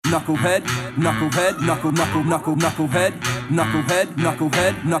knucklehead, knucklehead.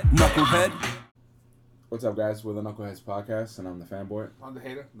 What's up, guys? We're the Knuckleheads Podcast, and I'm the fanboy. I'm the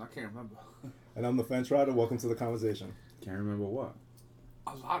hater, and I can't remember. And I'm the fan trotter. Welcome to the conversation. Can't remember what.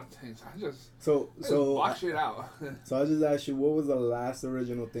 A lot of things. I just Watch it out. So I just asked you, what was the last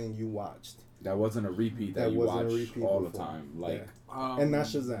original thing you watched? That wasn't a repeat that you wasn't watch a repeat all before. the time. Like, And not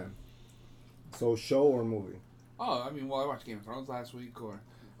Shazam. So show or movie? I watched Game of Thrones last week, or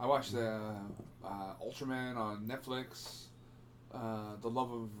I watched Ultraman on Netflix. The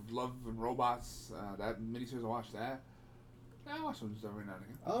Love and Robots. That miniseries, I watched that. Yeah, I watch them just every now and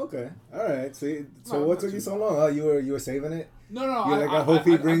again. Oh, okay. All right. So what took you so long? Oh, you were saving it? No. I hope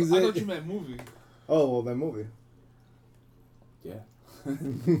he brings I it. thought you meant movie. Oh, well, that movie. yeah.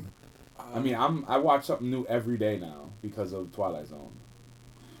 I watch something new every day now because of Twilight Zone.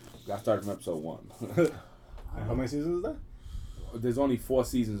 I started from episode 1. How many seasons is that? There's only 4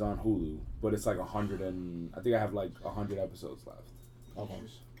 seasons on Hulu, but it's like 100 and... I think I have like 100 episodes left. Okay.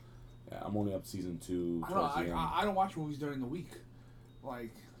 Yeah, I'm only up to season 2. I don't watch movies during the week.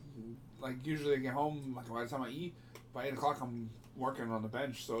 Like usually I get home, like by the time I eat, by 8 o'clock I'm working on the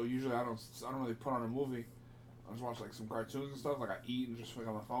bench, so usually I don't really put on a movie. I just watch like some cartoons and stuff, like I eat and just pick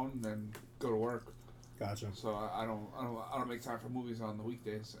on my phone and then go to work. Gotcha. So I don't make time for movies on the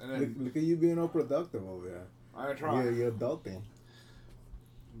weekdays. And then Look at you being all productive over there. I try. You're adulting.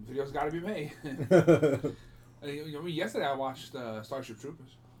 Videos got to be made. Yesterday I watched Starship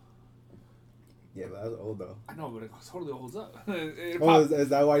Troopers. Yeah, but that's old though. I know, but it totally holds up. Is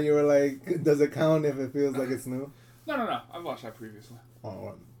that why you were like, does it count if it feels like it's new? No. I've watched that previously.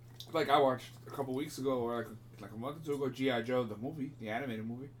 Oh, like I watched a couple weeks ago, or like a month or two ago, G.I. Joe, the movie, the animated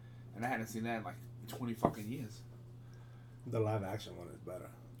movie, and I hadn't seen that in like 20 fucking years. the live action one is better.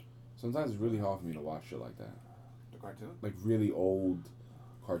 Sometimes it's really hard for me to watch shit like that. The cartoon? Like really old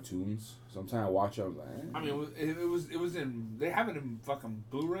cartoons. Sometimes I watch it, I'm like, eh. I mean, it was in, they have it in fucking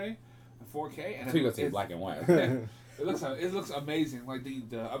Blu-ray and 4K. And I think it's black and white. It looks amazing. Like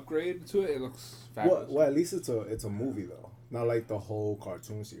the upgrade to it looks fabulous. Well, at least it's a movie though, not like the whole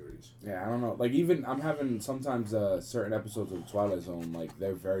cartoon series. Yeah, I don't know. Like even I'm having sometimes certain episodes of Twilight Zone, like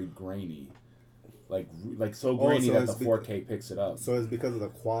they're very grainy, like so grainy so that the it's 4K picks it up. So it's because of the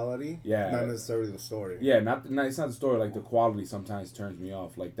quality, not necessarily the story. Yeah, it's not the story. Like the quality sometimes turns me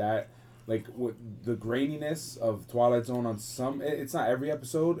off. Like that, like with the graininess of Twilight Zone on some, it's not every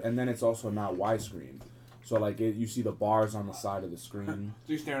episode, and then it's also not widescreen. So like you see the bars on the side of the screen.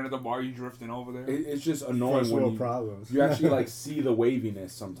 So you're staring at the bar, you drifting over there. It's just annoying First when world problems. you actually like see the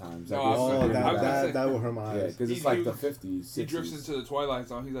waviness sometimes. Like, that will hurt my eyes. Yeah, because it's like the 50s, 60s. He drifts into the Twilight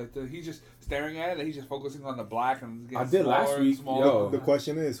Zone. He's like he's just staring at it. And he's just focusing on the black and I did last week. The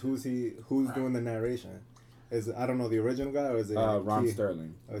question is, who's doing the narration? Is it, I don't know, the original guy, or is it Ron Key?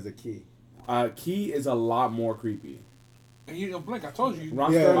 Sterling? Or is it Key? Key is a lot more creepy. And you don't blink. I told you.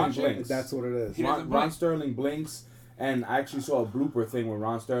 Ron Sterling blinks. That's what it is. Ron Sterling blinks, and I actually saw a blooper thing where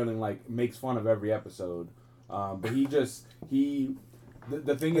Ron Sterling like makes fun of every episode. But the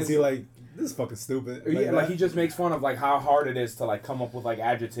thing is he like, this is fucking stupid. Like he just makes fun of like how hard it is to like come up with like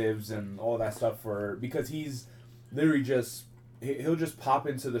adjectives and all that stuff because he's literally just he'll just pop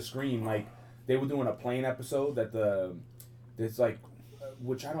into the screen. Like they were doing a plane episode there's like,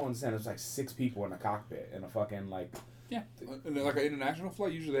 which I don't understand. There's like 6 people in a cockpit in a fucking like. Yeah, and like an international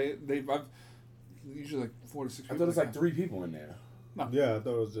flight, usually I've usually like 4 to 6 people. I thought it was like 3 people in there. No. Yeah, I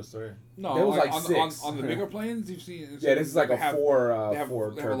thought it was just 3. No, there was like on 6. On the bigger planes, you've seen. Yeah, this is like they a have, 4. They have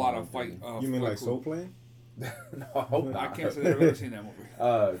a lot of fight. You mean like Soul Plane? No, I can't say I've ever seen that movie.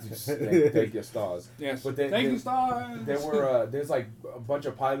 Just thank your stars. Yes, but thank you, stars. There were there's like a bunch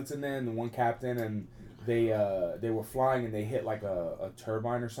of pilots in there and one captain, and they were flying and they hit like a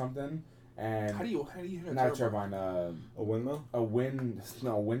turbine or something. And how do you hit not a turbine? A windmill? A wind It's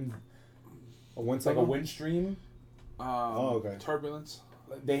like a wind stream. Okay. Turbulence.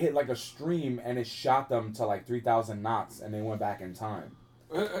 They hit like a stream and it shot them to like 3,000 knots and they went back in time.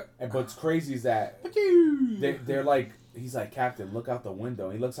 And what's crazy is that they're like, he's like, Captain, look out the window.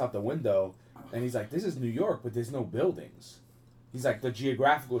 And he looks out the window and he's like, this is New York, but there's no buildings. He's like, the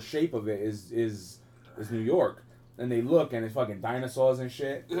geographical shape of it is New York. And they look and it's fucking dinosaurs and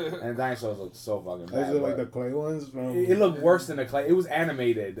shit. And the dinosaurs look so fucking bad. Is it like the clay ones? It looked worse than the clay. It was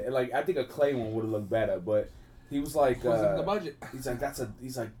animated. Like I think a clay one would have looked better, but he was like, wasn't the budget. He's like, that's a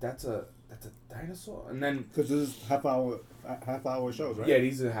dinosaur. And then because this is half hour shows, right? Yeah,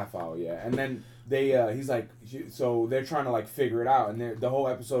 these are half hour. Yeah, and then he's like, so they're trying to like figure it out, and the whole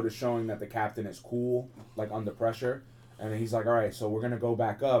episode is showing that the captain is cool, like under pressure, and then he's like, all right, so we're gonna go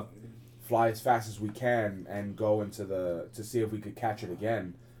back up, fly as fast as we can, and go into to see if we could catch it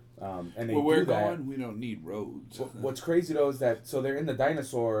again. And they Where we're do that. going, we don't need roads. What's crazy though is that so they're in the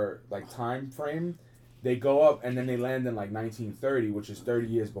dinosaur like time frame. They go up and then they land in like 1930, which is 30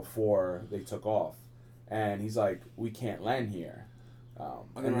 years before they took off. And he's like, we can't land here. Are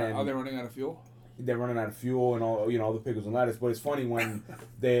they running out of fuel? They're running out of fuel and all the pickles and lettuce. But it's funny when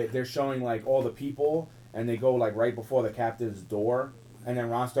they're showing like all the people and they go like right before the captain's door. And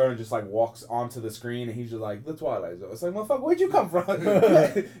then Ron Sterling just like walks onto the screen and he's just like, the Twilight Zone. It's like, motherfucker, where'd you come from?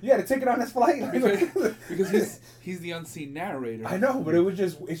 You had a ticket on this flight? because he's the unseen narrator. I know, but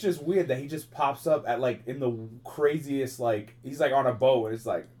it's just weird that he just pops up at like in the craziest like he's like on a boat and it's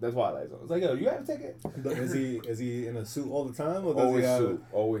like the Twilight Zone. It's like, yo, you have a ticket? Is he in a suit all the time or does Always he have suit.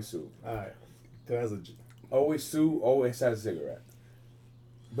 Always suit. Alright. That's Always suit, always has a cigarette.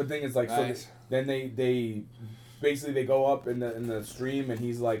 But thing is like nice. So then they basically they go up in the stream and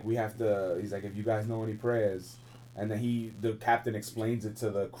he's like he's like if you guys know any prayers and then the captain explains it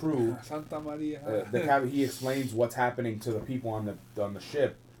to the crew. Santa Maria. He explains what's happening to the people on the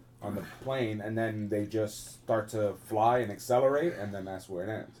ship on the plane and then they just start to fly and accelerate and then that's where it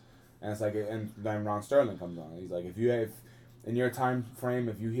ends. And it's like and then Ron Sterling comes on. He's like if in your time frame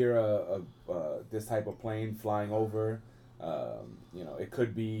if you hear a this type of plane flying over it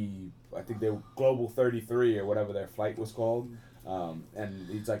could be I think they were Global 33 or whatever their flight was called, and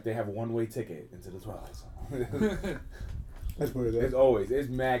he's like they have a one-way ticket into the Twilight Zone. That's pretty good. It's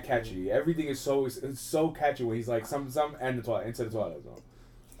mad catchy. Everything is so catchy when he's like some and the Twilight into the Twilight Zone.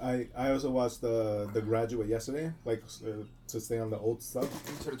 I also watched the Graduate yesterday, like to stay on the old stuff.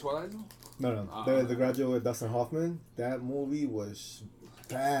 Into the Twilight Zone? No. The Graduate with Dustin Hoffman. That movie was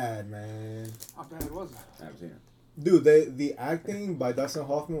bad, man. How bad was it? I haven't seen it. Dude, the acting by Dustin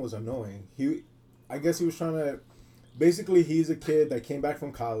Hoffman was annoying. I guess he was trying to. Basically, he's a kid that came back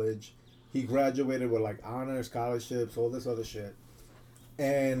from college. He graduated with like honors, scholarships, all this other shit,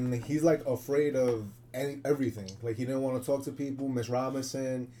 and he's like afraid of everything. Like he didn't want to talk to people. Miss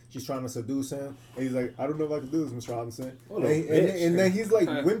Robinson, she's trying to seduce him, and he's like, I don't know if I can do this, Miss Robinson. And then he's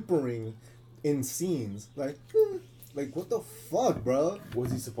like whimpering in scenes, like what the fuck, bro?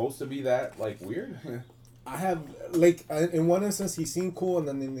 Was he supposed to be that like weird? I have like in one instance he seemed cool, and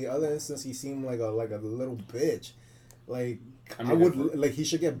then in the other instance he seemed like a little bitch. Like I would like he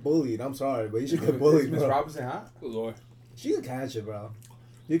should get bullied. I'm sorry, but he should get bullied. Miss Robinson hot? Good Lord. She could catch it, bro.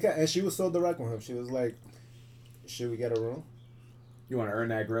 And she was so direct with him. She was like, "Should we get a room? You want to earn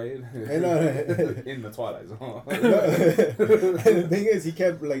that grade in the Twilight Zone?" And the thing is, he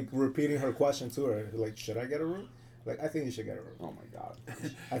kept like repeating her question to her, like, "Should I get a room?" Like, I think you should get a room. Oh my god.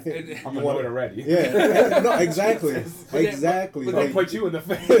 I think I'm annoyed already. Yeah. No, exactly. Exactly. But they put you in the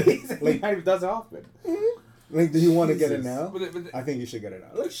face. Like Dustin Hoffman. Like, do you want to get it now? But I think you should get it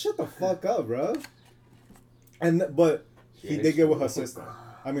now. Like, shut the fuck up, bro. But he did get with her sister.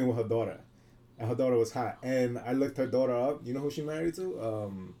 I mean, with her daughter. And her daughter was hot. And I looked her daughter up. You know who she married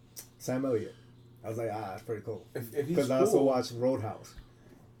to? Sam Elliott. I was like, that's pretty cool. Because I also watched Roadhouse.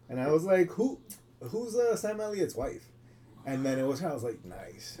 And I was like, who's Sam Elliott's wife? And then it was her. I was like,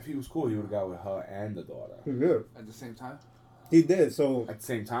 nice. If he was cool, he would have got with her and the daughter. He did. At the same time? He did. So at the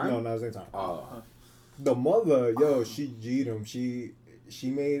same time? No, not at the same time. Oh. The mother, she G'd him. She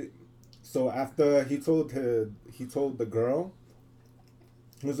made. So after he told the girl,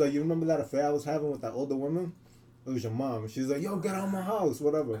 he was like, you remember that affair I was having with that older woman? It was your mom. She's like, yo, get out of my house,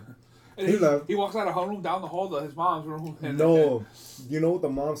 whatever. And he walks out of her room down the hall to his mom's room. No. You know what the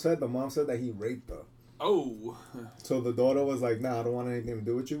mom said? The mom said that he raped her. Oh. So the daughter was like, nah, I don't want anything to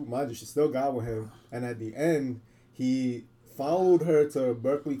do with you. Mind you, she still got with him. And at the end, he followed her to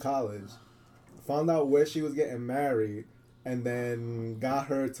Berkeley College, found out where she was getting married, and then got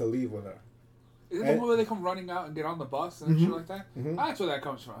her to leave with her. Is it the one where they come running out and get on the bus and shit like that? Mm-hmm. That's where that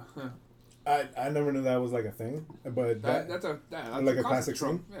comes from. I never knew that was like a thing, but that's like a classic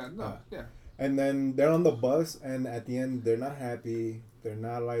trope. Yeah. And then they're on the bus, and at the end, they're not happy. They're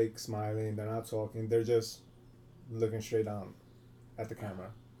not like smiling. They're not talking. They're just looking straight down at the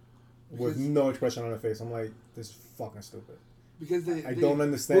camera with no expression on their face. I'm like, this is fucking stupid. Because I don't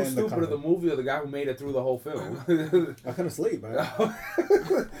understand. Who's stupider, the movie or the guy who made it through the whole film? I couldn't sleep, man.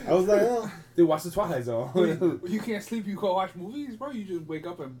 I was like, oh. Dude, watch the Twilight Zone. You can't sleep. You go watch movies, bro. You just wake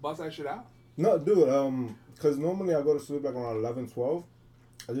up and bust that shit out. No, dude. Because normally I go to sleep like around 11, 12.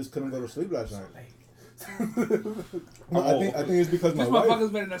 I just couldn't go to sleep last night. No, I think it's because my wife. This motherfucker's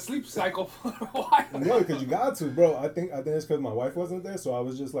been in a sleep cycle for a while. No, because you got to, bro. I think it's because my wife wasn't there, so I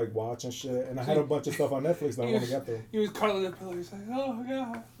was just like watching shit, and I had a bunch of stuff on Netflix that I want to get through. He was cuddling the pillow. He's like, oh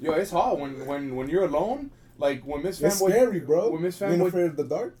god. Yo, it's hard when you're alone. Like when Miss Fam. It's scary, bro. When Miss Fam afraid of the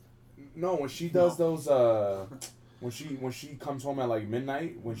dark. No, when she does those when she comes home at like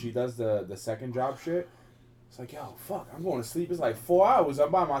midnight, when she does the second job shit, it's like, yo, fuck, I'm going to sleep. It's like 4 hours.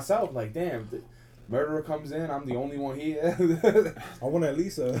 I'm by myself. Like, damn, the murderer comes in. I'm the only one here. I want at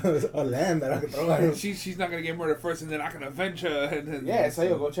least a lamb that I can throw at him. She's not gonna get murdered first, and then I can avenge her. And then, Yeah, so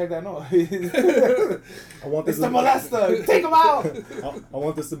yo, go check that note. I want this It's the molester. Take him out. I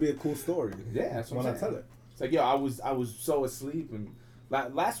want this to be a cool story. Yeah, that's what when I'm I saying. tell it. It's like, yo, I was so asleep, and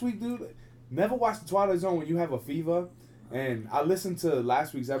last week, dude, never watch the Twilight Zone when you have a fever. And I listened to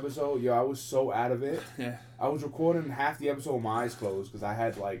last week's episode. Yo, I was so out of it. Yeah. I was recording half the episode with my eyes closed because I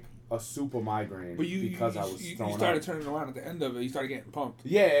had like a super migraine But you throwing started up. turning around at the end of it. You started getting pumped.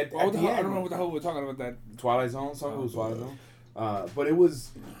 Yeah, at What the the hell, end, I don't know what the hell we're talking about that. Twilight Zone. Something was Twilight Zone. But it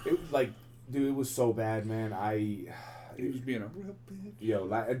was like, dude, it was so bad, man. He was being a real bitch. Yo,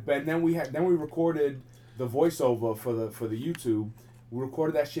 like, but then we recorded the voiceover for the YouTube. We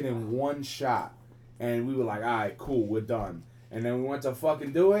recorded that shit in one shot, and we were like, all right, cool, we're done. And then we went to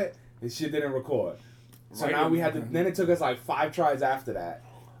fucking do it, and shit didn't record. So Right now we in- had to. Then it took us like 5 tries after that.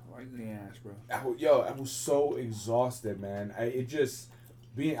 Right in the ass, bro. I was so exhausted, man. I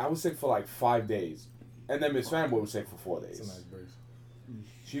was sick for like 5 days, and then Miss Fanboy was sick for 4 days. It's a nice breeze.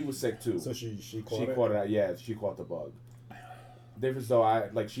 She was sick too. So she caught She it. caught it. Yeah, she caught the bug. Difference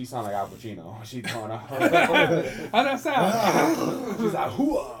though, she sound like Al Pacino. She throwing up. How'd that sound? She's like,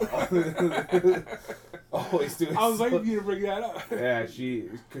 hooah. Always doing. I was waiting for you to bring that up. Yeah,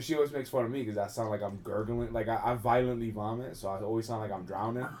 cause she always makes fun of me because I sound like I'm gurgling, like I violently vomit, so I always sound like I'm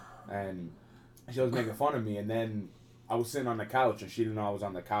drowning, and she was making fun of me, and then I was sitting on the couch, and she didn't know I was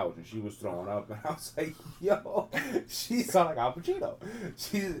on the couch, and she was throwing up, and I was like, yo, she sound like Al Pacino.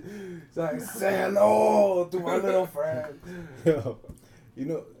 She's like, say hello to my little friend. Yo, you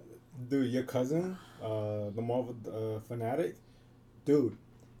know, dude, your cousin, the Marvel fanatic, dude,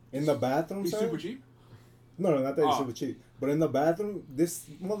 in the bathroom, He's son? super cheap. No, not that he's Oh. super cheap. But in the bathroom, this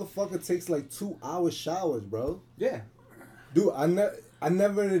motherfucker takes like 2-hour showers, bro. Yeah. Dude, I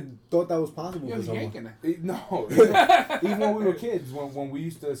never thought that was possible Yo, for he's someone. yanking it. No, even when we were kids, when we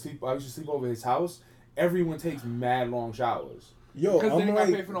used to sleep, I used to sleep over his house. Everyone takes mad long showers. Yo, Because they I'm didn't got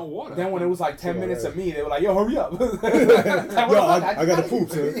paid like, for no water. Then when it was like 10 Yeah, minutes yeah. of me, they were like, "Yo, hurry up!" yo, I gotta poop,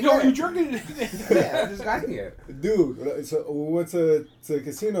 son. Yo, you jerking it? Yeah, I just got here. Dude, so we went to the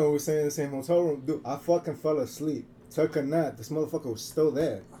casino. We were staying in the same hotel room. Dude, I fucking fell asleep. Took a nap. This motherfucker was still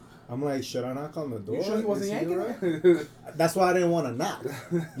there. I'm like, should I knock on the door? You sure he wasn't Is he yanking around? it? That's why I didn't want to knock.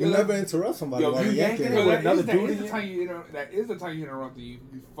 You never interrupt somebody Yo, while you you're yanking yanking. it with another that dude is in the you? time that is the time you interrupt you.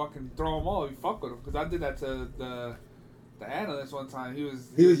 You fucking throw them all. You fuck with them. Because I did that to the analyst one time. He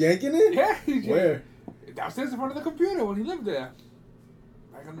was yanking it? yeah. Where? Downstairs in front of the computer when he lived there.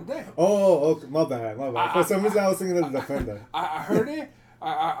 Back in the day. Oh, okay. My bad. For some reason, I was thinking of the Defender. I heard it.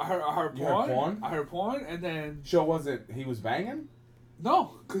 I heard You heard porn. porn? I heard porn, and then Sure wasn't he was banging?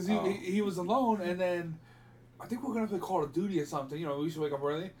 no, because Oh. he was alone, and then I think we were gonna play Call of Duty or something. You know, we used to wake up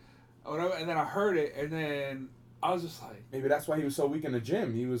early, or whatever. And then I heard it, and then I was just like, Maybe that's why he was so weak in the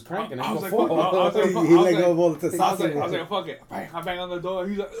gym. He was cranking it I was like, before. fuck, I was like, He fuck, I was let like- go of all the I was like, testosterone. fuck it. Bang, I bang on the door.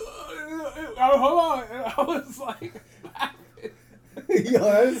 He's like, hold on. And I was like, Yo,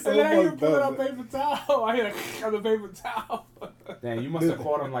 that's so and then I hear fucked pulling up. out paper towel. I hear on the paper towel. Damn, you must have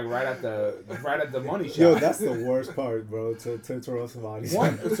caught him like right at the money shot. Yo, that's the worst part, bro. To throw somebody.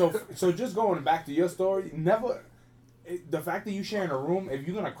 So just going back to your story, the fact that you share in a room, if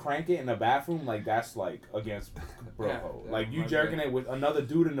you're gonna crank it in the bathroom, like that's like against bro Yeah, code. yeah, Like you right jerking there. it with another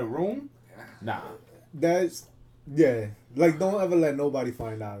dude in the room, nah. That's yeah. Like, don't ever let nobody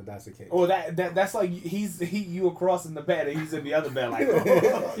find out if that's the case. Or that's like you across in the bed and he's in the other bed like.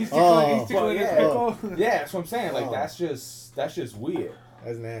 He's Oh. tickling his Well, pickle. Yeah, that's what I'm saying. Like Oh. that's just weird.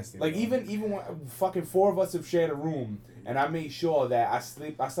 That's nasty. Like bro. even when fucking 4 of us have shared a room, and I made sure that I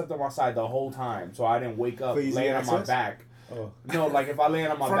slept on my side the whole time, so I didn't wake up For easy laying on my access? back. Oh. No, like if I lay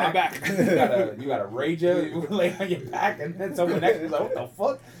on my Front and back, back. you got a rager, you lay on your back, and then someone next to you is like, what the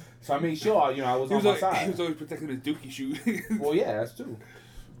fuck? So I made sure, I was He on was, my always, he side. was always protecting his dookie shoe. Well, yeah, that's true.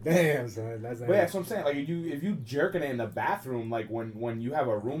 Damn, son. That's But yeah, that's what I'm saying. Like if you jerking it in the bathroom, like when you have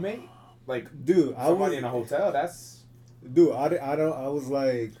a roommate, like dude, I somebody was in a hotel, that's dude. I was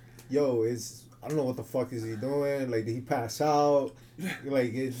like, yo, I don't know what the fuck is he doing. Like, did he pass out?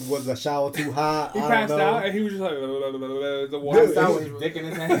 Like, was the shower too hot? He I passed don't know. out and he was just like the water. passed out with his dick in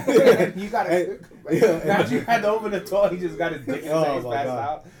his hand. You gotta. Hey, yeah. Now you had to open the door. He just got his dick in his Oh, hand. He's my passed God.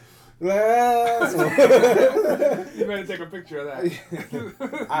 out. You better take a picture of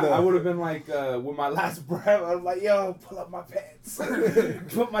that. I would have been like with my last breath. I was like, "Yo, pull up my pants.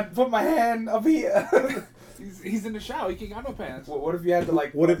 put my hand up here." He's in the shower. He can't got no pants. What if you had to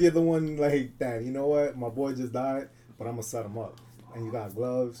like? What if you're the one like, damn, you know what? My boy just died, but I'm gonna set him up. And you got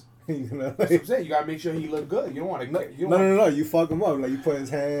gloves. You know, That's what I'm saying. You gotta make sure he look good. You don't want to. No. You fuck him up. Like you put his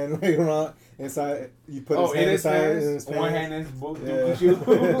hand like around inside. You put his hand inside in his pants. One hand in his boot.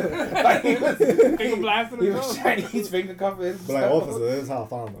 Yeah. Like he was Finger blasting he him. was Chinese finger cuffing. But like, officer, this is how I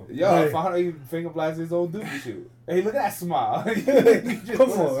found him. Yo, I Like, found out he finger blasted his old doobie shoot. Hey, look at that smile. He just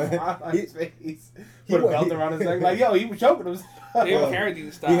Come put on, a man. smile on his face. he Put a wa- belt he- around his neck. Like, yo, he was choking himself. They Well, were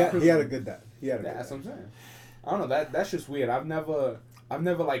carrying style. he had a good dad. He had a Yeah, good that's dad. what I'm saying. I don't know. That's just weird. I've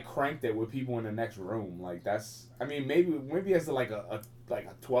never like cranked it with people in the next room. Like that's. I mean, maybe as like a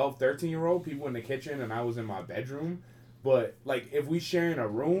 12, 13-year-old, people in the kitchen and I was in my bedroom. But like if we sharing a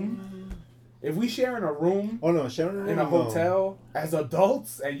room, Oh no, Sharon in a hotel as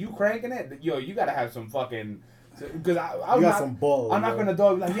adults and you cranking it, yo, you gotta have some fucking. Because You got some balls. I'm not bro. gonna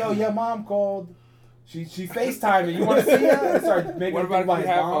dog like, yo, your mom called. She FaceTiming. You want to see her? And start making What him think about about if his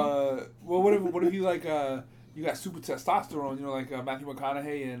you have? mom. What if you like? You got super testosterone. You know, like Matthew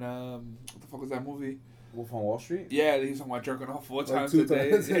McConaughey and what the fuck was that movie? Wolf on Wall Street. Yeah, he's talking about jerking off 4 Like times 2 a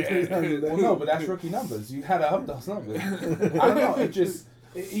day. times- Yeah. 2 times a day. Well, no, but that's rookie numbers. You gotta up those numbers. I don't know. It just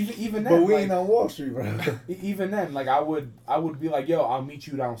even then. But we like, ain't on Wall Street, bro. even then, like I would be like, yo, I'll meet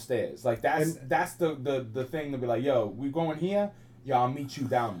you downstairs. Like that's the thing to be like, yo, we going here. Yo, I'll meet you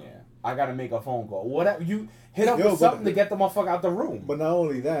down there. I gotta make a phone call. Whatever you hit up with something to get the motherfucker out the room. But not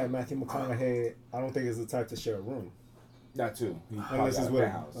only that, Matthew McConaughey, I don't think is the type to share a room That too. He probably unless got it's a with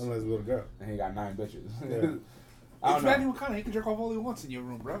penthouse. unless it's with a girl. And he got 9 bitches. Yeah. I It's don't know. Matthew McConaughey. He can jerk off all he wants in your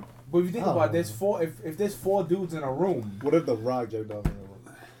room, bro. But if you think Oh. about it, there's 4. If there's 4 dudes in a room, What if the Rock jerked off in the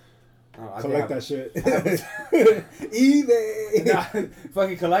room? I Collect think that shit. Easy. Nah,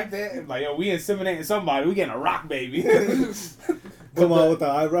 fucking collect it. Like, yo, we inseminating somebody. We getting a rock baby. Come on with the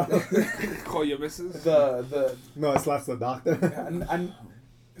eyebrow. Call your missus. the No, it slaps the doctor. and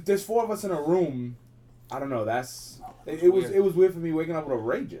if there's 4 of us in a room, I don't know. It was weird for me waking up with a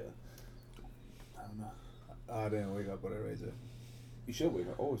rager. I don't know. I didn't wake up with a razor. You should wake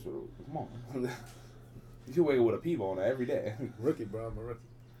up always with a. Come on. You should wake up with a peep on it every day. Rookie, bro. I'm a rookie.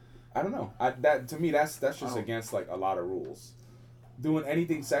 I don't know. To me that's just Oh. against like a lot of rules. Doing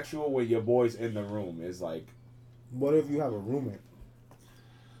anything sexual when your boy's in the room is like. What if you have a roommate?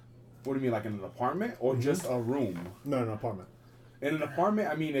 What do you mean, like in an apartment or just a room? No, an apartment. In an apartment,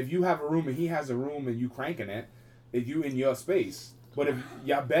 I mean, if you have a room and he has a room and you cranking it, if you in your space. But if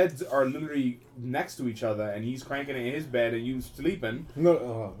your beds are literally next to each other and he's cranking it in his bed and you sleeping,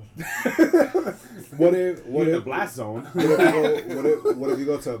 No. What what if you're in the blast zone. what if you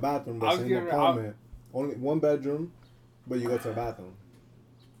go to a bathroom, the I was same getting- apartment, only one bedroom, but you go to a bathroom?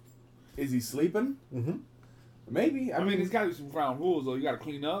 Is he sleeping? Mm-hmm. Maybe. I mean, there's got to be some ground rules though. You got to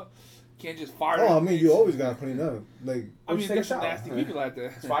clean up. Can't just fire. Oh, I them. mean, you always gotta clean up. Like, I mean, take a there's some shower. nasty people out there.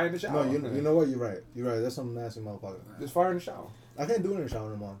 It's fire in the shower. no, you know what? You're right. You're right. There's some nasty motherfucker. There's fire in the shower. I can't do it in the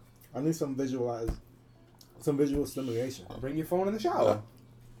shower no more. I need some visual stimulation. Bring your phone in the shower.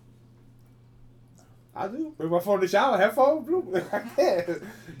 I do. Bring my phone in the shower. Headphone. Good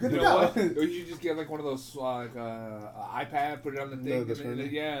to You know know. what? Or you just get like one of those iPad, put it on the thing, the screen?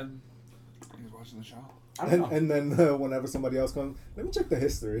 yeah. And he's watching the show. I don't know. And then whenever somebody else comes, let me check the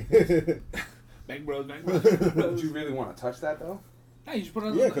history. Bang Bros. Do you really want to touch that though? Yeah, you just put it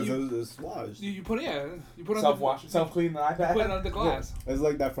on. Yeah, the, because it's washed. you put it. Yeah, you put it on Self-wash, the, self-clean the iPad. Put it on the glass. It's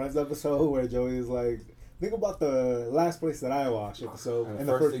like that Friends episode where Joey is like, think about the last place that I washed with the soap And and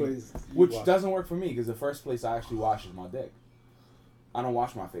the the first first thing- place. you Which washed. doesn't work for me because the first place I actually wash is my dick. I don't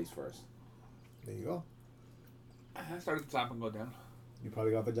wash my face first. There you go. I started to top and go down. You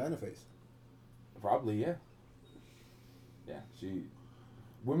probably got vagina face. Probably, yeah. Yeah,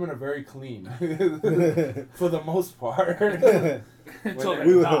 women are very clean for the most part. Until they're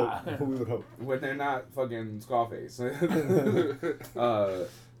We would not. hope. We would hope. When they're not fucking Scarface.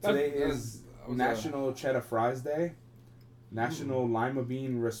 Today is National Cheddar Fries Day, National Lima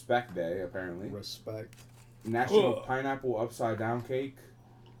Bean Respect Day, apparently, Respect. National Ugh. Pineapple Upside Down Cake,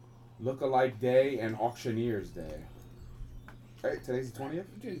 Look-alike Day, and Auctioneers Day. Hey, today's the 20th?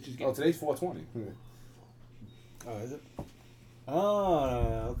 Oh, today's 420. Oh, is it?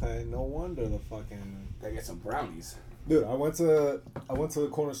 Oh, okay. No wonder the fucking They get some brownies. dude. I went to the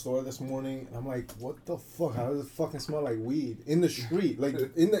corner store this morning, and I'm like, what the fuck? How does it fucking smell like weed in the street, like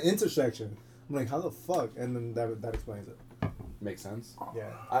in the intersection? I'm like, how the fuck? And then that explains it. Makes sense.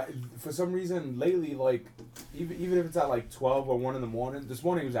 Yeah. For some reason, lately, like, even if it's at like 12 or 1 in the morning, this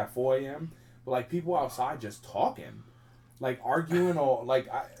morning it was at 4 a.m., but like people outside just talking, like arguing, or like,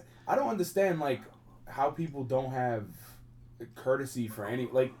 I don't understand, like, how people don't have courtesy for any,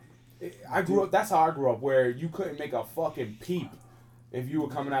 like, I grew up. That's how I grew up, where you couldn't make a fucking peep if you were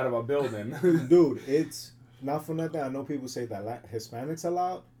coming out of a building. Dude, it's not for nothing. I know people say that Hispanics are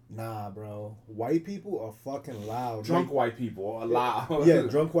loud. Nah, bro. White people are fucking loud. Drunk white people are loud. Yeah,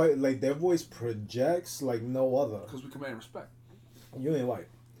 drunk white. Like, their voice projects like no other. Because we command respect. You ain't white.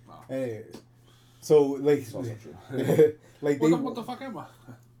 No. Anyways. So, like... It's also true. like, What the fuck am I?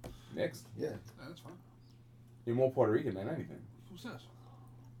 Next. Yeah. That's fine. You're more Puerto Rican than anything. Who says?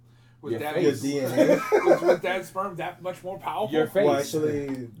 Was Your dad face. Your DNA. was dad's sperm that much more powerful? Your face. Well,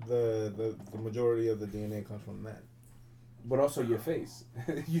 actually, the majority of the DNA comes from that. But also your face.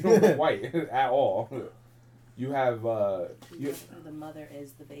 You don't look white at all. You have Whatever the mother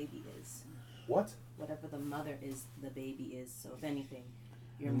is, the baby is. what? Whatever the mother is, the baby is. So if anything,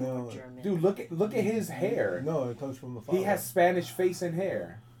 you're No. more German. Dude, look at his hair. No, it comes from the father. He has Spanish face and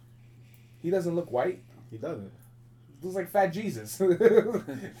hair. He doesn't look white. He doesn't. Looks like Fat Jesus. and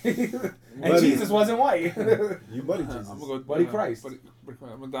Buddy. Jesus wasn't white. You buddy Jesus. I'm gonna go. Buddy Christ. I'm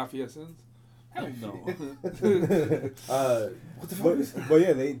gonna die for your sins. Hell no. What the fuck is but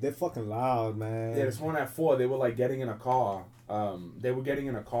yeah, they're fucking loud, man. Yeah, this one at 4, they were like getting in a car. They were getting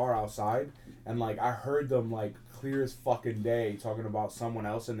in a car outside, and like I heard them like clear as fucking day talking about someone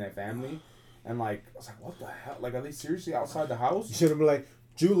else in their family, and like I was like, what the hell? Like, are they seriously outside the You house? should have been like,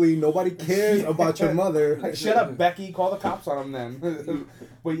 Julie, nobody cares about your mother. Like, shut up, Becky. Call the cops on them then.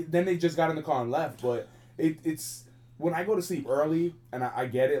 But then they just got in the car and left. But it's when I go to sleep early, and I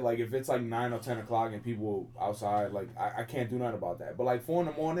get it. Like, if it's like 9 or 10 o'clock and people outside, like I can't do nothing about that. But like 4 in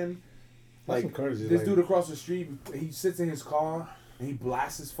the morning, That's like encouraging, this like- dude across the street, he sits in his car and he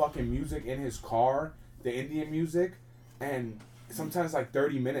blasts his fucking music in his car, the Indian music, and sometimes like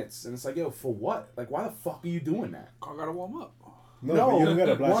 30 minutes, and it's like, yo, for what? Like, why the fuck are you doing that? Car gotta warm up. No, but you don't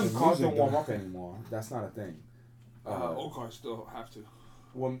gotta blast one, your cars music, don't warm though. up anymore. That's not a thing. Old cars still have to.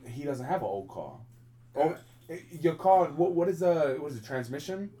 Well, he doesn't have an old car. Oh, your car. What is the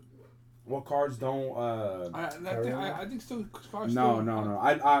transmission? What cars don't? I think still cars. No. still,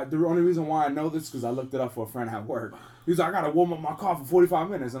 I the only reason why I know this is because I looked it up for a friend at work. He was like, I gotta warm up my car for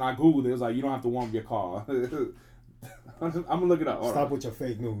 45 minutes, and I googled it. It was like, you don't have to warm up your car. I'm gonna look it up. All Stop right. with your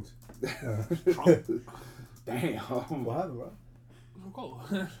fake news. Damn. What happened, bro? Cool.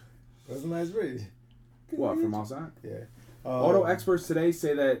 That's a nice bridge. What, from outside? Yeah. Auto experts today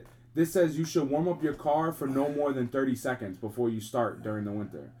say that this says you should warm up your car for no more than 30 seconds before you start during the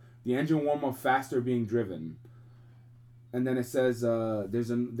winter. The engine warm up faster being driven. And then it says there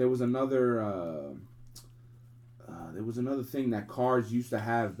was another thing that cars used to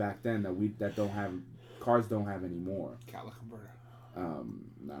have back then that cars don't have anymore. Catalytic converter. I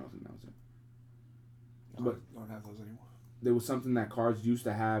don't think that was it. But don't have those anymore. There was something that cars used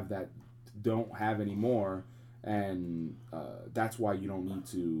to have that don't have anymore, and that's why you don't need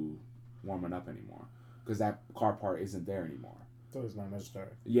to warm it up anymore, because that car part isn't there anymore. So it's not necessary.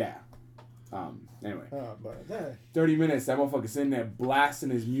 Yeah. Anyway, But yeah. 30 minutes, that motherfucker's sitting there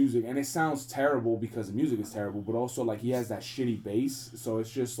blasting his music, and it sounds terrible because the music is terrible, but also like he has that shitty bass, so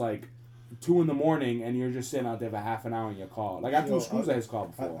it's just like 2 a.m, and you're just sitting out there for half an hour in your car. Like, I threw screws at his car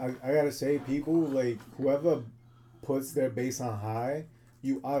before. I gotta say, people, like, whoever puts their bass on high,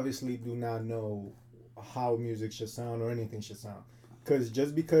 you obviously do not know how music should sound or anything should sound. Because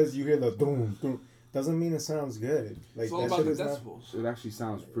just because you hear the doom, doom, doesn't mean it sounds good. Like, It's all that about shit the is not... decibels. It actually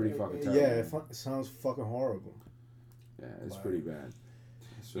sounds pretty fucking terrible. Yeah, it sounds fucking horrible. Yeah, it's pretty bad.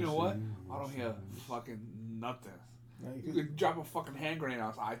 You know what? I don't hear fucking nothing. You could drop a fucking hand grenade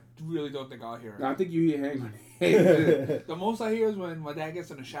out. I really don't think I'll hear it. No, I think you hear hand grenade. The most I hear is when my dad gets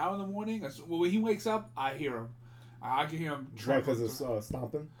in the shower in the morning. When he wakes up, I hear him. I can hear him. Because it's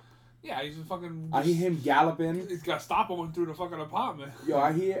stomping? Yeah, he's fucking. I hear him galloping. He's got to stop him through the fucking apartment. Yo,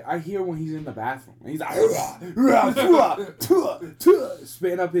 I hear when he's in the bathroom. And he's like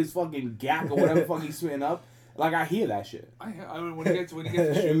spitting up his fucking gack or whatever the fuck he's spitting up. Like, I hear that shit. I mean, when he gets the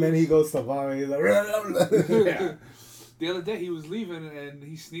shoes. And then he goes to vomit. He's like... Yeah. The other day he was leaving and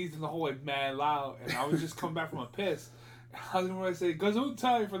he sneezed in the hallway mad loud, and I was just coming back from a piss. I was gonna say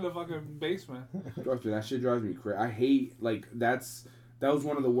 "Gesundheit" from the fucking basement. Trust me, that shit drives me crazy. I hate, like, that was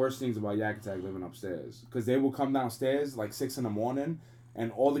one of the worst things about Yak Attack living upstairs. Because they will come downstairs like 6 a.m,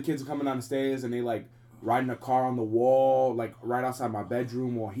 and all the kids are coming down the stairs and they like riding a car on the wall, like right outside my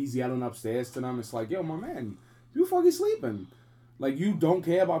bedroom, or he's yelling upstairs to them. It's like, yo, my man, you fucking sleeping. Like, you don't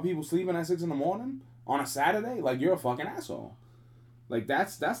care about people sleeping at 6 a.m on a Saturday? Like, you're a fucking asshole. Like,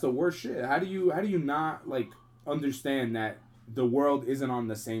 that's the worst shit. How do you not, like, understand that the world isn't on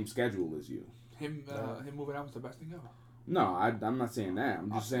the same schedule as you? Him moving out was the best thing ever. No, I'm not saying that.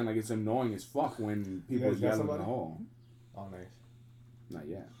 I'm just saying, like, it's annoying as fuck when people You guys got yell in the somebody? hall. Oh, nice. Not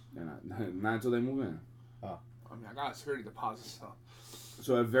yet. They're not until they move in. I mean, I got a security deposit, so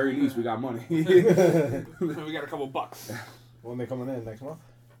So at very least, we got money. we got a couple bucks. When they coming in next month?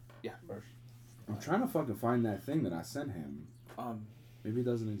 Yeah. First. I'm trying to fucking find that thing that I sent him. Maybe it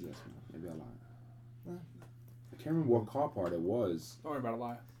doesn't exist. Maybe I lied. I can't remember what car part it was. Don't worry about a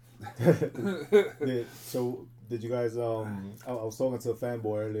lie. So did you guys? I was talking to a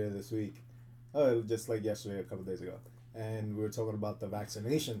fanboy earlier this week, just like yesterday, a couple days ago, and we were talking about the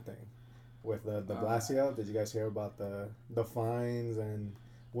vaccination thing with the Blasio. Did you guys hear about the fines and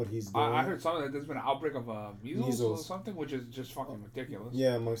what he's doing? I heard something that there's been an outbreak of measles or something, which is just fucking ridiculous.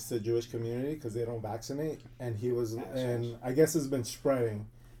 Yeah, amongst the Jewish community because they don't vaccinate, and he was, Assholes. and I guess it's been spreading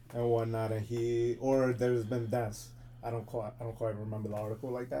and whatnot, and there's been deaths. I don't quite remember the article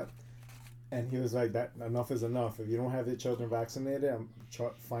like that. And he was like, "That enough is enough. If you don't have your children vaccinated, I'm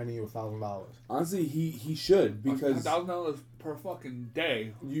fining you $1,000." Honestly, he should because $1,000 per fucking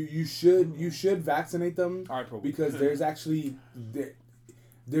day. you should vaccinate them All right, per week. because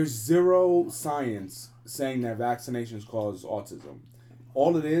there's zero science saying that vaccinations cause autism.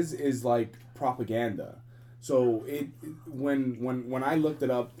 All it is like propaganda. So when I looked it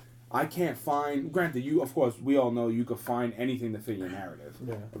up, I can't find. Granted, we all know you could find anything to fit your narrative.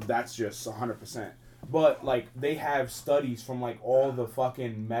 Yeah. That's just 100%. But like they have studies from like all the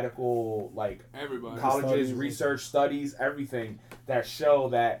fucking medical like Everybody. colleges, Studies. research studies, everything that show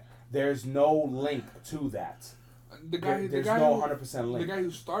that there's no link to that. There's no 100% link. The guy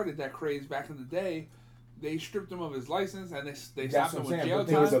who started that craze back in the day, they stripped him of his license and they That's slapped him what with I'm saying, jail but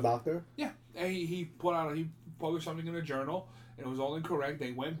He was a time. doctor. Yeah, and he published something in a journal and it was all incorrect.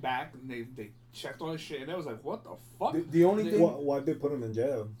 They went back and they checked all his shit and it was like, what the fuck? The only thing Why'd they put him in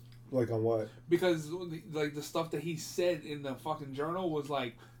jail? Like on what? Because like the stuff that he said in the fucking journal was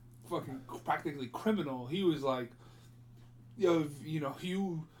like fucking practically criminal. He was like, yo,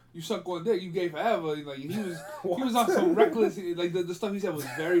 you suck one dick, you gay forever. Like he was on some reckless. Like the stuff he said was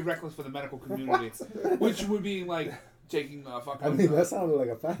very reckless for the medical community, which would be like taking a fucking. I mean, that sounded like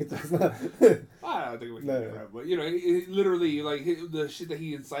a fact. It's not. I don't think it was No. right, but it literally like the shit that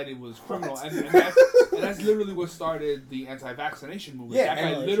he incited was criminal, and that's literally what started the anti-vaccination movement. Yeah, that guy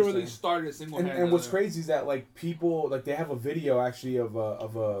and- literally started single-handedly. and what's crazy is that like people like they have a video actually of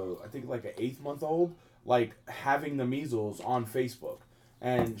a I think like an 8-month-old like having the measles on Facebook,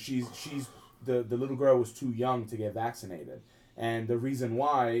 and she's the little girl was too young to get vaccinated, and the reason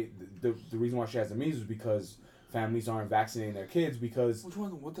why the reason why she has the measles is because families aren't vaccinating their kids because Which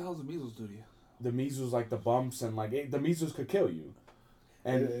one? What the hell does the measles do to you? the measles like the bumps and like the measles could kill you,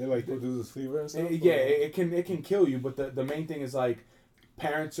 and it like produces fever and stuff. yeah, it can kill you. But the main thing is like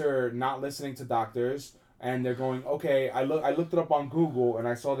parents are not listening to doctors, and they're going, okay, I looked it up on Google and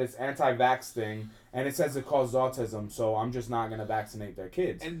I saw this anti-vax thing, and it says it causes autism, so I'm just not gonna vaccinate their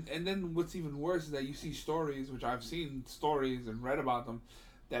kids. And then what's even worse is that you see stories, which I've seen stories and read about them,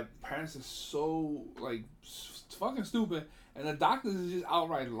 that parents are so like fucking stupid, and the doctors is just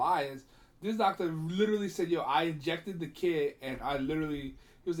outright liars. This doctor literally said, "Yo, I injected the kid, and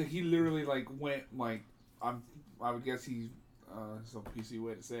he literally like went like I would guess some PC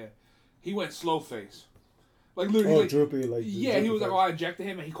way to say it. He went slow face, like literally. like, droopy, like yeah, he was like, "Oh, I injected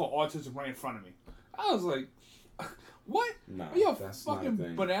him," and he called autism right in front of me. I was like, "What? No, Are you a that's not a fucking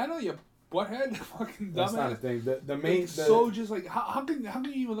thing. banana? You butthead? Fucking dumbass." That's not a thing. The main It's so just like how can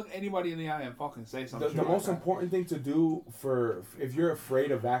you even look anybody in the eye and fucking say something? the most important thing to do for if you're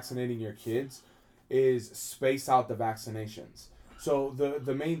afraid of vaccinating your kids is space out the vaccinations. So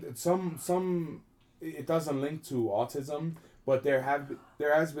the main some it doesn't link to autism, but there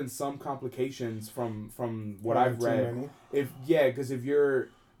has been some complications from what I've too read. many? Because if your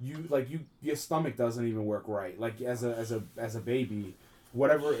stomach doesn't even work right. Like as a baby,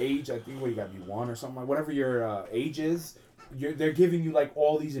 whatever age, I think you gotta be 1 or something like whatever your age is, they're giving you like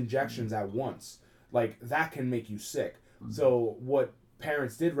all these injections at once. Like that can make you sick. So what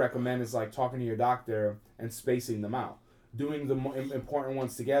parents did recommend is like talking to your doctor and spacing them out, doing the important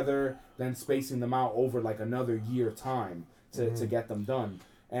ones together, then spacing them out over like another year time to get them done.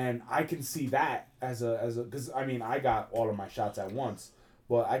 And I can see that as a because I mean I got all of my shots at once,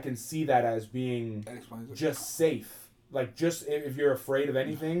 but I can see that as being That explains it. just safe. Like just if you're afraid of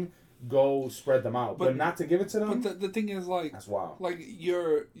anything, go spread them out, but not to give it to them. But the thing is like That's wild. like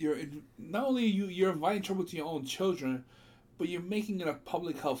you're not only you're inviting trouble to your own children, but you're making it a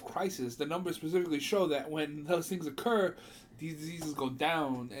public health crisis. The numbers specifically show that when those things occur, these diseases go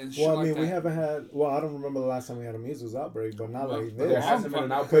down and shit Well, I like mean, that. we haven't had. Well, I don't remember the last time we had a measles outbreak, but not like There this. hasn't been an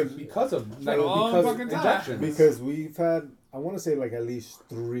fucking- outbreak because of been a long fucking time. injections. Because we've had, I want to say like at least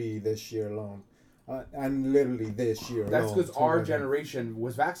 3 this year alone. and literally this year. That's alone, because our 2019. generation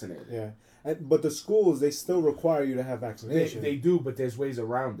was vaccinated. Yeah, but the schools, they still require you to have They, vaccination. they do, but there's ways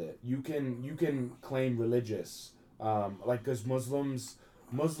around it. You can claim religious, like because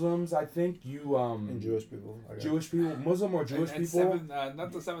Muslims, I think you and Jewish people. Okay. Jewish people, Muslim or Jewish and people.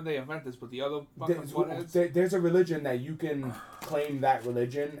 not the 7 Day Adventists, but the other fucking buttheads. There's a religion that you can claim that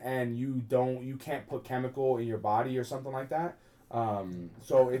religion, and you can't put chemical in your body or something like that.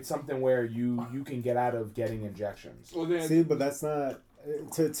 So it's something where you can get out of getting injections. Well, then, See, but that's not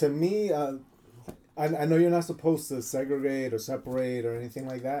to me. I know you're not supposed to segregate or separate or anything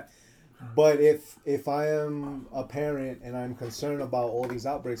like that. But if I am a parent and I'm concerned about all these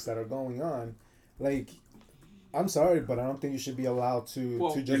outbreaks that are going on, like, I'm sorry, but I don't think you should be allowed to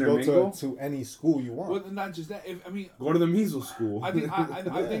just go intermingle? to any school you want. well, not just that. Go to the measles school. I think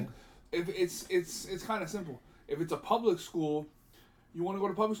I think if it's kind of simple. If it's a public school, you want to go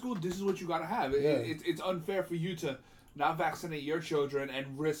to public school. This is what you got to have. It's unfair for you to not vaccinate your children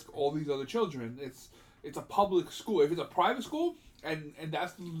and risk all these other children. It's a public school. If it's a private school and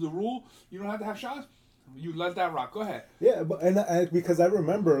that's the rule, you don't have to have shots. You let that rock. Go ahead. Yeah, but because I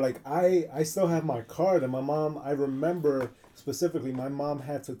remember, like, I still have my card, and my mom. I remember specifically, my mom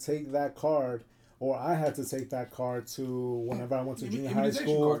had to take that card, or I had to take that card to whenever I went to junior high Immunization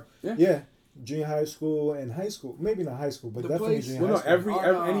school. card. Yeah. Junior high school and high school. Maybe not high school, but The definitely place- junior Well, high no,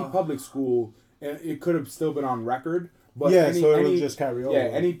 school. any public school, it could have still been on record. But Yeah, any, so it would any- just carry over. Yeah,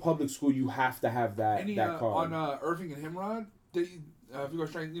 any public school, you have to have that Any card. on Irving and Himrod, if you go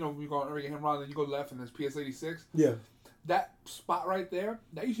straight, you go on Irving and Himrod, then you go left, and there's PS 86. Yeah. That spot right there,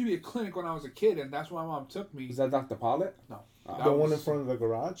 that used to be a clinic when I was a kid, and that's why my mom took me. Is that Dr. Pollitt? No. That The one was- in front of the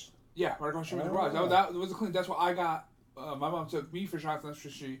garage? Yeah, right across the street from the Oh. garage. That was a clinic. That's why I got. My mom took me for shots, and that's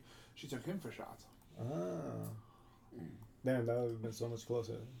why she took him for shots. Ah. Damn, that would have been so much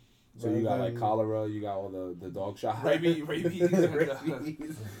closer. So you got like Rather cholera, you got all the dog shots. Rabies. Rabies. than-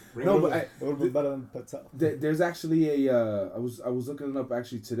 No, it but would have been better than Patel. there's actually I was looking it up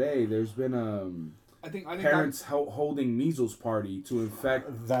actually today. There's been I think parents holding measles party to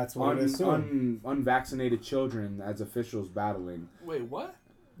infect That's what it is too. unvaccinated children as officials battling. Wait, what?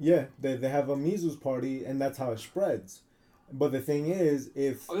 Yeah, they have a measles party, and that's how it spreads. But the thing is,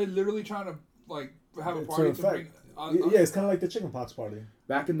 if Are they literally trying to like have a To party to infect. bring? yeah, it's kind of like the chickenpox party.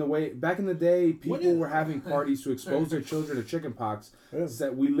 Back in the day, people What is- were having parties to expose their children to chickenpox. Yeah.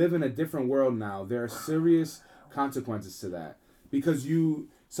 So we live in a different world now. There are serious consequences to that because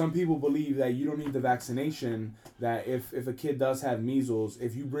some people believe that you don't need the vaccination. That if a kid does have measles,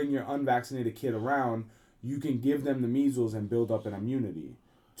 if you bring your unvaccinated kid around, you can give them the measles and build up an immunity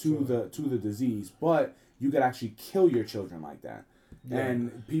to the disease. But you could actually kill your children like that. Yeah.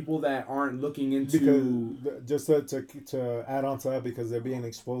 And people that aren't looking into Because just to add on to that, because they're being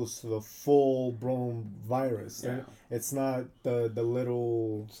exposed to the full blown virus. Yeah. It's not the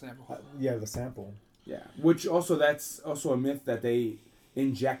little Sample. the sample. Yeah, which also that's also a myth that they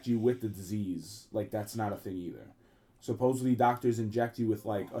inject you with the disease. Like that's not a thing either. Supposedly doctors inject you with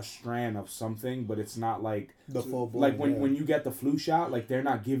like a strand of something, but it's not like The full blown. like when you get the flu shot, like they're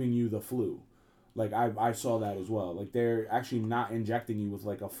not giving you the flu. Like I saw that as well. Like they're actually not injecting you with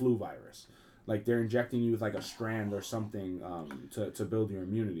like a flu virus. Like they're injecting you with like a strand or something to build your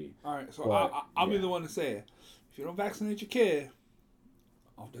immunity. All right, so But, I'll be yeah. the one to say it. If you don't vaccinate your kid,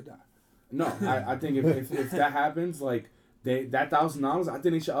 off they die. No, I think if that happens, like that $1,000, I think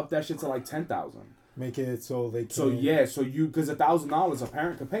they should up that shit to like 10,000. Make it so they can. So yeah, because $1,000 a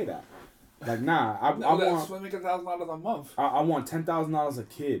parent could pay that. Like nah, I That's want what make $1,000 a month. I want $10,000 a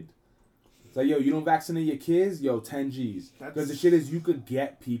kid. It's like yo, you don't vaccinate your kids, yo, 10 G's. Because the shit is you could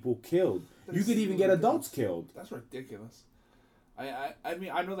get people killed. You could even get adults killed. That's ridiculous. I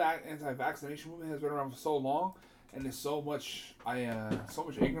mean I know that anti-vaccination movement has been around for so long, and there's so much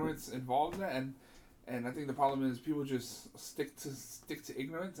ignorance involved in that, and I think the problem is people just stick to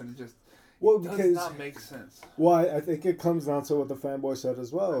ignorance, and it just does not make sense. Well, I think it comes down to what the fanboy said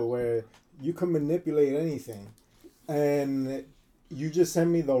as well, where you can manipulate anything, and you just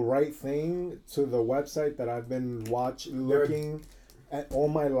send me the right thing to the website that I've been looking at all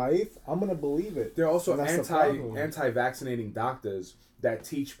my life, I'm gonna believe it. There are also And that's the problem. anti-vaccinating doctors that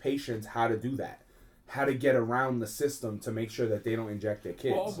teach patients how to do that, how to get around the system to make sure that they don't inject their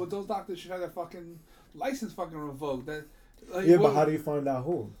kids. Well, but those doctors should have their fucking license fucking revoked. That But how do you find out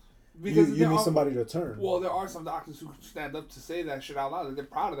who? Because you there need are- somebody to turn. Well, there are some doctors who stand up to say that shit out loud. That they're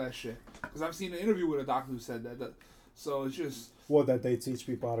proud of that shit. Because I've seen an interview with a doctor who said that. So it's just That they teach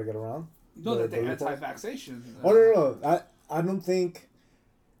people how to get around? no, that they're loopholes? anti-vaccination. Oh no! I don't think.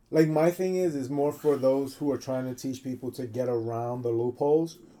 like my thing is more for those who are trying to teach people to get around the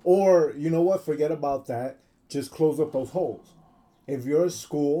loopholes, or you know what, forget about that, just close up those holes. If you're a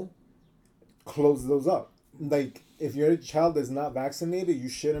school, close those up. Like if your child is not vaccinated, you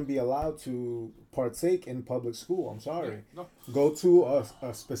shouldn't be allowed to partake in public school. I'm sorry. No. Go to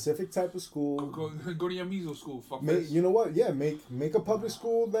a specific type of school. Go to your measles school. Fuck Make, this. you know what? Yeah, make a public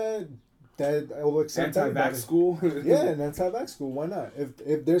school that will accept everybody. Anti-vax school. Yeah, an anti-vax school. Why not?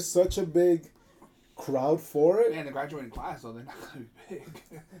 If there's such a big crowd for it, Man, the graduating class though, they're not gonna be big.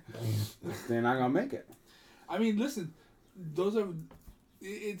 They're not gonna make it. I mean, listen, those are.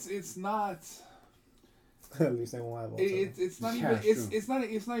 It's not. at least they won't have autism. It's not Yeah, even. It's not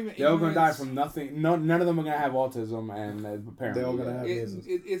even. They're all gonna die ignorance. from nothing. No, none of them are gonna have autism, and apparently They're all gonna have measles.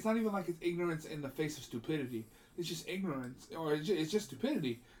 It's not even like it's ignorance in the face of stupidity. It's just ignorance, or it's just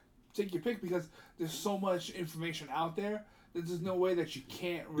stupidity. Take your pick, because there's so much information out there that there's no way that you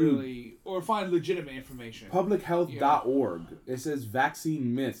can't really or find legitimate information. Publichealth.org. It says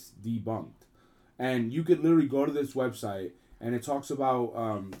vaccine myths debunked, and you could literally go to this website, and it talks about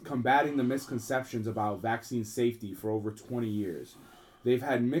combating the misconceptions about vaccine safety for over 20 years. They've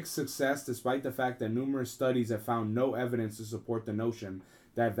had mixed success despite the fact that numerous studies have found no evidence to support the notion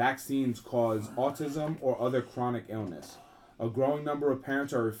that vaccines cause autism or other chronic illness. A growing number of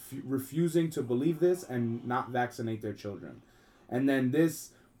parents are refusing to believe this and not vaccinate their children. And then this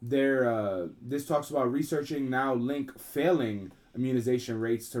talks about researching now link failing immunization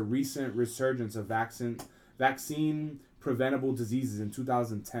rates to recent resurgence of vaccine preventable diseases in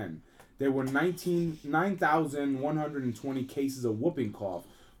 2010. There were 9,120 cases of whooping cough,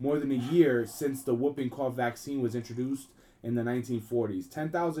 more than a year since the whooping cough vaccine was introduced in the 1940s.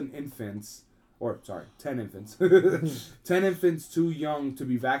 10 infants. 10 infants too young to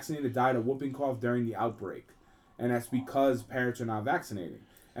be vaccinated died of whooping cough during the outbreak. And that's because parents are not vaccinating.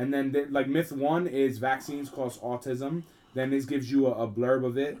 And then, myth 1 is vaccines cause autism. Then this gives you a blurb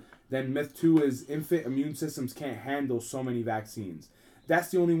of it. Then myth 2 is infant immune systems can't handle so many vaccines. That's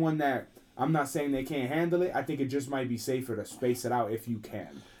the only one that I'm not saying they can't handle it. I think it just might be safer to space it out if you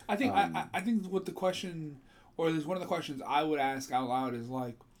can. I think I think what the question, or at least one of the questions I would ask out loud is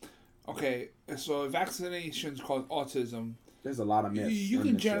like, okay, so if vaccinations cause autism, There's a lot of myths. you in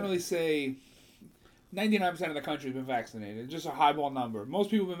can this generally shit. say 99% of the country has been vaccinated. Just a highball number. Most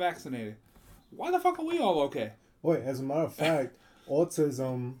people have been vaccinated. Why the fuck are we all okay? Wait, as a matter of fact,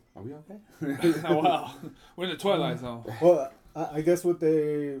 autism. Are we okay? Well, we're in the twilight zone. Well, I guess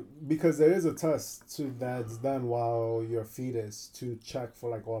because there is a test that's done while you're a fetus to check for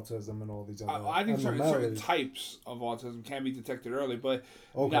like autism and all these other I think certain abnormalities. types of autism can be detected early, but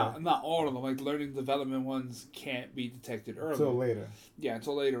Okay. not all of them. Like learning development ones can't be detected early. Until later. Yeah,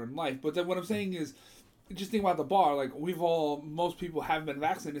 until later in life. But then what I'm saying is, just think about the bar. Like most people have been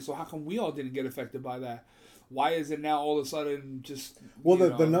vaccinated, so how come we all didn't get affected by that? Why is it now all of a sudden just? Well,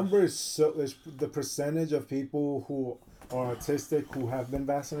 the number is the percentage of people who are autistic who have been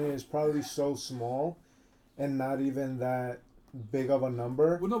vaccinated is probably so small, and not even that big of a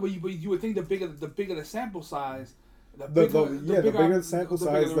number. Well, no, but you would think the bigger the sample size, The bigger the sample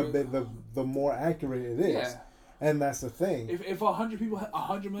size, the more accurate it is. Yeah. And that's the thing. If 100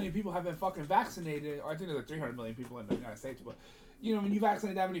 million people have been fucking vaccinated, or I think there's like 300 million people in the United States, but when you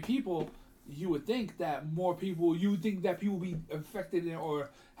vaccinate that many people, you would think that people be affected or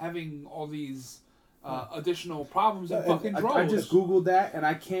having all these additional problems and fucking droves. I just Googled that, and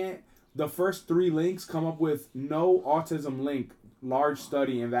I can't. The first 3 links come up with no autism link, large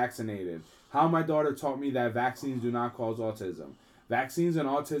study, and vaccinated. How my daughter taught me that vaccines do not cause autism. Vaccines and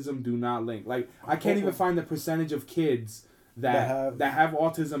autism do not link. Like, I can't even find the percentage of kids that have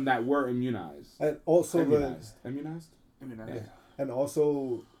autism that were immunized. And also immunized? Yeah. And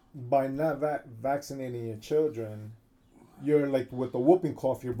also, by not vaccinating your children, you're like with the whooping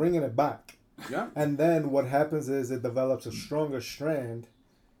cough, you're bringing it back. Yeah. And then what happens is it develops a stronger strand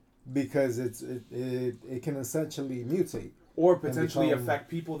because it can essentially mutate. Or potentially affect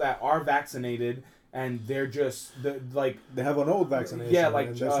people that are vaccinated and they're just they have an old vaccination. Yeah,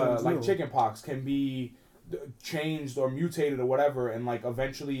 like chickenpox can be changed or mutated or whatever, and like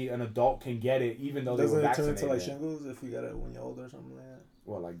eventually an adult can get it even though they were vaccinated. Doesn't it turn into like shingles if you get it when you're older or something like that?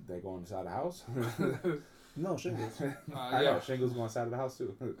 Well, like they go inside the house. No, shingles. I know shingles go inside of the house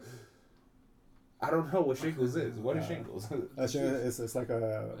too. I don't know what shingles is. What is shingles? It's like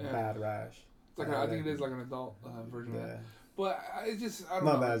a bad rash. It's like I think it is like an adult version of that. But I don't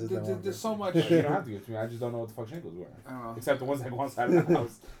My know. bad, There's so much. You don't have to give it to me. I just don't know what the fuck shingles were. I don't know. Except the ones that go inside of the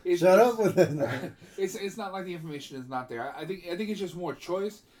house. Shut up with that. It's not like the information is not there. I think it's just more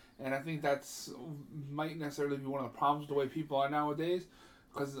choice, and I think might necessarily be one of the problems with the way people are nowadays.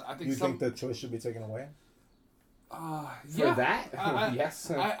 Because I think You think the choice should be taken away? yeah. that? I-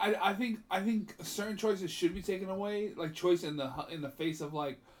 Yes. I think certain choices should be taken away, like choice in the face of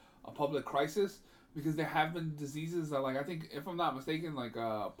like a public crisis, because there have been diseases that, like, I think, if I'm not mistaken, like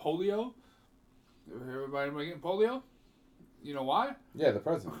polio. Everybody getting polio? You know why? Yeah, the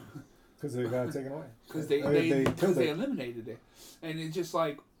president. Because they got it taken away. Because They killed they it. eliminated it, and it's just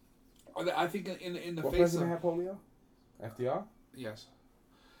like, I think in the What face president of had polio? FDR. yes,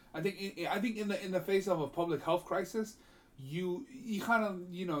 I think in the face of a public health crisis, you kind of,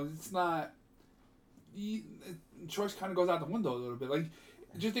 it's not, choice kind of goes out the window a little bit. Like,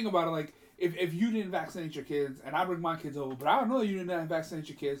 just think about it. Like, if you didn't vaccinate your kids, and I bring my kids over, but I don't know you didn't vaccinate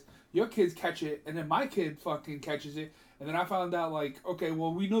your kids. Your kids catch it, and then my kid fucking catches it, and then I found out, like, okay,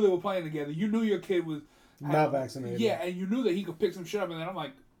 well, we knew they were playing together. You knew your kid was Not vaccinated. Yeah, and you knew that he could pick some shit up, and then I'm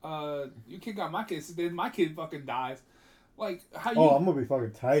like, your kid got my kid, so then my kid fucking dies. Like, how you? Oh, I'm gonna be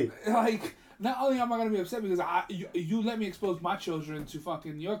fucking tight. Like, not only am I gonna be upset because you let me expose my children to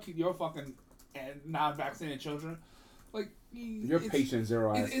fucking your fucking non-vaccinated children, like, You're patient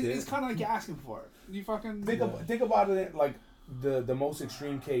zero ass kid. it's kind of like you're asking for it. You fucking Think about it like the most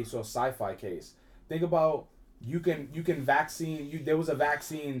extreme case or sci-fi case. Think about you can vaccine. There was a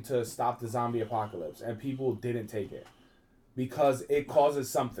vaccine to stop the zombie apocalypse, and people didn't take it because it causes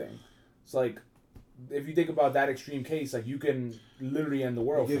something. It's like, if you think about that extreme case, like, you can literally end the It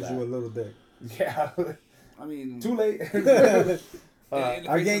world. gives for you a that. little dick. Yeah. I mean, Too late. in the I face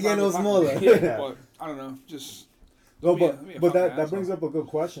can't of get no zombie smaller. apocalypse. Yeah, but I don't know, just. No, Let me but a but fucking that asshole. brings up a good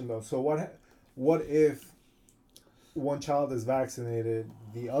question though. So what if one child is vaccinated,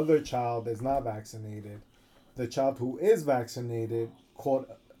 the other child is not vaccinated, the child who is vaccinated caught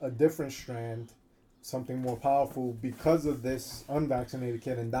a different strand, something more powerful because of this unvaccinated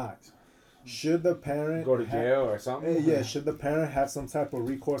kid and dies? Should the parent Go to jail or something. Yeah, should the parent have some type of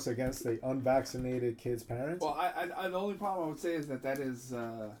recourse against the unvaccinated kid's parents? Well, I the only problem I would say is that is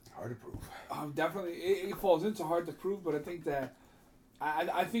Hard to prove. definitely it falls into hard to prove, but I think that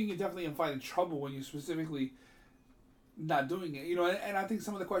I think you're definitely inviting trouble when you specifically not doing it. And I think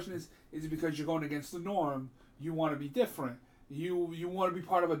some of the question is it because you're going against the norm? You want to be different. You want to be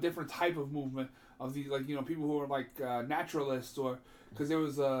part of a different type of movement of the, like, people who are like naturalists, or because there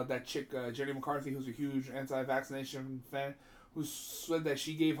was that chick Jenny McCarthy, who's a huge anti-vaccination fan, who said that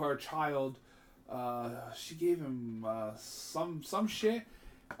she gave her child, she gave him some shit.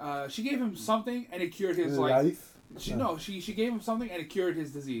 She gave him something and it cured his Life? She gave him something and it cured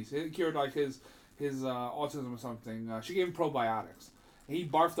his disease. It cured like his autism or something. She gave him probiotics. And he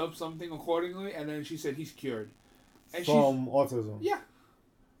barfed up something accordingly, and then she said he's cured. And From autism. yeah,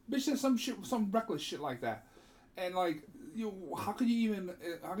 bitch said some shit, some reckless shit like that, and like, how could you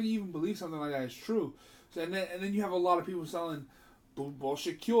even believe something like that is true? So, and then you have a lot of people selling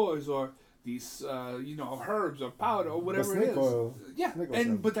bullshit cures or these herbs or powder or whatever it is. Oil. Yeah, Snake oil and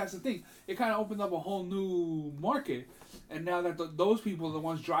salesman. but that's the thing. It kind of opened up a whole new market, and now that those people are the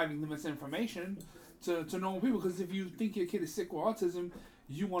ones driving the misinformation to normal people. Because if you think your kid is sick with autism,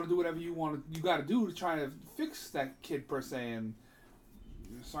 you want to do whatever you got to do to try to fix that kid per se. And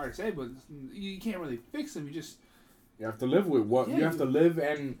sorry to say, but you can't really fix him. You have to live with what Yeah, you have to live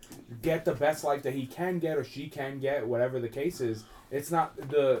and get the best life that he can get or she can get, whatever the case is. It's not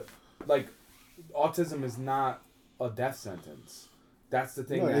autism is not a death sentence. That's the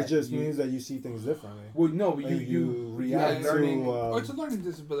thing. No, that it just means that you see things differently. Well, no, but And you react have learning. to. or it's a learning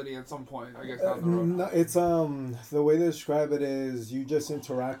disability at some point, I guess, down the road. No, it's the way they describe it is you just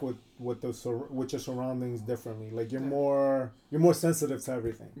interact with your surroundings differently. Like you're more sensitive to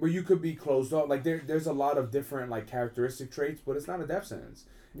everything. But you could be closed off. Like there's a lot of different like characteristic traits, but it's not a death sentence.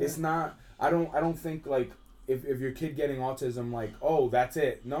 Yeah. It's not. I don't think like if your kid getting autism, like, oh, that's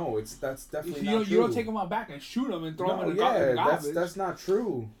it. No, that's definitely not true. You don't take him out back and shoot him and throw him in the yeah, garbage. that's not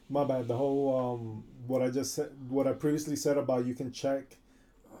true. My bad. The whole what I previously said about you can check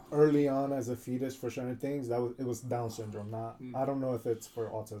early on as a fetus for certain things, it was Down syndrome. I don't know if it's for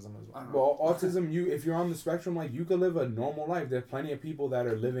autism as well. Well, autism, if you're on the spectrum, like, you could live a normal life. There's plenty of people that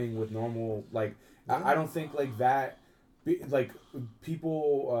are living with normal, like, I don't think like that, like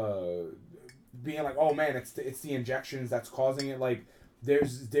people being like, oh man, it's the injections that's causing it. Like,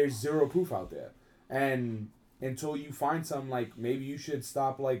 there's zero proof out there, and until you find some, like, maybe you should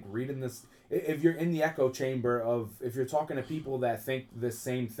stop like reading this. If you're in the echo chamber if you're talking to people that think the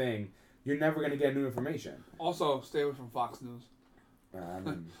same thing, you're never gonna get new information. Also, stay away from Fox News,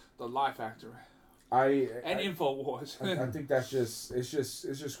 the Lie Factory, and Infowars. I think that's just it's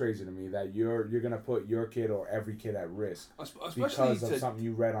just crazy to me that you're gonna put your kid or every kid at risk Especially because of something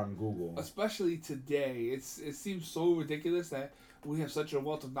you read on Google. Especially today, it seems so ridiculous that we have such a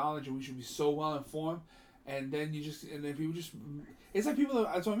wealth of knowledge and we should be so well informed. And then people just, it's like people.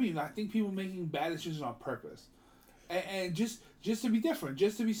 That's what I mean. I think people making bad decisions on purpose, and just to be different,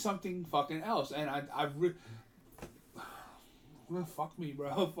 just to be something fucking else. And well, fuck me,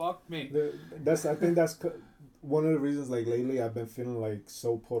 bro. Fuck me. I think that's one of the reasons. Like lately, I've been feeling like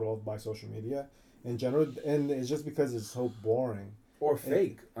so put off by social media in general, and it's just because it's so boring or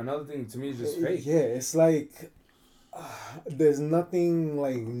fake. Another thing to me is just fake. Yeah, it's like. There's nothing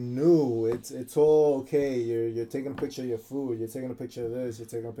like new. It's all okay. You're taking a picture of your food. You're taking a picture of this. You're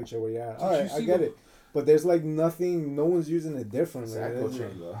taking a picture of where you're at. All right, I get it. But there's like nothing. No one's using it differently.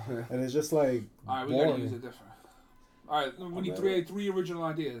 And it's just like. All right, we gotta use it different. All right, we need three original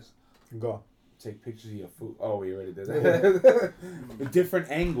ideas. Go. Take pictures of your food. Oh, we already did that. A different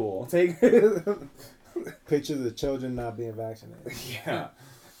angle. Take pictures of children not being vaccinated. Yeah.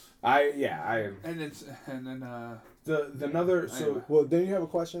 I. And then. The another so well, then you have a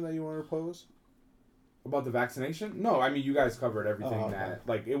question that you want to pose about the vaccination? No, I mean you guys covered everything that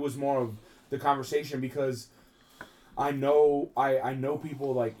like it was more of the conversation because I know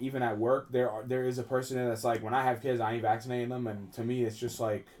people like even at work there is a person that's like when I have kids I ain't vaccinating them and to me it's just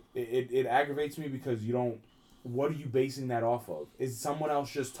like it aggravates me because you don't. What are you basing that off of? Is someone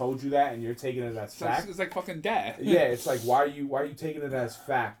else just told you that and you're taking it as fact? It's like fucking dad. Yeah, it's like why are you taking it as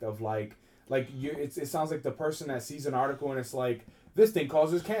fact of like it sounds like the person that sees an article and it's like this thing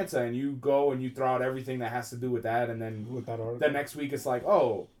causes cancer and you go and you throw out everything that has to do with that and then with that article. The next week it's like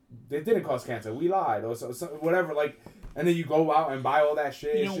it didn't cause cancer, we lied or so whatever like and then you go out and buy all that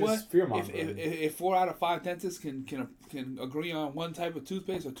shit. You know it's what? Just fear mongering. If 4 out of 5 dentists can agree on one type of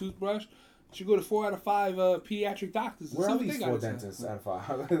toothpaste or toothbrush, you should go to 4 out of 5 pediatric doctors. Where are these 4 dentists out of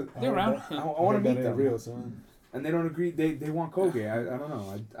 5? They're around. I want to meet them. Real, son. And they don't agree. They want Colgate. I don't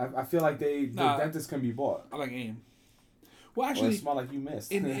know. I feel like the dentists can be bought. I like AIM. Well, actually, it smell like you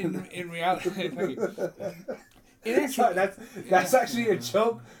missed. In reality, that's actually a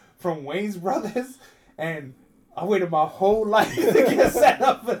joke from Wayne's Brothers, and I waited my whole life to get set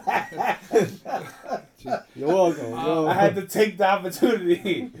up for that. You're welcome. I had to take the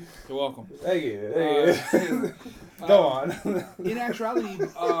opportunity. You're welcome. Thank you. Go on. In actuality,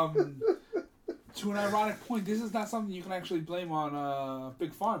 to an ironic point, this is not something you can actually blame on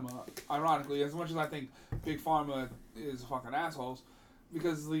Big Pharma, ironically, as much as I think Big Pharma is fucking assholes,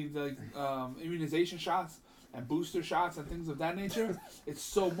 because the immunization shots and booster shots and things of that nature, it's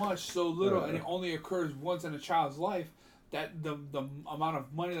so much, so little, and it only occurs once in a child's life, that the amount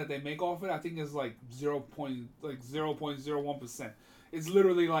of money that they make off it, I think is like 0.01%. It's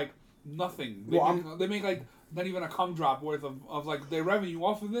literally like nothing. They make like not even a cum drop worth of like their revenue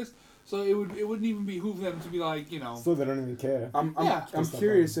off of this. So it wouldn't even behoove them to be like, So they don't even care. I'm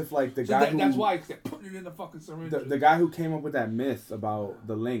curious if like the guy that's why they're putting it in the fucking syringe. The guy who came up with that myth about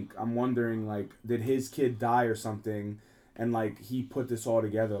the link, I'm wondering like did his kid die or something, and like he put this all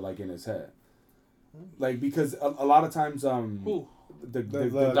together like in his head, like because a lot of times Who?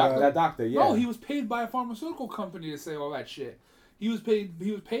 That doctor, yeah. No, he was paid by a pharmaceutical company to say all that shit. He was paid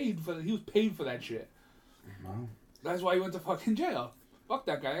for that shit. Wow. That's why he went to fucking jail. Fuck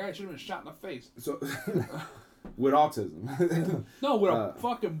that guy. That guy should have been shot in the face. So, with autism. No, with a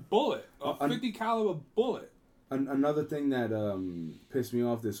fucking bullet. A 50 caliber bullet. Another thing that pissed me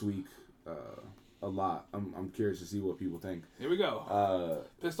off this week a lot. I'm curious to see what people think. Here we go.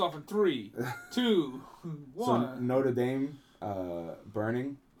 Pissed off in 3, 2, 1. So Notre Dame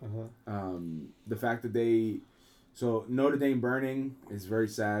burning. The fact that So Notre Dame burning is very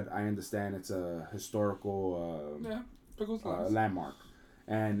sad. I understand it's a historical landmark.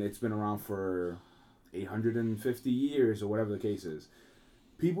 And it's been around for 850 years or whatever the case is.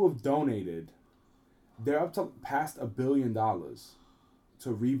 People have donated. They're up to past $1 billion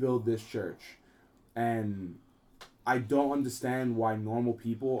to rebuild this church. And I don't understand why normal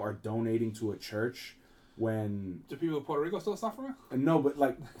people are donating to a church when... Do people of Puerto Rico still suffering? No, but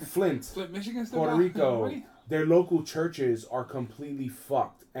like Flint, Michigan still Puerto Rico, their local churches are completely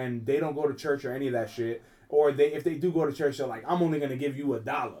fucked. And they don't go to church or any of that shit. Or if they do go to church, they're like, I'm only going to give you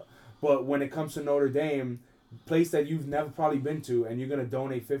 $1. But when it comes to Notre Dame, place that you've never probably been to, and you're going to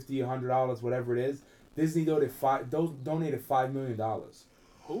donate $50, $100, whatever it is, Disney donated $5 million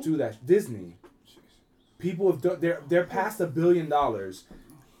to that. Disney. People have they're past $1 billion.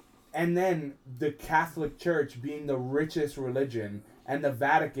 And then the Catholic Church being the richest religion and the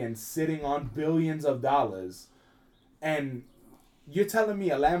Vatican sitting on billions of dollars. And... You're telling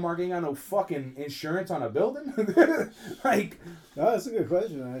me a landmark ain't got no fucking insurance on a building? Like... No, that's a good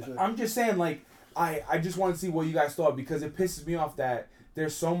question, actually. I'm just saying, like, I just want to see what you guys thought, because it pisses me off that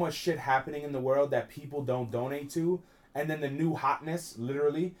there's so much shit happening in the world that people don't donate to, and then the new hotness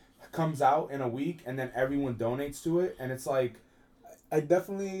literally comes out in a week, and then everyone donates to it, and it's like, I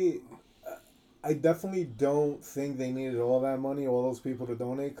definitely don't think they needed all that money, all those people to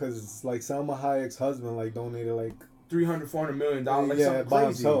donate, because like Salma Hayek's husband like donated like $300-400 million, like yeah, something by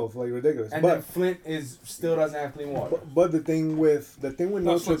crazy. himself, like ridiculous. And but then Flint still doesn't have clean water. but the thing with That's Notre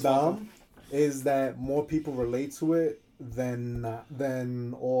what's awful. Dame is that more people relate to it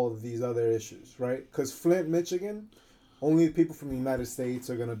than all these other issues, right? Because Flint, Michigan, only people from the United States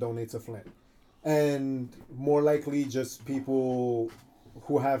are gonna donate to Flint, and more likely just people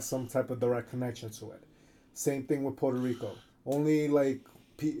who have some type of direct connection to it. Same thing with Puerto Rico. Only like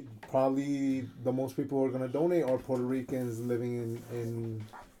probably the most people who are gonna donate are Puerto Ricans living in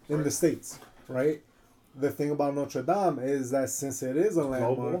the States, right? The thing about Notre Dame is that since it is a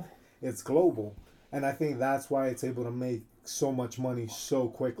landmark, Global. it's global, and I think that's why it's able to make so much money so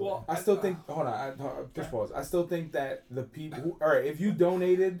quickly. Well, I still think. Hold on. Just pause. I still think that the people. All right. If you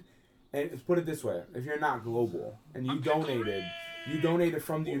donated, and let's put it this way: if you're not global and you donated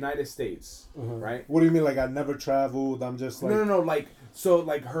from the United States, right? What do you mean? Like I never traveled? I'm just like No. Like so,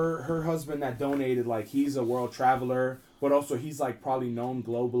 like her husband that donated, like he's a world traveler, but also he's like probably known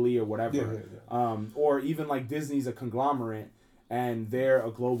globally or whatever. Yeah. Or even like Disney's a conglomerate and they're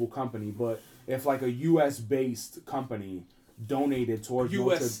a global company, but if like a U.S. based company donated towards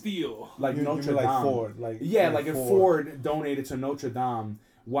U.S. Steel. like you Notre mean Dame, like Ford, like if Ford donated to Notre Dame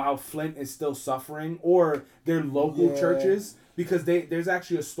while Flint is still suffering, or their local Yeah. churches, because there's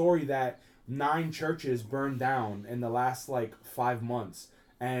actually a story that 9 churches burned down in the last like 5 months,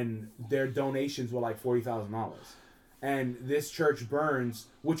 and their donations were like $40,000, and this church burns,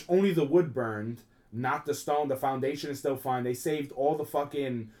 which only the wood burned, not the stone. The foundation is still fine. They saved all the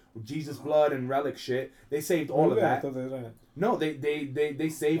fucking Jesus blood and relic shit. They saved all of I that. thought they didn't. No, they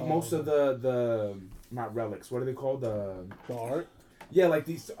saved most of the not relics. What are they called? The art. Yeah, like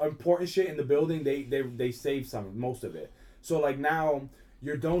these important shit in the building. They saved most of it. So like now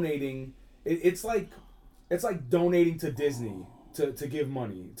you're donating. It's like donating to Disney to give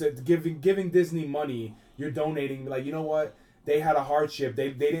money to giving Disney money. You're donating, like, you know what? They had a hardship.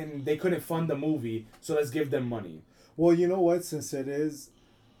 They couldn't fund the movie, so let's give them money. Well, you know what? Since it is,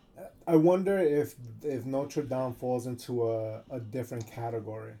 I wonder if Notre Dame falls into a different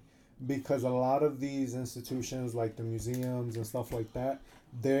category, because a lot of these institutions, like the museums and stuff like that,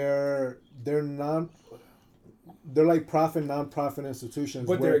 they're like non-profit institutions,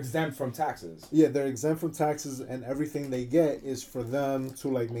 But they're exempt from taxes. Yeah, they're exempt from taxes, and everything they get is for them to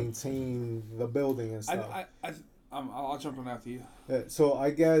like maintain the building and stuff. I'll jump on after you. Yeah, so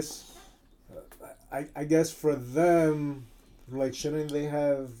I guess for them, like, shouldn't they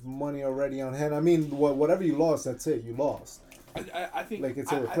have money already on hand? I mean, whatever you lost, that's it. You lost. I think like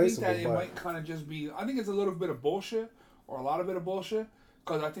it's I think irreplaceable. that it but might kind of just be. I think it's a little bit of bullshit or a lot of bit of bullshit,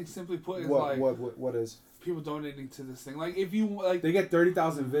 because I think simply put, it's like what is? people donating to this thing. Like if you like, They get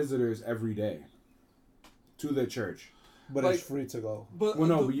 30,000 visitors every day to the church. But like- it's free to go. but Well,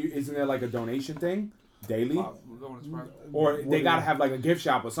 no, but isn't there like a donation thing daily? no one's private. Or What they do gotta you- have like a gift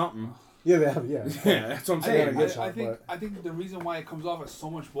shop or something. Yeah, they have. Yeah. Yeah, that's what I'm I saying. think, get shot, I think but- I think the reason why it comes off as so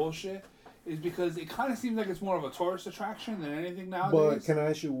much bullshit is because it kind of seems like it's more of a tourist attraction than anything nowadays. But can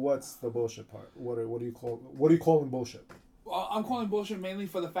I ask you what's the bullshit part? What do you call bullshit? Well, I'm calling bullshit mainly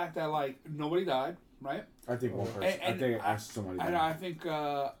for the fact that like nobody died, right? I think one person. And I think I asked somebody. And that. I think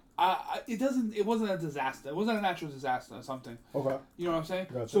it wasn't a disaster. It wasn't a natural disaster or something. Okay. You know what I'm saying?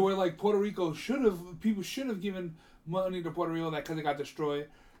 Gotcha. So where like Puerto Rico people should have given money to Puerto Rico because it got destroyed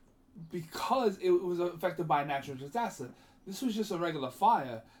because it was affected by a natural disaster. This was just a regular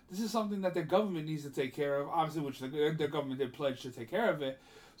fire. This is something that their government needs to take care of, obviously, which their government did pledge to take care of it.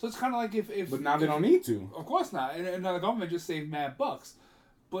 So it's kind of like if But now they don't need to. Of course not. And now the government just saved mad bucks.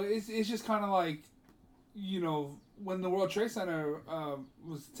 But it's just kind of like, you know, when the World Trade Center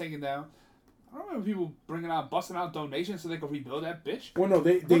was taken down, I don't remember people busting out donations so they could rebuild that bitch. Well, no,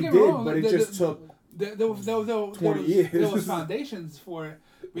 they Don't did, get me wrong, but it just took. There was 20 years. There was foundations for it.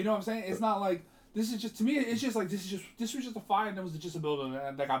 But you know what I'm saying? It's not like this is just, to me. It's just like this was just a fire and it was just a building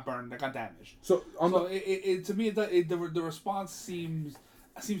that got burned, that got damaged. So To me, the response seems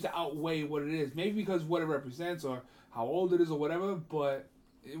to outweigh what it is. Maybe because what it represents or how old it is or whatever. But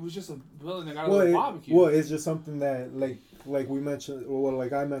it was just a building that got a little barbecue. Well, it's just something that like we mentioned, or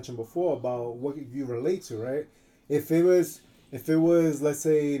like I mentioned before about what you relate to, right? If it was, let's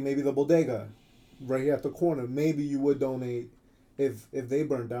say maybe the bodega, right here at the corner, maybe you would donate if they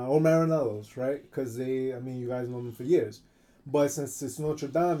burned down, or Marinello's, right? Because you guys know them for years. But since it's Notre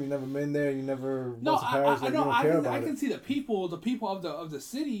Dame, you never been there, you never No, went to Paris, I you know. don't care about I it. can see the people of the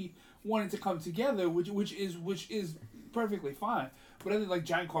city wanting to come together, which is perfectly fine. But I think like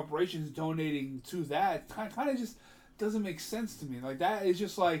giant corporations donating to that kind of just doesn't make sense to me. Like that is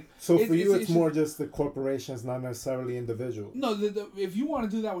just like. So for you, it's more just the corporations, not necessarily individuals. No, if you want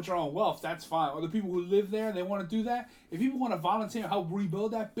to do that with your own wealth, that's fine. Or the people who live there, they want to do that. If people want to volunteer and help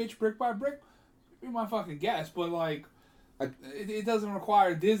rebuild that bitch brick by brick, be my fucking guess. But like, it doesn't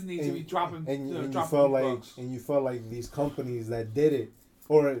require Disney to be dropping. And you dropping felt like, bucks. and you felt like these companies that did it,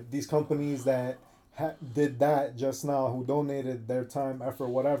 or these companies that did that just now, who donated their time, effort,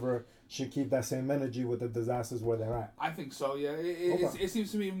 whatever, should keep that same energy with the disasters where they're at. I think so. Yeah, Okay. it seems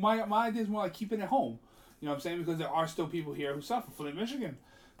to me my idea is more like keeping it home. You know what I'm saying? Because there are still people here who suffer. Flint, Michigan,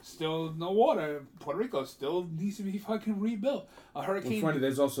 still no water. Puerto Rico still needs to be fucking rebuilt. A hurricane. It's funny.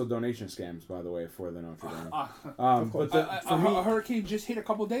 There's also donation scams, by the way, for the Notre Dame. A hurricane just hit a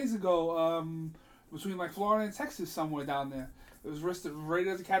couple days ago. Between like Florida and Texas, somewhere down there. It was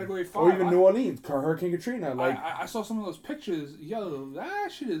rated as a Category 5. Or even New Orleans, Hurricane Katrina. Like I saw some of those pictures. Yo,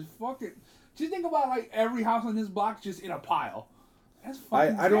 that shit is fucking. Just think about like every house on this block just in a pile. That's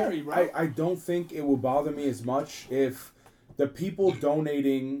fucking scary, bro. I don't think it will bother me as much if the people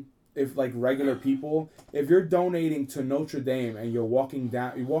donating, if like regular people, if you're donating to Notre Dame and you're walking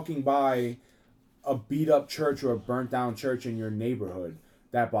by a beat up church or a burnt down church in your neighborhood,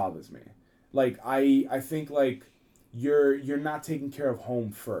 that bothers me. Like I think like you're not taking care of home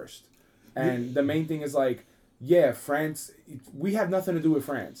first. And the main thing is like, yeah, France, we have nothing to do with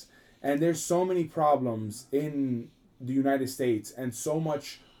France. And there's so many problems in the United States and so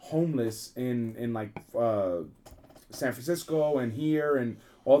much homeless in like San Francisco and here and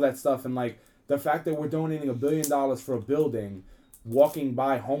all that stuff. And like the fact that we're donating $1 billion for a building, walking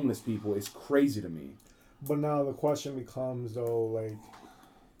by homeless people is crazy to me. But now the question becomes though, like,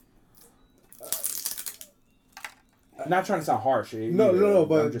 Not trying to sound harsh. No,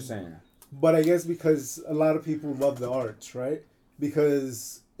 but I'm just saying. But I guess because a lot of people love the arts, right?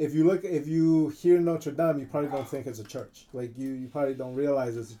 Because if you hear Notre Dame, you probably don't think it's a church. Like you probably don't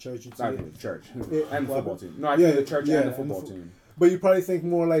realize it's a church. You Not the church and the well, football team. No, I think the church and the football team. But you probably think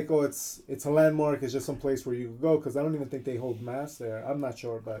more like, oh, it's a landmark. It's just some place where you go. Because I don't even think they hold mass there. I'm not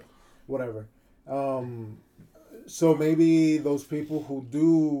sure, but whatever. So maybe those people who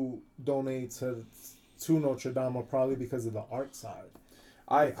do donate to Notre Dame are probably because of the art side.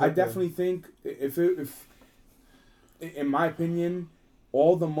 I definitely think if in my opinion,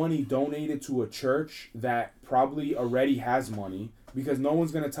 all the money donated to a church that probably already has money, because no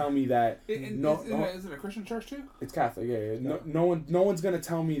one's gonna tell me that. Is it a Christian church too? It's Catholic. Yeah. No one's gonna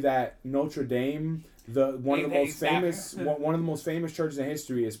tell me that Notre Dame, one of the most famous churches in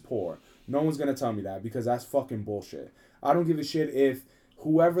history, is poor. No one's gonna tell me that, because that's fucking bullshit. I don't give a shit if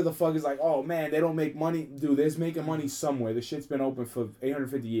whoever the fuck is like, oh man, they don't make money. Dude, there's making money somewhere. The shit's been open for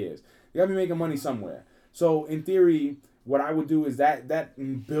 850 years. You gotta be making money somewhere. So in theory, what I would do is that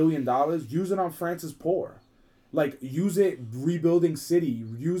 $1 billion, use it on France's poor. Like, use it rebuilding city.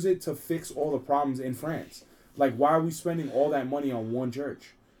 Use it to fix all the problems in France. Like, why are we spending all that money on one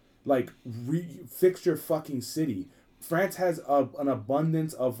church? Like, fix your fucking city. France has an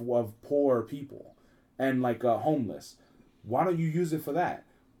abundance of poor people and like homeless. Why don't you use it for that?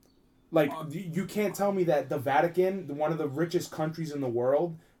 Like, you can't tell me that the Vatican, one of the richest countries in the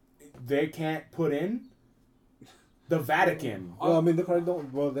world, they can't put in the Vatican. Well, I mean, they probably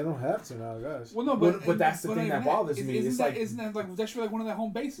don't. Well, they don't have to now, guys. Well, no, but that's the thing that bothers me. Isn't that like that should be like one of their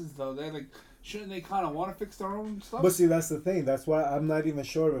home bases though? They like shouldn't they kind of want to fix their own stuff? But see, that's the thing. That's why I'm not even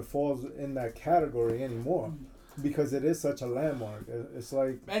sure if it falls in that category anymore, because it is such a landmark. It's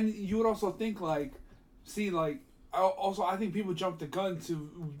like, and you would also think like, I think people jump the gun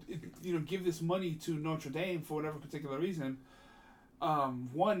to, give this money to Notre Dame for whatever particular reason.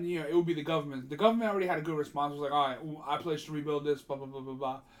 One, it would be the government. The government already had a good response. It was like, all right, I pledge to rebuild this, blah, blah, blah, blah,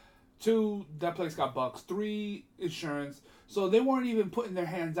 blah. 2, that place got bucks. 3, insurance. So they weren't even putting their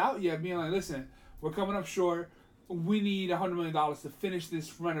hands out yet, being like, listen, we're coming up short. We need $100 million to finish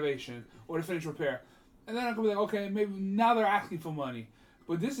this renovation or to finish repair. And then I could be like, okay, maybe now they're asking for money.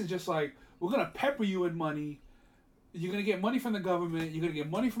 But this is just like, we're going to pepper you in money. You're going to get money from the government. You're going to get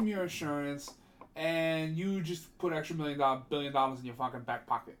money from your insurance. And you just put extra $1 billion in your fucking back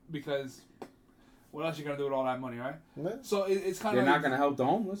pocket. Because what else you going to do with all that money, right? Yeah. So it's kind of You're not going to help the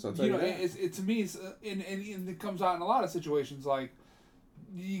homeless, I'll tell you that. To me, and it comes out in a lot of situations. Like,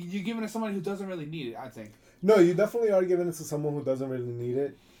 you're giving it to somebody who doesn't really need it, I think. No, you definitely are giving it to someone who doesn't really need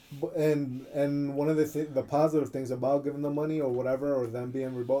it. And one of the positive things about giving them money or whatever, or them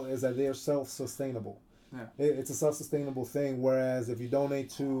being remote, is that they are self-sustainable. Yeah. It's a self-sustainable thing, whereas if you donate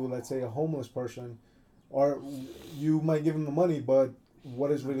to, let's say, a homeless person, or you might give him the money, but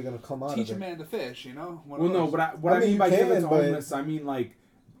what is really gonna come out Teach of a it. man to fish, you know. One Well, of no, those. what I mean you by give it can, to but- homeless, I mean like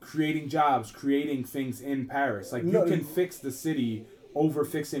creating jobs, creating things in Paris. Like No, you can fix the city over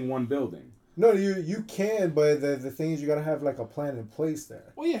fixing one building. No, you can, but the thing is, you gotta have like a plan in place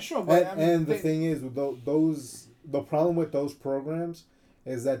there. Well, yeah, sure, but And the thing is, with those, the problem with those programs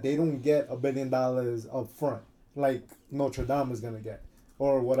is that they don't get $1 billion up front, like Notre Dame is gonna get,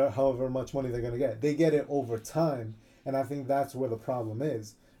 or whatever, however much money they're gonna get. They get it over time, and I think that's where the problem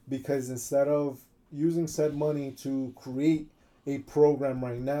is, because instead of using said money to create a program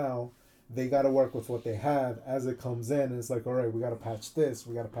right now, they got to work with what they have as it comes in. And it's like, all right, we got to patch this,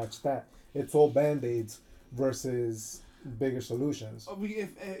 we got to patch that. It's all band-aids versus bigger solutions.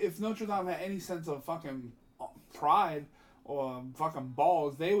 if Notre Dame had any sense of fucking pride or fucking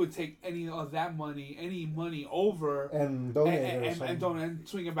balls, they would take any of that money, any money over And donate it or and something. don't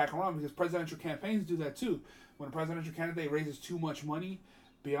swing it back around, because presidential campaigns do that too. When a presidential candidate raises too much money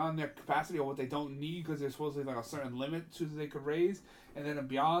beyond their capacity or what they don't need, because there's supposedly like a certain limit to they could raise, and then a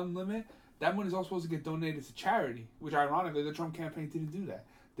beyond limit, that money's all supposed to get donated to charity. Which ironically, the Trump campaign didn't do that.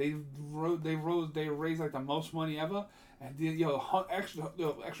 They raised like the most money ever, and did extra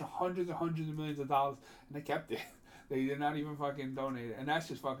hundreds and hundreds of millions of dollars, and they kept it. They did not even fucking donate it, and that's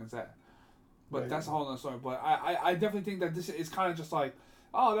just fucking sad. But Right. that's a whole other story. But I definitely think that this is kind of just like,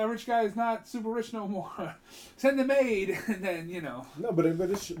 oh, that rich guy is not super rich no more. Send him aid, and then No, but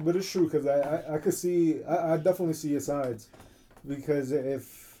it's true, because I could see, I definitely see your sides, because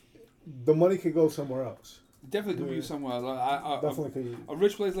if the money could go somewhere else, definitely could be Yeah. used somewhere else. definitely could. A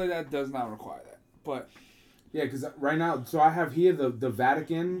rich place like that does not require that. But Yeah, because right now, so I have here the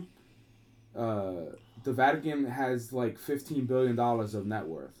Vatican. The Vatican has like $15 billion of net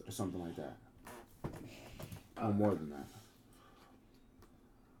worth or something like that, or more than that.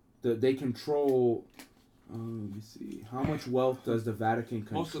 They control. Let me see. How much wealth does the Vatican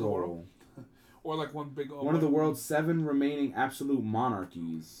control? Most of the world. or like one big One of the world's 7 remaining absolute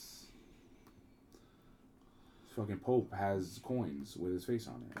monarchies. Fucking Pope has coins with his face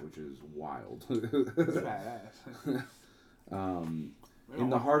on it, which is wild. It's badass. In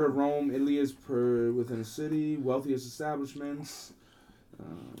the heart of Rome, Italy is within a city, wealthiest establishments.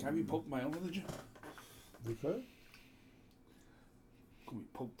 Can I be Pope my own religion? You could? Can we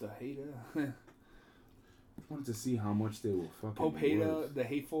Pope the hater? I wanted to see how much they will fucking Pope hater, worth. the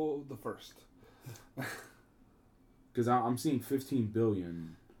hateful, the first. Because I'm seeing 15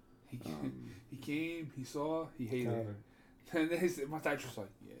 billion. He, he came, he saw, he hated. Kinda. And then my dad was like,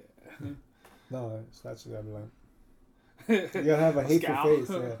 yeah. No, it's actually gotta be like, you gotta have a hateful Scowl. face.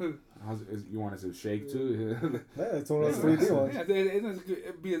 Yeah, You want it to shake too? yeah, it's one of those 3D ones. Yeah,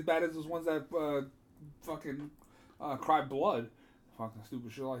 it'd be as bad as those ones that fucking cry blood. Fucking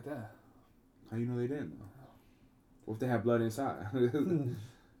stupid shit like that. How you know they didn't? What if they have blood inside?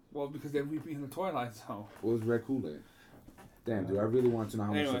 Well, because they're weeping in the Twilight Zone. What was red Kool-Aid? Damn, dude, I really want to know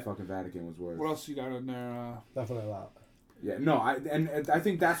how much Anyway. the fucking Vatican was worth. What else you got in there? Definitely a lot. Yeah, no, and I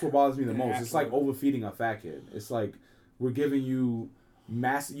think that's what bothers me the Yeah, most. It's like absolutely. overfeeding a fat kid. It's like we're giving you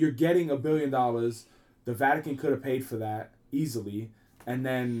you're getting $1 billion. The Vatican could have paid for that easily, and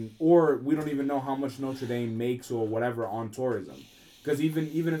then or we don't even know how much Notre Dame makes or whatever on tourism, because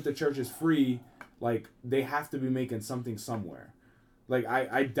even if the church is free, like they have to be making something somewhere. Like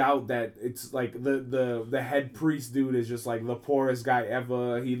I doubt that it's like the head priest dude is just like the poorest guy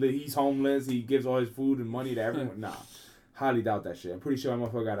ever. He's homeless. He gives all his food and money to everyone. Nah, highly doubt that shit. I'm pretty sure that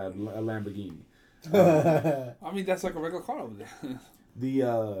motherfucker got a Lamborghini. I mean, that's like a regular car over there.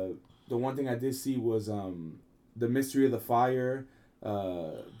 The one thing I did see was the mystery of the fire.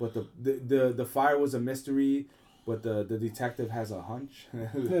 But the fire was a mystery, but the detective has a hunch.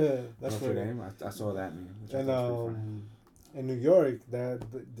 Yeah, that's Notre right. Dame. I saw that, man. which I And thought was pretty funny. in New York,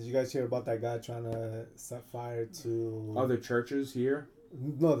 did you guys hear about that guy trying to set fire to Other churches here,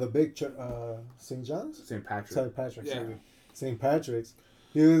 No, the big church, St. John's, St. Patrick. St. Patrick's. Yeah. St. Patrick's.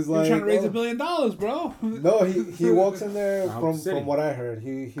 He was You're like, trying to raise oh. $1 billion, bro. No, he walks in there Out the city. from what I heard.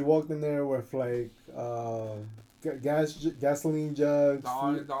 He walked in there with like gasoline jugs,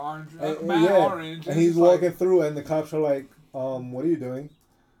 food, The orange, and- mad yeah. orange. and It's he's just like- walking through, and the cops are like, "What are you doing?"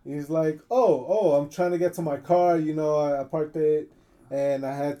 He's like, "Oh, I'm trying to get to my car. You know, I parked it, and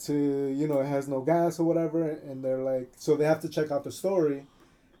I had to, you know, it has no gas or whatever." And they're like, so they have to check out the story,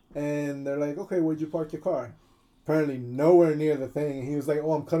 and they're like, "Okay, where'd you park your car?" Apparently, nowhere near the thing. And he was like,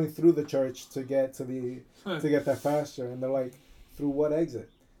 "Oh, I'm coming through the church to get to get there faster." And they're like, "Through what exit?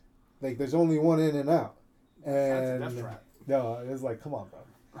 Like, there's only one in and out." And That's right. yeah, it's like, come on,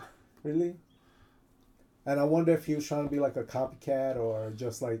 bro. Really? And I wonder if he was trying to be like a copycat or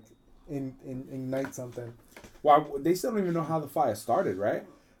just like ignite something. Well, they still don't even know how the fire started, right?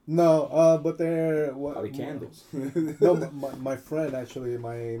 No, but they're what? Probably candles. No, my friend actually,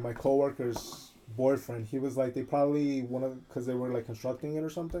 my coworker's boyfriend, he was like they probably because they were like constructing it or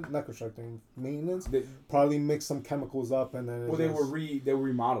something, not constructing, maintenance. They, Probably mixed some chemicals up and then. well, they were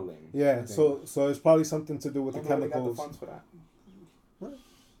remodeling. Yeah, so it's probably something to do with the I don't know where they got chemicals. the funds for that.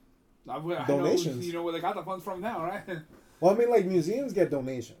 I Donations. know, you know where they got the funds from now, right? Well, I mean, like museums get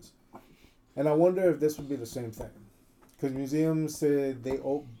donations, and I wonder if this would be the same thing, because museums they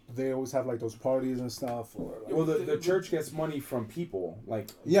always have like those parties and stuff. Or like, Well, the church gets money from people, like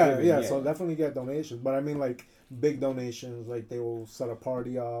yeah, so definitely get donations. But I mean, like big donations, like they will set a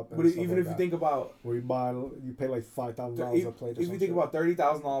party up. And But stuff even like if you that, think about, where you pay like $5,000 a plate. if you think about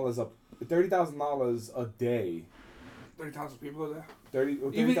 $30,000 a day, 30,000 people are there.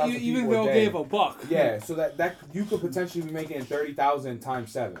 30,000 Even people they'll a day. give a buck. Yeah, so that you could potentially be making 30,000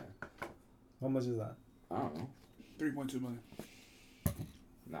 times 7. How much is that? I don't know. 3.2 million.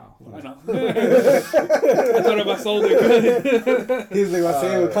 No. I know. I thought if I sold it good. He's like, I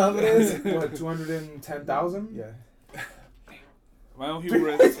say it with confidence. What, 210,000? Yeah. My own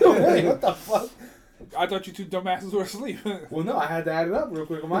hubris. What the fuck? I thought you two dumbasses were asleep. Well, no, I had to add it up real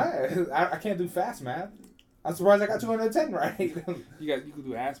quick in my head. I can't do fast math. I'm surprised I got 210 right. You could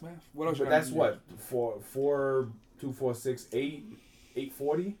do ass math. What else? But that's what 4, 2, 4, 6, 8,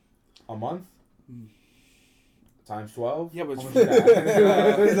 840 a month times 12. Yeah, but How it's, much is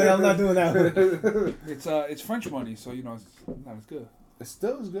that? He's like, I'm not doing that. it's French money, so you know it's not as good. It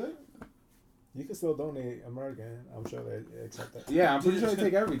still is good. You can still donate American. I'm sure they accept that. Yeah, I'm pretty sure they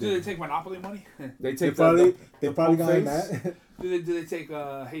take Do everything. they take Monopoly money? They They take probably the got Pope face. that. Do they take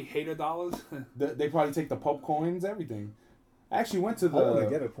hater dollars? They probably take the Pope coins, everything. I actually went to I want to the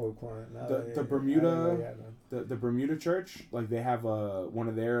get a popcorn. the Bermuda the Bermuda church. Like they have one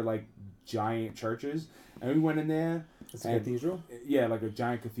of their like giant churches, and we went in there. It's a and- cathedral. Yeah, like a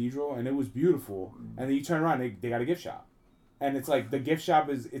giant cathedral, and it was beautiful. And then you turn around, they got a gift shop, and it's like the gift shop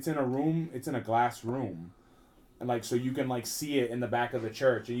it's in a room, it's in a glass room, and like so you can like see it in the back of the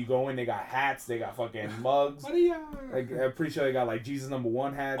church. And you go in, they got hats, they got fucking mugs. Like I'm pretty sure they got like Jesus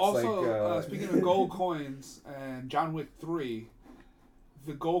 #1 hats. Also, like, speaking of gold coins and John Wick 3,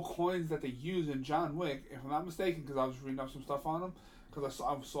 the gold coins that they use in John Wick, if I'm not mistaken, because I was reading up some stuff on them, because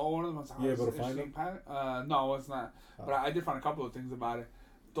I saw one of them. I was like, You oh, able this to is find interesting pattern. No, it's not. But I did find a couple of things about it.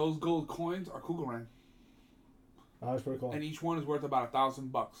 Those gold coins are Cougarang, That was pretty cool. and each one is worth about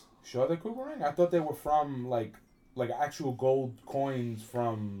 $1,000. sure they're Cougarang? I thought they were from like actual gold coins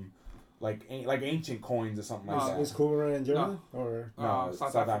from like ancient coins or something like Is that. Cougar in Germany or No,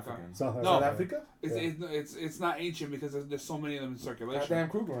 South South Africa. African. South Africa? No. South Africa? It's not ancient because there's so many of them in circulation. Goddamn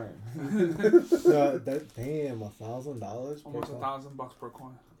Cougarang. Damn, $1,000 Almost $1,000 per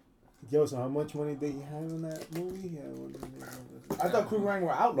coin. Yo, so how much money did he have in that movie? Yeah, what did he- I thought Cougarang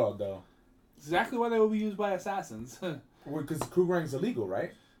were outlawed though. Exactly why they will be used by assassins. Because Cougarang's illegal,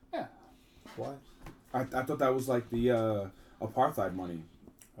 right? Yeah. Why? I thought that was like the apartheid money.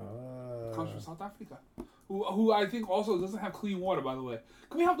 Comes from South Africa. Who I think also doesn't have clean water, by the way.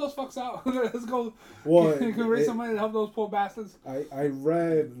 Can we help those fucks out? Let's go. Well, Can we raise some money to help those poor bastards? I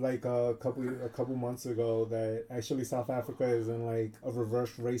read like a couple months ago that actually South Africa is in like a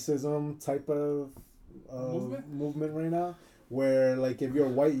reverse racism type of movement right now, where like if you're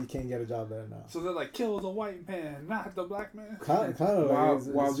white you can't get a job there now. So they're like, kill the white man, not the black man. Kind of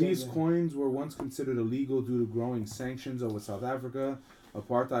While these coins were once considered illegal due to growing sanctions over South Africa,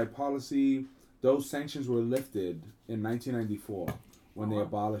 apartheid policy, those sanctions were lifted in 1994 when they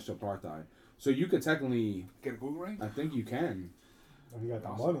abolished apartheid. So you could technically, Get a Google ring? I think you can, You got the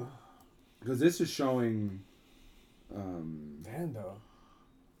money. because this is showing Damn though.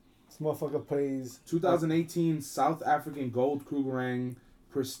 This motherfucker pays 2018 South African gold Cougarang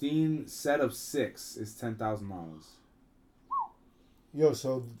pristine set of 6 is $10,000. Yo,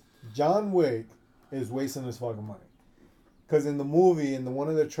 so John Wick is wasting his fucking money. Cause in the movie, in one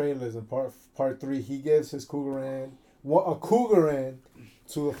of the trailers, in part 3, he gives his Cougaran, a Cougaran,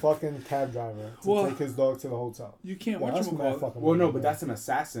 to a fucking cab driver to take his dog to the hotel. You can't Yeah, watch that's them mad all. fucking Well, money, no, but man. that's an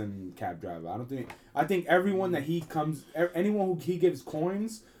assassin cab driver. I think everyone that he comes, anyone who he gives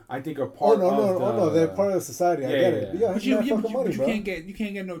coins, I think are Oh part no, of no, they're part of society. I Yeah, get yeah, it. yeah. But yeah, But that's you, mad yeah, fucking money, you bro. can't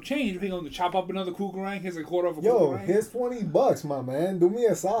get no change. He gonna chop up another Cougarang. Here's a quarter of a Yo, Cougarang. here's $20, my man. Do me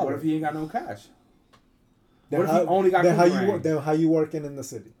a solid. What if he ain't got no cash? Then what if he how- only got then how Cougarang? you then how you working in the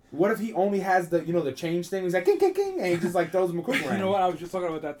city? What if he only has the change thing? He's like king, king, king, and he just like throws him a quick You know what? I was just talking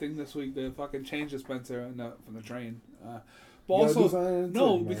about that thing this week. The fucking change dispenser from the train. But You gotta do also, something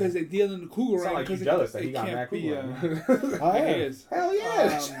no, too, because man. they deal in the cougar It's not ring. like you Because jealous that he got can't mad be. cool. I Yeah, am. he is. Hell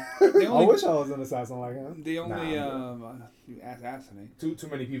yeah. They I only, wish I was an assassin like him. they only Nah, you assassinate. Too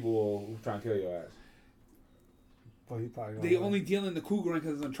many people will try and kill your ass. But he probably They only deal in the cougar ring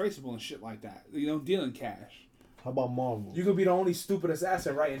because it's untraceable and shit like that. You don't deal in cash. How about Marvel? You could be the only stupid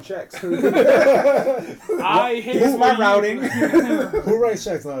assassin writing checks. I hate Here's my routing. Who writes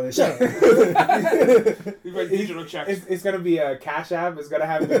checks nowadays? Shut up. You write digital checks. It's gonna be a cash app. It's gonna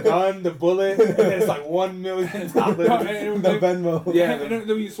have the gun, the bullet, and then it's like $1 million. And The Venmo. Yeah. And then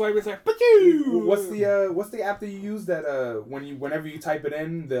when you swipe, it's like, "Pachoo!" What's the app that you use that whenever you type it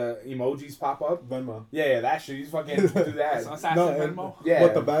in, the emojis pop up? Venmo. Yeah, that shit. You fucking do that. Assassin No, and- Venmo. Yeah.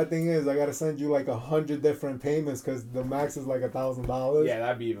 But the bad thing is, I gotta send you like 100 different payments because the max is like $1,000. Yeah,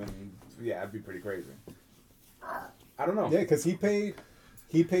 that'd be that'd be pretty crazy. I don't know. Yeah, because he paid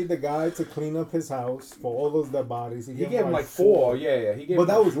the guy to clean up his house for all those dead bodies. He gave him like 4. Yeah. He gave. But him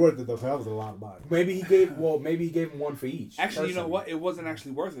that was worth it though. 'Cause that was a lot of bodies. maybe he gave him 1 for each. Actually, you know person. what? It wasn't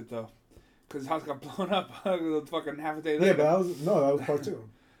actually worth it though, because his house got blown up fucking half a day later. Yeah, but that was part 2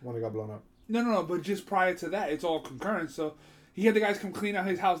 when it got blown up. No. But just prior to that, it's all concurrent. So he had the guys come clean out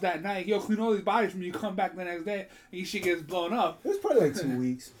his house that night. Yo, clean all these bodies from you. Come back the next day, and your shit gets blown up. It was probably like 2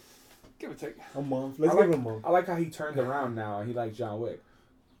 weeks, Give or take. a month. I Let's like, give it a month. I like how he turned around now. He likes John Wick.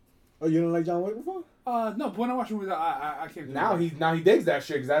 Oh, you didn't like John Wick before? No, but when I watch movies, I can't. Do Now that. he digs that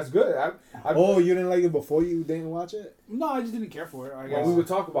shit because that's good. Oh, you didn't like it before you didn't watch it? No, I just didn't care for it. I when guess. we would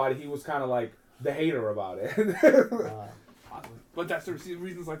talk about it, he was kind of like the hater about it. Possibly. But that's the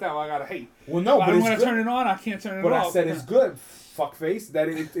reasons like that why I gotta hate. Well, no, But but when it's I good. turn it on, I can't turn it But off. I said it's good, fuckface. That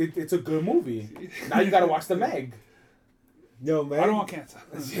it's a good movie. Now you gotta watch the Meg. Yo, man. I don't want cancer.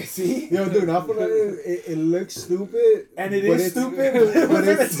 See? Yo, dude, not for nothing, it looks stupid. And it but is it's- stupid. But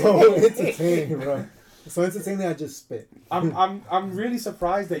it's so entertaining, bro. So entertaining, I just spit. I'm really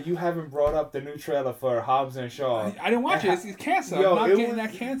surprised that you haven't brought up the new trailer for Hobbs and Shaw. I didn't watch it. It's cancer. Yo, I'm not it getting was-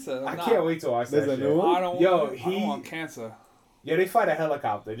 that cancer. I can't wait to watch There's that a shit. new one? I don't. Yo, I don't want cancer. Yeah, they fight a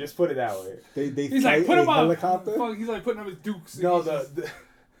helicopter. Just put it that way. They He's fight like, put a him up. helicopter. Fuck, he's like putting up his dukes. No,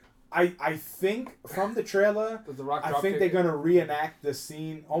 I think from the trailer, Does the Rock I drop think kick? they're gonna reenact the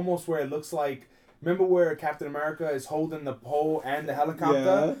scene almost where it looks like. Remember where Captain America is holding the pole and the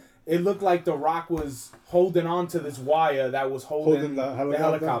helicopter? It looked like the Rock was holding on to this wire that was holding the the helicopter?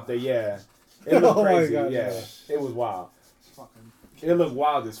 helicopter. Yeah, it looked Oh my crazy. God, yeah, yeah. it was wild. Fucking It looked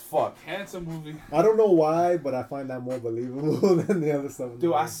wild as fuck. handsome movie. I don't know why, but I find that more believable than the other stuff.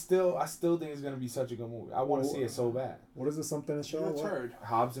 Dude, I still think it's gonna be such a good movie. I want to Well, see it so bad. What is it? Something to show? You're a What? turd.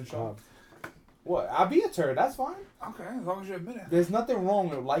 Hobbs and Shaw. Oh. What? I'll be a turd. That's fine. Okay, as long as you admit it. There's nothing wrong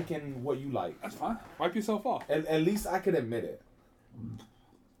with liking what you like. That's fine. Wipe yourself off. At least I could admit it.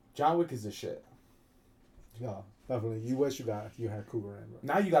 John Wick is the shit. Yeah, definitely. You wish you had Cougar in, bro.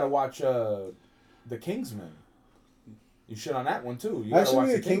 Now you gotta watch The Kingsman. You shit on that one too. You gotta Actually,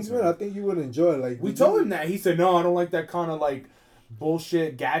 watch the Kingsman, I think you would enjoy. Like We told him that. He said, no, I don't like that kind of like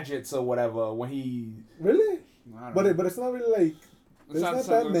bullshit gadgets or whatever. When he. Really, I don't but know. it's not really like. It There's sounds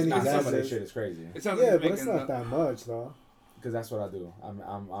not that like- many Nah, some of that gadgets. shit is crazy. It sounds Yeah, like but he's it's making not that much though. Because that's what I do.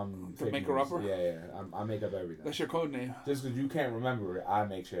 I'm The fake maker news. upper? Yeah. I make up everything. That's your code name. Just because you can't remember it, I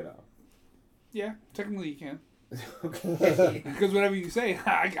make shit up. Yeah, technically you can. Okay. Because whatever you say,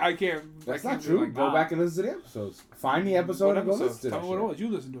 I can't. That's I not can't be true. like, Go nah. back and listen to the episodes. Find the episode What and go episode? listen to Tell that me what it shit. was. You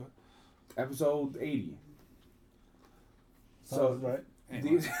listen to it. Episode 80. Sounds right.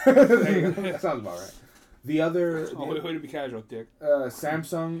 Anyway. There you go. That sounds about right. The other Oh, way to be casual, dick.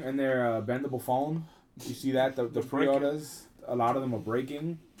 Samsung and their bendable phone. You see that the They're breaking. pre-orders. A lot of them are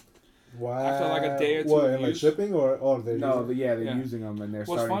breaking. Wow. After like a day or two What, of and like use? shipping or they're No, using they're Yeah. using them and they're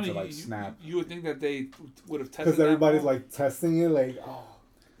What's starting funny, to like snap. you would think that they would have tested because that everybody's phone. like testing it like oh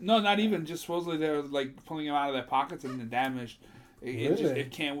No, not even. Just supposedly they're like pulling them out of their pockets and they're damaged. Really?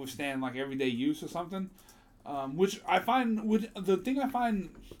 It can't withstand like everyday use or something. Which I find the thing I find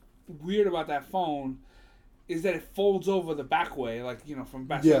weird about that phone is that it folds over the back way, like from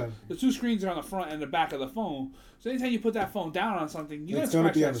back. Yeah. So the two screens are on the front and the back of the phone. So anytime you put that phone down on something, you're it's gonna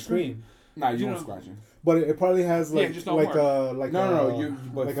gonna scratch be that on the screen. screen. Nah, you You won't know- scratch it. But it probably has Yeah, like it just don't like work. a like No, a, you-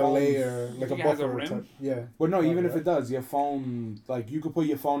 but like a phones- layer You like a think it has a buffer rim? type. Yeah. But no, even if Okay. it does, your phone, like you could put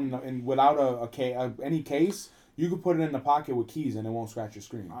your phone in without any case, you could put it in the pocket with keys and it won't scratch your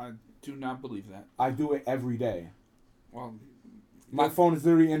screen. I do not believe that. I do it every day. Well, My phone is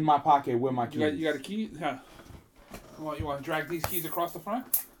literally in my pocket with my keys. you got a key. Yeah. You want to drag these keys across the front?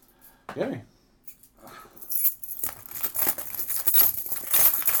 Yeah.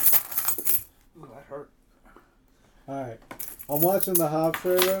 Ooh, that hurt. All right. I'm watching the Hobbs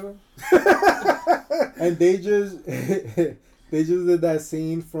trailer, and they just They just did that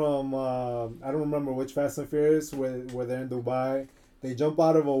scene from I don't remember which Fast and Furious where they're in Dubai. They jump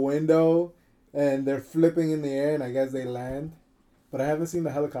out of a window and they're flipping in the air, and I guess they land. But I haven't seen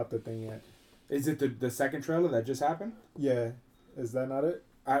the helicopter thing yet. Is it the second trailer that just happened? Yeah, is that not it?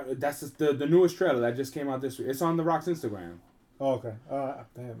 That's the newest trailer that just came out this week. It's on The Rock's Instagram. Oh, okay.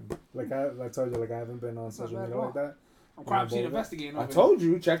 Damn. Like I told you, like I haven't been on social bad media at all. like that. I'm crime scene investigating. I told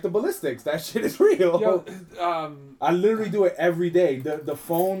you, check the ballistics. That shit is real. Yo, I literally do it every day. The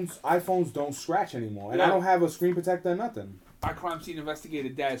iPhones don't scratch anymore, and I Yeah. don't have a screen protector or nothing. I crime scene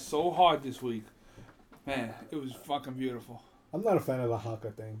investigated Dad so hard this week. Man, it was fucking beautiful. I'm not a fan of the haka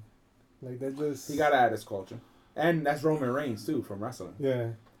thing. Like they just He gotta add his culture, and that's Roman Reigns too from wrestling. yeah.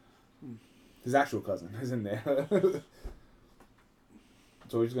 His actual cousin is in there.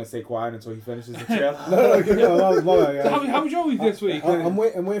 So we're just gonna stay quiet until he finishes the trailer. So how was your week this week? I'm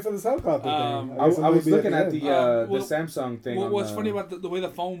waiting for this helicopter thing. I was looking at the the well, Samsung thing. What's funny about the way the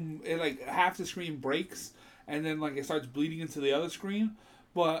phone, it like half the screen breaks and then like it starts bleeding into the other screen.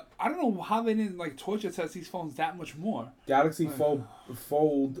 But I don't know how they didn't like torture test these phones that much more. Galaxy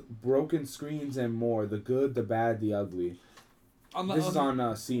Fold, broken screens and more. The good, the bad, the ugly. This is on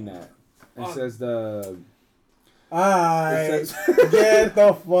CNET. It says the. Alright, get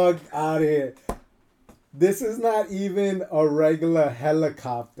the fuck out of here. This is not even a regular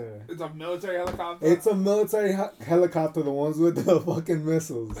helicopter. It's a military helicopter. It's a military helicopter, the ones with the fucking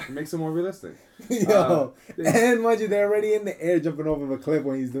missiles. It makes it more realistic. Yo, and mind you, they're already in the air jumping over the cliff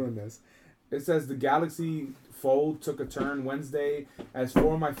when he's doing this. It says the Galaxy Fold took a turn Wednesday as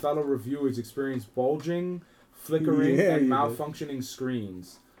four of my fellow reviewers experienced bulging, flickering, and malfunctioning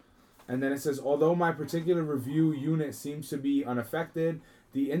screens. And then it says, although my particular review unit seems to be unaffected,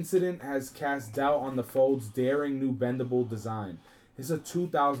 the incident has cast doubt on the Fold's daring new bendable design. It's a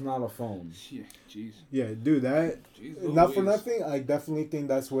 $2,000 phone. Yeah, jeez. Yeah, dude, that Jeez, not for Louise. nothing. I definitely think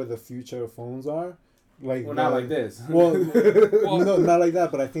that's where the future of phones are. Like, Well, not like this. Well, no, not like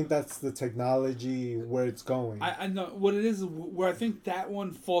that. But I think that's the technology where it's going. I know what it is. Where I think that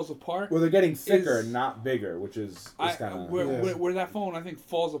one falls apart. Well, they're getting thicker, Is- not bigger, which is kind of... Where that phone I think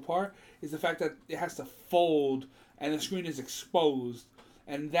falls apart is the fact that it has to fold and the screen is exposed.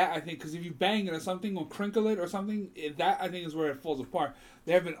 And that I think, because if you bang it or something or crinkle it or something, that I think is where it falls apart.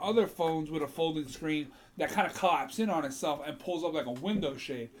 There have been other phones with a folding screen that kind of collapse in on itself and pulls up like a window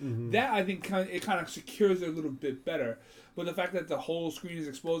shade. That I think kind of secures it a little bit better. But the fact that the whole screen is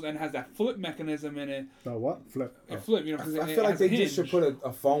exposed and has that flip mechanism in it, What flip? flip, you know, 'cause I it feel like has a they just should hinge. put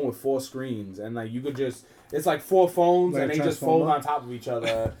a phone with 4 screens, and like you could just... It's like 4 phones, Like and a they just fold transformer? on top of each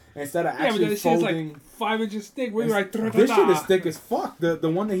other instead of Yeah, but then actually this shit's folding... like 5 inches thick. Where you're like, This shit is thick as fuck. The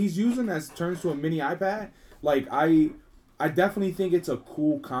one that he's using that turns to a mini iPad. Like I definitely think it's a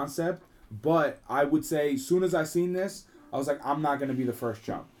cool concept, but I would say as soon as I seen this, I was like, I'm not gonna be the first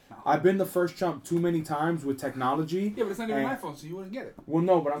chump. I've been the first chump too many times with technology. Yeah, but it's not even an and- iPhone, so you wouldn't get it. Well,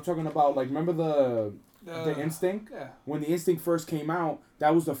 no, but I'm talking about like remember the Instinct? Yeah. When the Instinct first came out,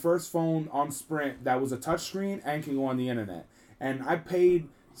 that was the first phone on Sprint that was a touchscreen and can go on the internet. And I paid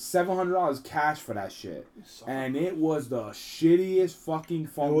 $700 cash for that shit. And it was the shittiest fucking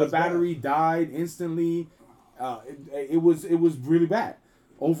phone. The battery died instantly. It was really bad.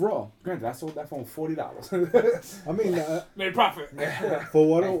 Overall, granted, I sold that phone $40. I mean, Made profit. for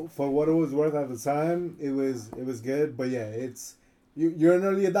what it was worth at the time, it was good. But yeah, it's you're an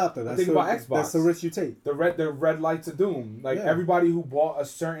early adopter. That's Think about Xbox. That's the risk you take. the red lights of doom. Like Yeah. everybody who bought a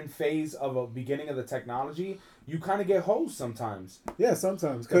certain phase of a beginning of the technology, you kind of get hosed sometimes. Yeah,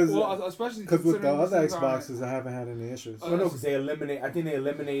 sometimes because Especially with the considering other these things aren't- Xboxes, I haven't had any issues. No, because I think they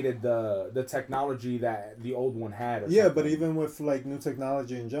eliminated the technology that the old one had. Or Yeah, something. but even with like new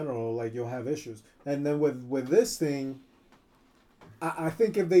technology in general, like you'll have issues. And then with this thing, I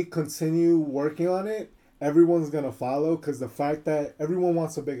think if they continue working on it, everyone's gonna follow because the fact that everyone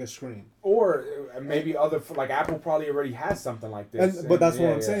wants a bigger screen. Or maybe like Apple probably already has something like this. But that's what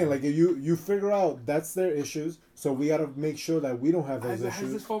yeah, I'm saying. Like you figure out that's their issues, so we gotta make sure that we don't have those Has this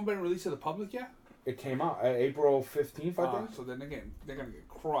issues. phone been released to the public yet? It came out April 15th, I think. So then they're gonna get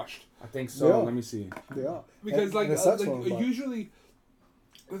crushed. I think so. Yeah. Let me see. They are. Because And it sucks for 'em, but- usually,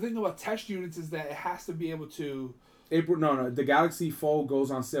 the thing about test units is that it has to be able to The Galaxy Fold goes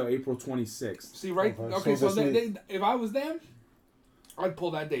on sale April 26th. see right. Okay, Okay, so so this if I was them, I'd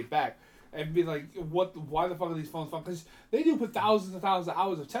pull that date back and be like, "What? Why the fuck are these phones fun?" Because they do put thousands and thousands of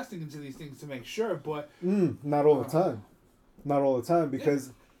hours of testing into these things to make sure. But Not all the time. Not all the time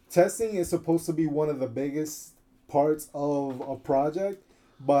because testing is supposed to be one of the biggest parts of a project,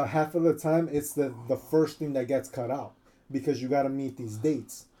 but half of the time it's the first thing that gets cut out because you got to meet these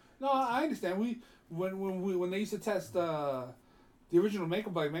dates. no, I understand. When they used to test the original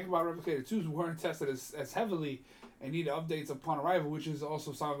MakerBot Replicator 2s weren't tested as heavily and needed updates upon arrival, which is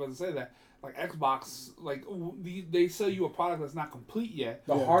also something to say that like Xbox, like they sell you a product that's not complete yet.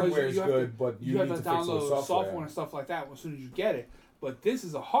 The Yeah. hardware is You have good, but you have need to to fix the download software. and stuff like that as soon as you get it. But this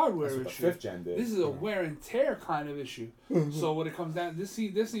is a hardware That's what the issue. 5th gen did. This is a wear and tear kind of issue. So when it comes down, this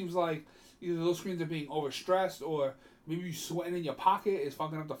seems like either those screens are being overstressed, or maybe you sweating in your pocket is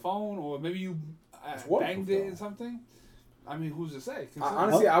fucking up the phone, or maybe you It's waterproof, banged it though. in something. I mean, who's to say?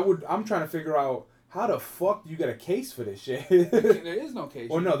 Honestly, I'm trying to figure out how the fuck do you get a case for this shit. there is no case.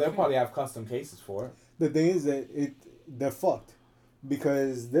 Well, no, You they'll can't. probably have custom cases for it. The thing is that they're fucked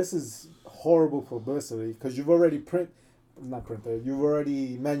because this is horrible publicity because you've already you've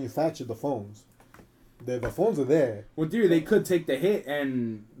already manufactured the phones. The phones are there. Well, in theory, they could take the hit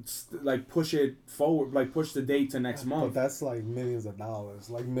and like push it forward, like push the date to next But month. that's like millions of dollars,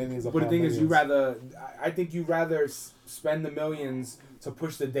 like millions of. But the thing is, millions. I think you rather spend the millions to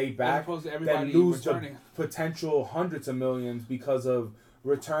push the date As back opposed to than everybody lose the returning. potential hundreds of millions because of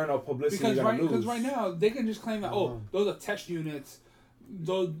return or publicity Because you're gonna lose. right now they can just claim that those are test units.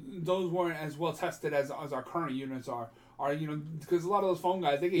 Those weren't as well tested as our current units are. Because a lot of those phone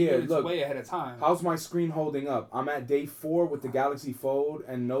guys they get units look, way ahead of time. How's my screen holding up? I'm at day 4 with the Galaxy Fold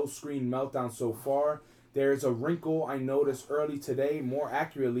and no screen meltdown so far. There's a wrinkle I noticed early today. More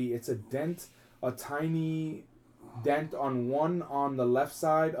accurately, it's a tiny dent on the left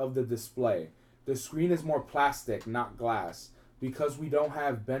side of the display. The screen is more plastic, not glass, because we don't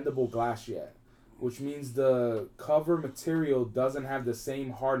have bendable glass yet, which means the cover material doesn't have the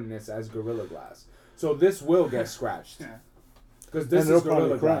same hardness as Gorilla Glass. So this will get scratched. Yeah. Because this And is it'll probably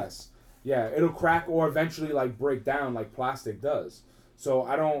Gorilla crack. Glass. Yeah, it'll crack or eventually like break down like plastic does. So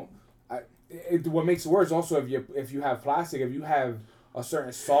what makes it worse also if you have plastic, if you have a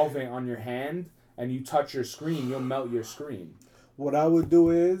certain solvent on your hand and you touch your screen, you'll melt your screen. What I would do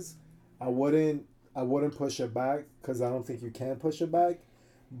is, I wouldn't push it back because I don't think you can push it back,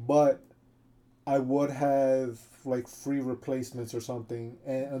 but I would have like free replacements or something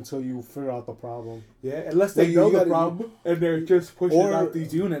until you figure out the problem. Yeah, unless they Well, know you the gotta- problem and they're just pushing Or- out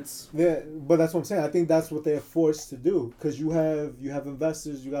these units. Yeah, but that's what I'm saying. I think that's what they're forced to do because you have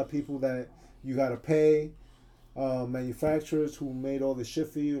investors, you got people that you got to pay, manufacturers who made all this shit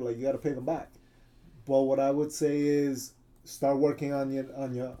for you. Like you got to pay them back. But what I would say is start working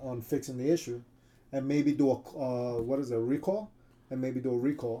on fixing the issue, and maybe do a recall, and maybe do a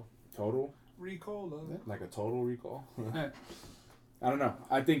recall. Total? Recall of it. Like a total recall? Yeah. I don't know.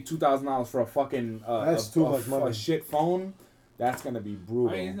 I think $2,000 for a fucking That's too much money. a shit phone, that's gonna be brutal.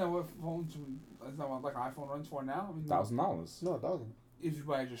 I mean, isn't that what phones? Isn't that what like an iPhone runs for now? I mean, $1,000. No, it doesn't. if you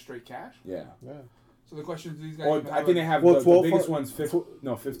buy just straight cash. Yeah. Yeah. So the question is, do these guys? Or even I have think a- they have Well, the 12 biggest for- one's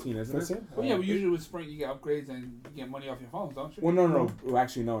 15, isn't it? 15? Well, yeah, but usually with Sprint you get upgrades and you get money off your phones, don't you? Well, no. Well,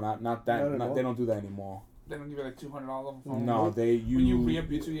 actually, no, not that. Not Not, anymore. they don't do that anymore. They don't give you like $200 off a phone. No, When you re-up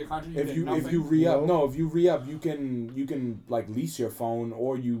your 2-year contract, you if get you nothing. re-up, No. if you re-up, you can like lease your phone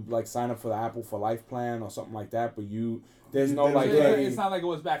or you like sign up for the Apple for Life plan or something like that. But there's no There's like So no- it's not like it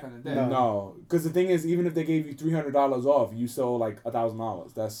was back in the day. No. no, because the thing is, even if they gave you $300 off, you still owe like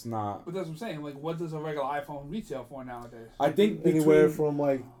 $1,000. That's not. But that's what I'm saying. Like, what does a regular iPhone retail for nowadays? I think Anywhere between- from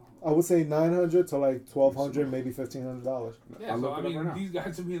like I would say $900 to like $1,200, maybe $1,500. Yeah, I'll so look I it up mean, right now. these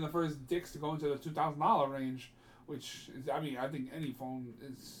guys are being the first dicks to go into the $2,000 range, which is, I mean, I think any phone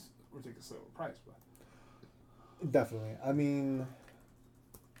is ridiculously overpriced, but Definitely. I mean,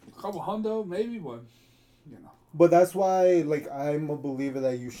 a couple hundo maybe, but you know, but that's why like I'm a believer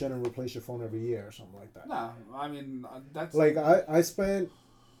that you shouldn't replace your phone every year or something like that. nah. I mean, that's Like I spent,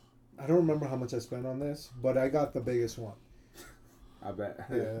 I don't remember how much I spent on this, but I got the biggest one. I bet.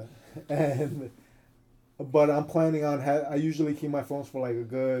 Yeah, but I'm planning on. I usually keep my phones for like a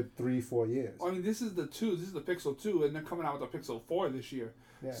good 3-4 years. I mean, this is the Pixel 2, and they're coming out with the Pixel 4 this year.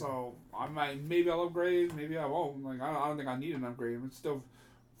 Yeah. So maybe I'll upgrade, maybe I won't. Like I don't think I need an upgrade. It's still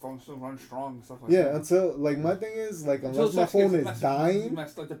phone still runs strong and stuff like Yeah, that. until like my thing is like Until unless my stuff gets phone is messed- dying.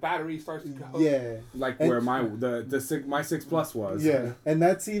 messed, like the battery starts to go. Yeah, Like And- where my 6 Plus was. yeah, and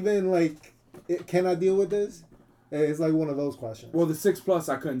that's even like, can I deal with this? It's like one of those questions. Well, the 6 Plus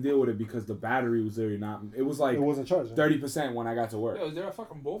I couldn't deal with it because the battery was literally not. It was like It wasn't charging. 30% when I got to work. Yo, is there a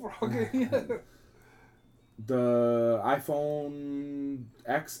fucking bullfrog in here? The iPhone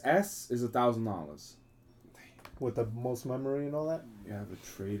XS is $1,000. With the most memory and all that. You have a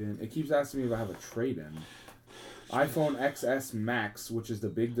trade-in. It keeps asking me if I have a trade-in. iPhone XS Max, which is the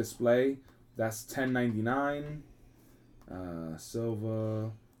big display, that's $10.99.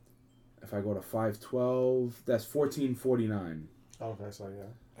 Silver. If I go to 512, that's $14.49. Okay, so yeah.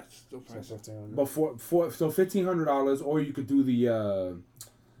 That's still So pricey. 1500. But so $1,500, or you could do the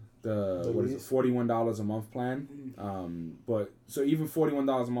what is it, lease? $41 a month plan. But so even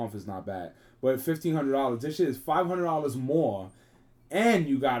 $41 a month is not bad. But $1,500, this shit is $500 more, and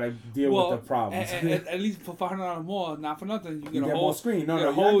you gotta deal with the problems. At least for $500 more, not for nothing, you get You a get whole more screen. No, you get no,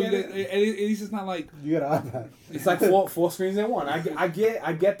 a whole. I get it. At least it's not like You get an iPad. It's like four screens in one. I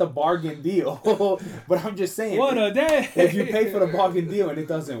get the bargain deal, but I'm just saying. what a day. If you pay for the bargain deal and it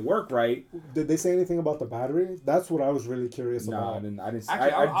doesn't work right, Did they say anything about the battery? That's what I was really curious no, about. I didn't.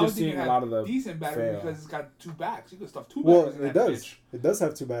 Actually, I was just thinking seen it a had lot of the decent battery fail. because it's got 2 backs. You can stuff 2 Well, batteries in it that does. bitch. It does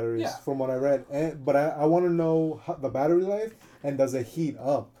have 2 batteries, Yeah. from what I read. But I want to know the battery life, and does it heat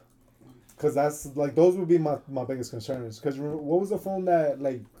up? Because that's like those would be my biggest concerns. Because what was the phone that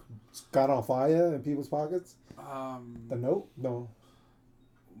like got on fire in people's pockets? The Note? No.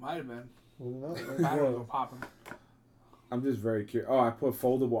 Might have been. Was it Batteries were not? popping. I'm just very curious. Oh, I put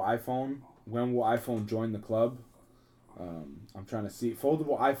foldable iPhone. When will iPhone join the club? I'm trying to see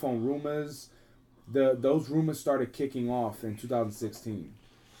foldable iPhone rumors. Those rumors started kicking off in 2016.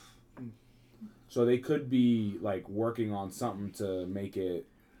 So they could be like working on something to make it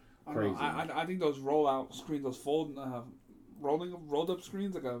I don't know. crazy. I think those rollout screens, those rolled up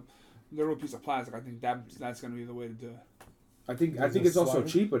screens, like a literal piece of plastic. I think that's gonna be the way to do it. I think Is it it's also sliding?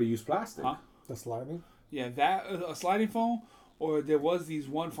 cheaper to use plastic. Huh? The sliding? Yeah, that a sliding phone, or there was these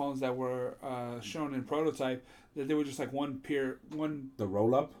one phones that were shown in prototype that they were just like one. The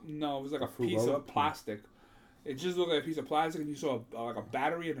roll up. No, it was like a fruit piece of roll-up? plastic. It just looked like a piece of plastic, and you saw like a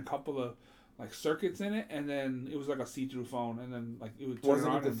battery and a couple of like circuits in it, and then it was like a see-through phone, and then like it would turn Wasn't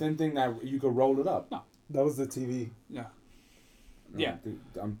on. it the and, thin thing that you could roll it up? That was the TV. yeah. No, Yeah.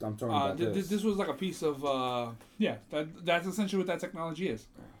 I'm talking about this. This was like a piece of that's essentially what that technology is.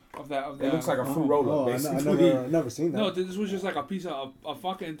 Of that. It looks like a fruit roll up. I Basically, never seen that. No, this was just like a piece of a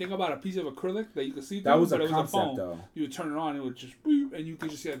fucking think about a piece of acrylic that you could see through. that was but a it was concept a phone. though. You would turn it on, it would just boop, and you could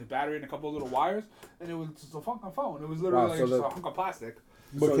just see like the battery and a couple of little wires, and it was just a fucking phone. It was literally Wow, like so just the- a hunk of plastic.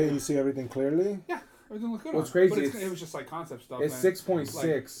 But So- can you see everything clearly? Yeah, everything looked good. What's on it. crazy But is- it was just like concept stuff. It's man.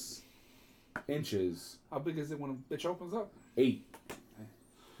 6.6 inches. How big is it when a bitch opens up? 8.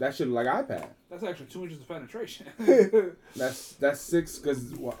 That should look like iPad. That's actually 2 inches of penetration. That's 6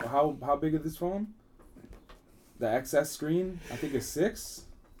 because how big is this phone? The XS screen, I think it's 6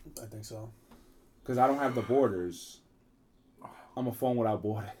 I think so. because I don't have the borders. I'm a phone without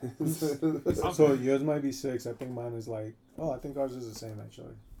borders. So yours might be 6. I think mine is like. Oh, I think ours is the same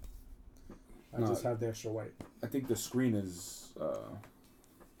actually. I No. just have the extra white. I think the screen is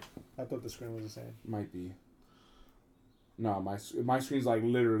I thought the screen was the same. might be. No, my screen's like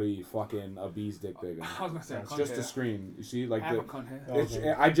literally fucking a bee's dick bigger. I was gonna say, It's just the screen. You see, like I have a the. cunt head. Oh, It's,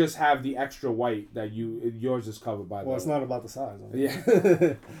 okay. I just have the extra white that yours is covered by. Well, it's not about the size. I mean.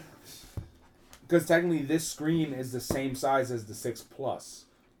 Yeah. Because technically, this screen is the same size as the 6 Plus,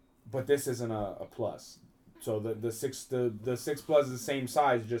 but this isn't a Plus. So the 6 Plus is the same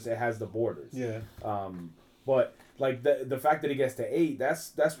size, just it has the borders. Yeah. But like the fact that it gets to 8,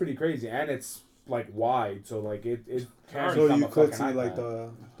 that's pretty crazy, and it's like wide, so like it can So become you a could fucking see like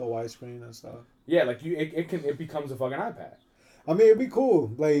iPad. the widescreen and stuff. Yeah, like it becomes a fucking iPad. I mean, it'd be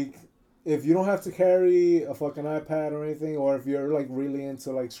cool. Like, if you don't have to carry a fucking iPad or anything, or if you're like really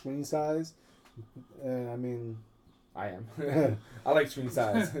into like screen size, I mean, I am. I like screen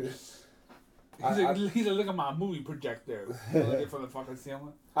size. He's like, look at my movie projector. Looking for the fucking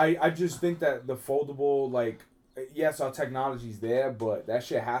ceiling. I just think that the foldable, like, yes, our technology's there, but that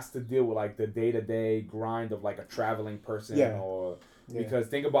shit has to deal with like the day-to-day grind of like a traveling person. Yeah. Or Yeah. because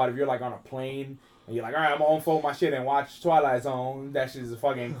think about if you're like on a plane and you're like, all right, I'm gonna unfold my shit and watch Twilight Zone. That shit is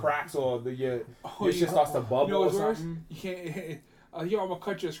fucking cracks or your shit starts to bubble You know or what's worse? something. You can't. Yo, I'm gonna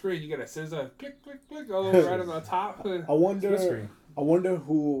cut your screen. You get a scissor, click, click, click, all over right on the top. I Split wonder. screen. I wonder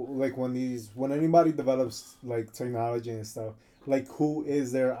who, like, when anybody develops like technology and stuff, like, who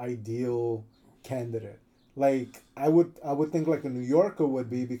is their ideal candidate? Like, I would think like a New Yorker would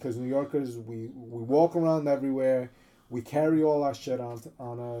be, because New Yorkers, we walk around everywhere, we carry all our shit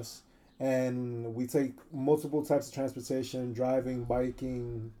on us, and we take multiple types of transportation, driving,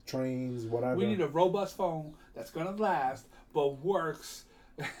 biking, trains, whatever. We need a robust phone that's gonna last, but works.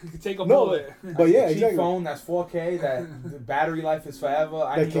 Take a No, bullet. but yeah, Cheap exactly. phone that's 4K, that the battery life is forever.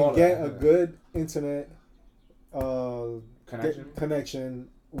 I That need all can get that. a good internet connection. connection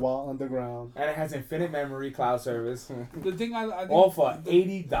while underground. And it has infinite memory, cloud service. The thing I think All for the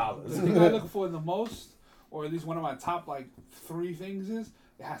 $80. thing I look for the most, or at least one of my top like 3 things is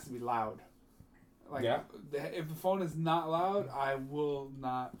it has to be loud. Like, Yeah. if the phone is not loud, I will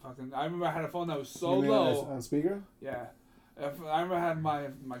not fucking. I remember I had a phone that was so You mean low. on speaker? Yeah. I remember I had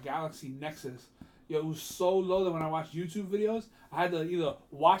my Galaxy Nexus. Yo, it was so low that when I watched YouTube videos, I had to either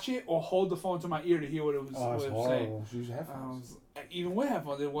watch it or hold the phone to my ear to hear what it was, Oh, that's what it was saying. horrible. Use headphones. Even with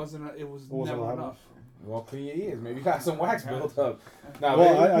headphones, it was wasn't never loud enough. Well, clean your ears. Maybe you got some wax built up. Nah,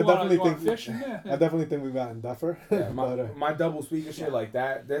 Well, maybe- I You wanna- definitely you wanna think fish in there? I definitely think we've gotten deafer. yeah, my, but, my double speaker shit Yeah. like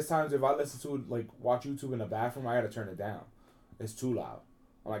that. There's times if I listen to like watch YouTube in the bathroom, I gotta turn it down. It's too loud.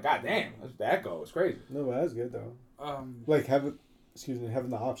 I'm like, God damn, that's the echo. It's crazy. no, but that's good though. Like, Like having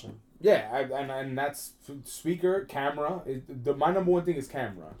the option. Yeah, and that's speaker, camera. My number one thing is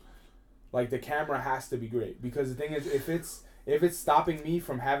camera. Like the camera has to be great because the thing is, if it's stopping me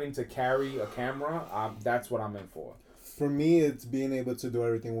from having to carry a camera, that's what I'm in for. For me, it's being able to do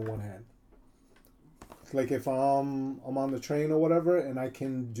everything with one hand. Like if I'm on the train or whatever, and I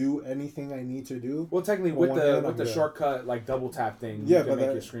can do anything I need to do. Well, technically, With with one hand, the I'm good. shortcut like double tap thing, Yeah, you can but make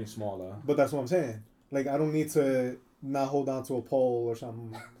that- your screen smaller. But that's what I'm saying. Like I don't need to not hold on to a pole or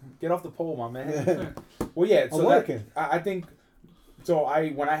something. Get off the pole, my man. Well, yeah. So I'm that, working. I think. So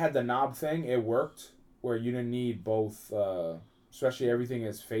when I had the knob thing, it worked where you didn't need both. Especially everything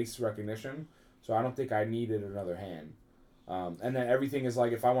is face recognition, so I don't think I needed another hand. And then everything is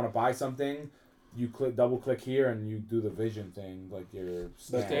like if I want to buy something, you double click here and you do the vision thing like your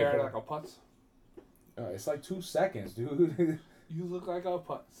scan. stare like a putz. It's like 2 seconds, dude. You look like a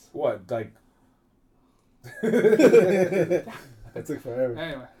putz. What like? It took forever.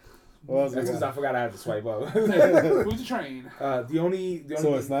 Anyway, What else we That's because I got? forgot I had to swipe up. who's the train? The only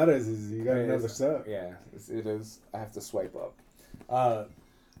So it's not as easy. You got Yeah, another it's- step. Yeah, it is. I have to swipe up.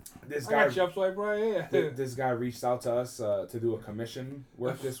 This I guy, got you up swipe right here. this guy reached out to us to do a commission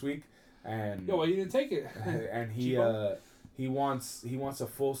work this week, and Yo, well, you didn't take it. and he Cheapo. he wants a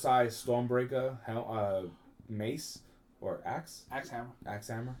full size Stormbreaker mace or axe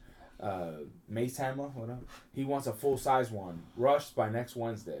hammer, mace hammer, whatever. He wants a full size one, rushed by next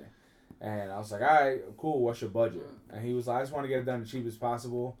Wednesday. And I was like, all right, cool. What's your budget? And he was like, I just want to get it done the cheapest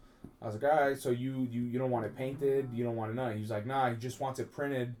possible. I was like, all right, so you don't want it painted, you don't want it none. He was like, nah, he just wants it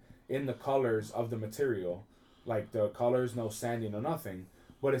printed in the colors of the material, like the colors, no sanding or nothing,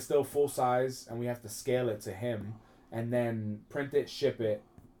 but it's still full size, and we have to scale it to him, and then print it, ship it,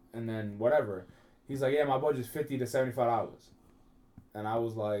 and then whatever. He's like, yeah, my budget's $50 to $75, and I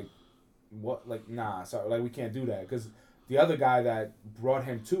was like, what? Like, nah, sorry, like we can't do that because the other guy that brought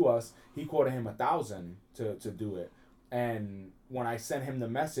him to us, he quoted him $1,000 to do it. And when I sent him the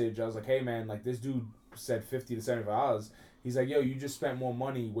message, I was like, hey man, like this dude said $50 to $75. He's like, yo, you just spent more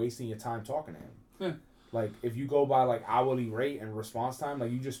money wasting your time talking to him. Like if you go by like hourly rate and response time,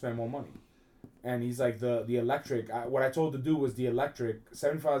 like you just spend more money. And he's like the electric. What I told the dude was the electric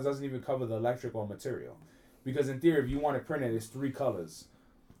 $75 doesn't even cover the electric or material, because in theory, if you want it printed, it's 3 colors,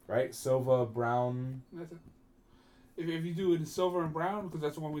 right? Silver, brown. That's it. If you do it in silver and brown, because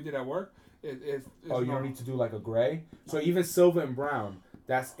that's the one we did at work. It's Oh, you don't need to do like a gray. So even silver and brown,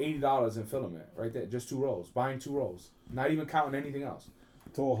 that's $80 in filament right there. Just 2 rolls. Buying 2 rolls, not even counting anything else.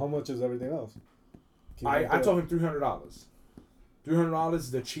 So how much is everything else? I told him $300. $300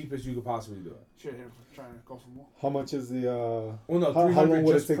 is the cheapest you could possibly do it. Shit, here, trying to go for more. How much is the? Well, no, How 300 long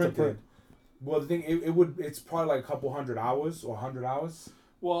would it just take to printed. print? Well, the thing it's probably like a couple hundred hours or 100 hours.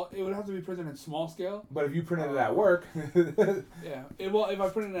 Well, it would have to be printed in small scale. But if you printed it at work, Yeah. Well, if I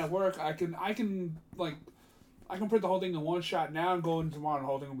print it at work, I can print the whole thing in one shot now and go in tomorrow and the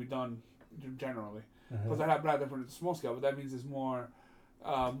whole thing will be done generally. Because I'd have to print it at small scale, but that means there's more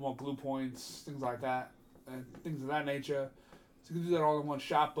glue points, things like that, and things of that nature. So you can do that all in one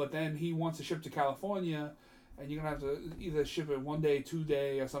shot. But then he wants to ship to California, and you're gonna have to either ship it 1 day, 2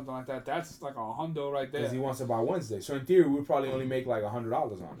 day, or something like that. That's like a hundo right there. because he wants it by Wednesday. So in theory, we'd probably only make like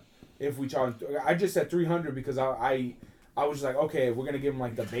 $100 on it if we charge. I just said 300 because I was just like, okay, if we're gonna give him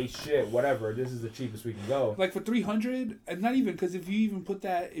like the base shit, whatever. This is the cheapest we can go. Like for 300, and not even because if you put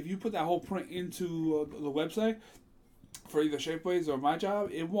that whole print into the website for either Shapeways or my job,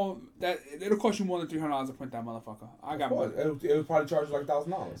 it'll cost you more than $300 to print that motherfucker. I got money. It would probably charge like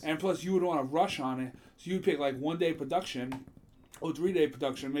 $1,000. And plus, you would want to rush on it, so you'd pick like 1 day production, or 3 day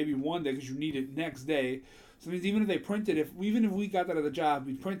production, maybe 1 day because you need it next day. So it means even if they print it, even if we got that at the job,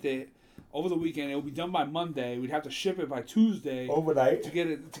 we'd print it over the weekend. It would be done by Monday. We'd have to ship it by Tuesday Overnight. to get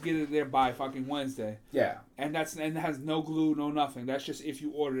it there by fucking Wednesday. Yeah. And it has no glue, no nothing. That's just if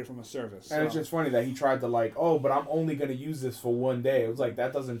you ordered it from a service. And it's just funny that he tried to like, oh, but I'm only gonna use this for 1 day. It was like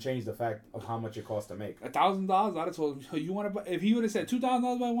that doesn't change the fact of how much it costs to make. $1,000. I'd have told him, you want to. If he would have said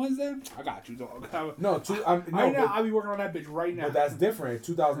 $2,000 by Wednesday, I got you, dog. No, I'll be working on that bitch right now. but that's different.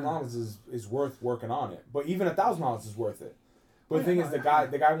 $2,000 is worth working on it. But even $1,000 is worth it. But the thing is, the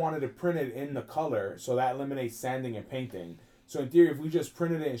guy wanted to print it in the color, so that eliminates sanding and painting. So in theory, if we just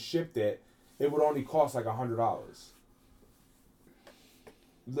printed it and shipped it, it would only cost like $100.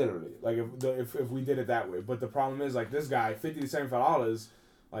 Literally, like if we did it that way. But the problem is, like, this guy, $50 to $75,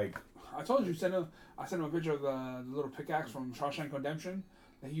 like. I told you, I sent him a picture of the little pickaxe from Shawshank Redemption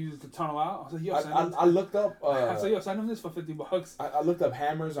that he used to tunnel out. I was like, yo, I looked up. I said, yo, send him this for $50. I looked up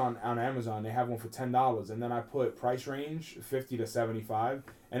hammers on Amazon. They have one for $10, and then I put price range $50 to $75.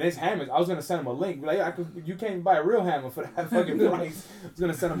 And his hammers, I was gonna send him a link. Like, you can't buy a real hammer for that fucking price. I was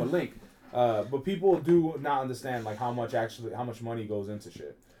gonna send him a link. But people do not understand like how much money goes into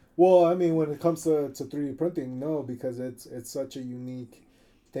shit. Well, I mean, when it comes to 3D printing, no, because it's such a unique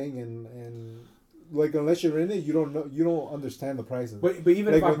thing, and like unless you're in it, you don't understand the prices. But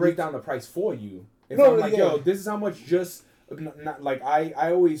even like if I break down the price for you, if No, I'm like, yeah. yo, this is how much just not like I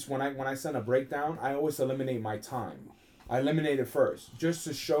always when I send a breakdown, I always eliminate my time. I eliminate it first just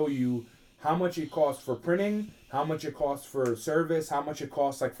to show you how much it costs for printing, how much it costs for service, how much it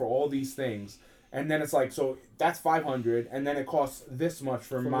costs like for all these things. And then it's like, so that's $500, and then it costs this much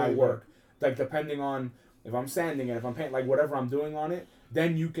for my labor. work. Like depending on if I'm sanding it, if I'm painting, like whatever I'm doing on it,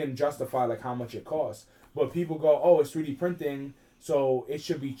 then you can justify like how much it costs. But people go, oh, it's 3D printing, so it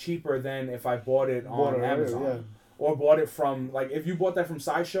should be cheaper than if I bought it on Amazon. Yeah. Or bought it from, like, if you bought that from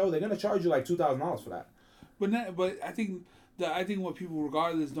SciShow, they're going to charge you like $2,000 for that. But I think what people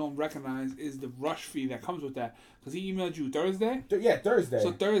regardless don't recognize is the rush fee that comes with that. Because he emailed you Thursday. Yeah, Thursday.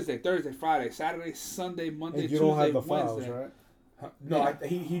 So Thursday, Friday, Saturday, Sunday, Monday, And you Tuesday, don't have the Wednesday. files, right? No, Yeah.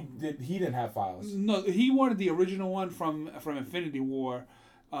 he didn't have files. No, he wanted the original one from Infinity War.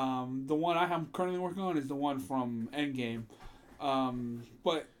 The one I'm currently working on is the one from Endgame.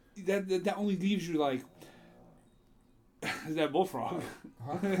 But that only leaves you like. Is that bullfrog?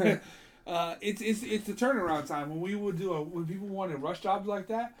 It's the turnaround time when we would when people wanted rush jobs like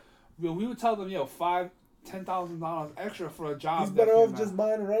that. We would tell them, yo, $10,000 extra for a job. He's better off just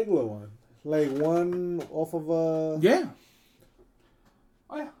buying a regular one, like one off of a. Yeah.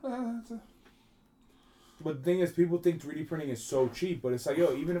 Oh yeah. But the thing is, people think 3D printing is so cheap, but it's like,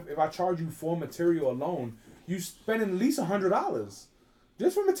 yo, even if I charge you for material alone, you spend at least $100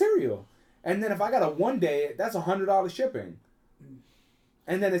 just for material. And then if I got a 1 day, that's $100 shipping.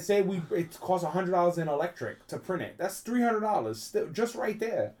 And then it costs $100 in electric to print it. That's $300 still, just right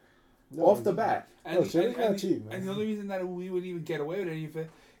there, off the bat. No, shit is not cheap, man. And the only reason that we would even get away with any of it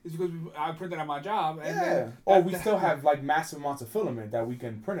is because I printed at my job. And Yeah. then We still have like massive amounts of filament that we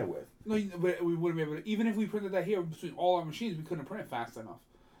can print it with. No, but we wouldn't be able to. Even if we printed that here between all our machines, we couldn't print it fast enough.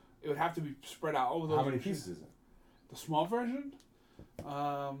 It would have to be spread out over those. How many machines. pieces is it? The small version,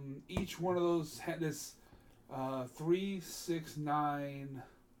 each one of those had this 3, 6, 9,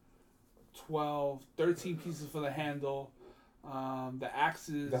 12, 13 pieces for the handle. The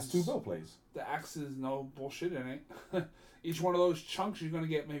axes. That's 2 build plates. The axes, no bullshit in it. Each one of those chunks, you're gonna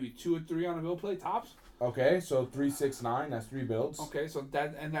get maybe 2 or 3 on a build plate tops. Okay, so 3, 6, 9. That's 3 builds. Okay, so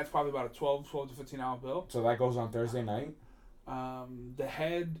that's probably about a 12 to 15 hour build. So that goes on Thursday night. The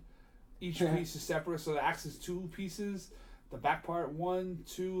head, each piece is separate. So the axe is 2 pieces. The back part 1,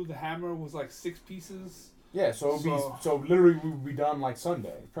 2. The hammer was like 6 pieces. Yeah, so literally we would be done like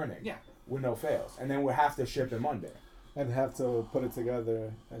Sunday printing. Yeah. With no fails, and then we'd have to ship it Monday. And have to put it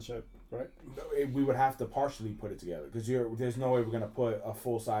together and ship, right? We would have to partially put it together because there's no way we're gonna put a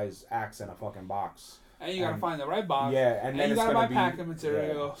full size axe in a fucking box. And you gotta find the right box. Yeah, and then you it's gotta gonna buy be packing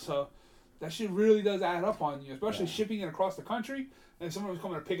material. So that shit really does add up on you, especially shipping it across the country. And if someone was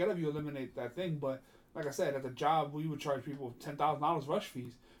coming to pick it up, you eliminate that thing. But like I said, at the job, we would charge people $10,000 rush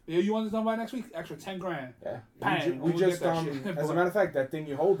fees. You want this done by next week? Extra $10,000. Yeah, Bang, we we'll just get that shit. as a matter of fact, that thing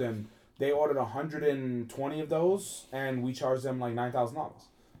you hold in, they ordered 120 of those, and we charged them like $9,000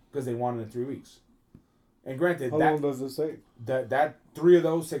 because they wanted it in 3 weeks. And granted, How long does this take? that 3 of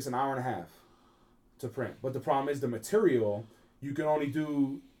those takes an hour and a half to print. But the problem is the material. You can only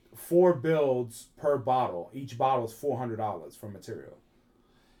do 4 builds per bottle. Each bottle is $400 for material.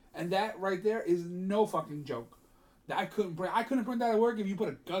 And that right there is no fucking joke. I couldn't print that at work if you put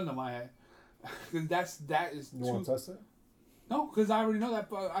a gun to my head. Because that is You want to test it? No, because I already know that.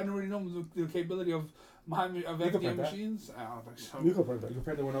 I already know the capability of FDM print that. machines. I don't think so. You can print You it. can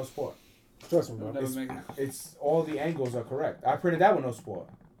print it with no sport. Trust me, I'll bro. never make it. It's all the angles are correct. I printed that with no sport.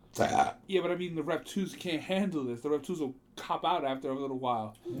 Yeah, but I mean the Rep 2s can't handle this. The Rep 2s will cop out after a little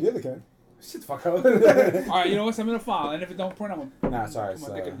while. Yeah, they can. Shit, fuck up. All right, you know what? Send me the file, and if it don't print, I'm gonna Nah, sorry. put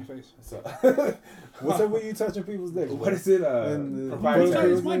my dick in your face. So, What's up with you touching people's dicks? what is it?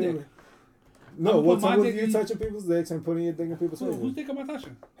 proprietary. It's my dick. No, I'm what's putting up my with dick you in- touching people's dicks and putting your dick in people's Whose faces? dick am I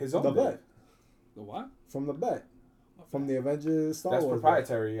touching? His own The dick. bet. The what? From the bet. From the Avengers Star That's Wars.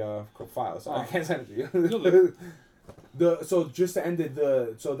 proprietary file, so I can't send it to you. You'll So just to end it,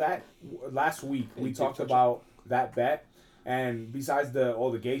 that last week we talked about that bet, and besides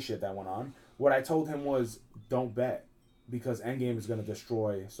all the gay shit that went on, what I told him was don't bet because Endgame is gonna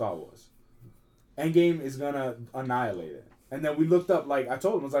destroy Star Wars. Endgame is gonna annihilate it. And then we looked up, like I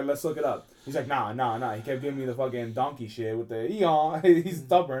told him, I was like, let's look it up. He's like, nah. He kept giving me the fucking donkey shit with the eon. He's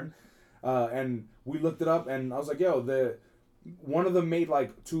stubborn. And we looked it up, and I was like, yo, one of them made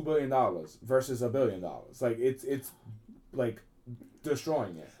like $2 billion versus $1 billion. Like it's like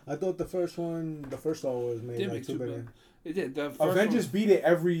destroying it. I thought the first Star Wars made like $2 billion. It did. The first Avengers beat it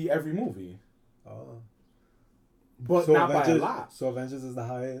every movie. Oh. But So not Avengers, by a lot. So Avengers is the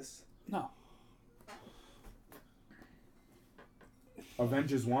highest? No.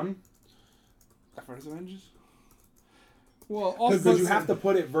 Avengers 1? The first Avengers? Well, also Because you have to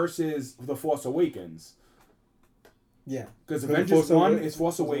put it versus The Force Awakens. Yeah. Because For Avengers the 1 is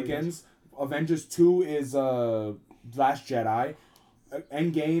Force Awakens. Avengers 2 is Last Jedi.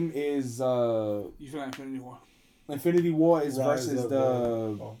 Endgame is You feel Infinity War. Infinity War is Rise versus of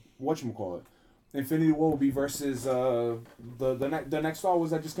the whatchamacallit. Infinity War will be versus the next Star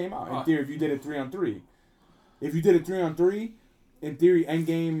Wars that just came out. In theory, if you did it 3-on-3. If you did it 3-on-3, in theory,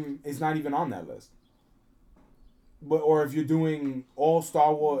 Endgame is not even on that list. Or if you're doing all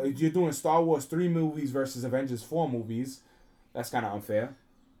Star Wars, if you're doing Star Wars 3 movies versus Avengers 4 movies, that's kind of unfair.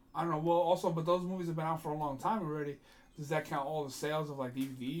 I don't know. Well, also, but those movies have been out for a long time already. Does that count all the sales of like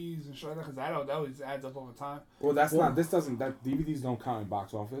DVDs and shit like that? Because that always adds up over time. Well, that's not. This doesn't. That DVDs don't count in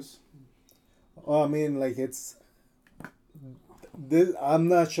box office. Oh, I mean, like it's. This I'm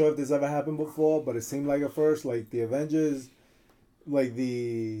not sure if this ever happened before, but it seemed like at first, like the Avengers, like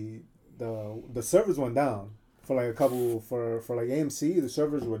the servers went down for like a couple for like AMC. The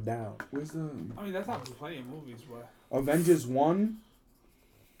servers were down. Where's the I mean, that's not plenty of movies, but Avengers 1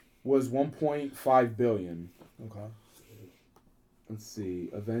 was 1.5 billion. Okay. Let's see.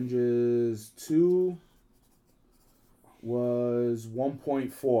 Avengers 2 was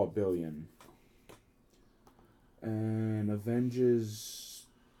 1.4 billion. And Avengers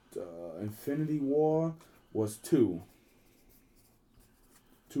Infinity War was 2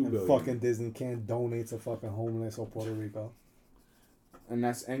 And billion. fucking Disney can't donate to fucking homeless or Puerto Rico. And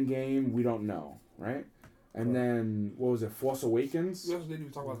that's Endgame, we don't know, right? And then, what was it, Force Awakens? we also didn't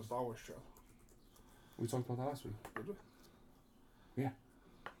even talk about the Star Wars trailer. We talked about that last week. Did we?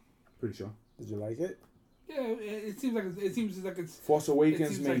 Pretty sure. Did you like it? Yeah, it seems like it's Force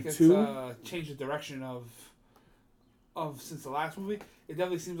Awakens it seems made like 2. It's changed the direction of since the last movie. It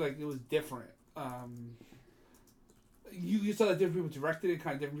definitely seems like it was different. You saw that different people directed it,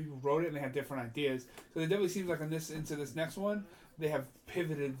 kind of different people wrote it, and they had different ideas. So it definitely seems like into this next one, they have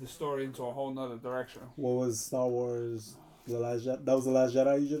pivoted the story into a whole nother direction. What was Star Wars? The Last Jedi? That was the Last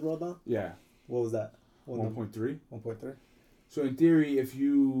Jedi you just wrote down. Yeah. What was that? 1.3. 1.3. So in theory,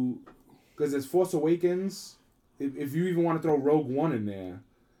 because it's Force Awakens, if you even want to throw Rogue One in there,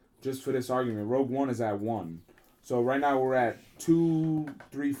 just for this argument, Rogue One is at 1. So right now we're at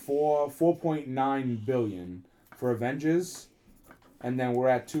 4.9 billion for Avengers, and then we're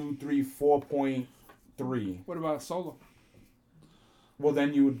at 4.3. What about Solo? Well,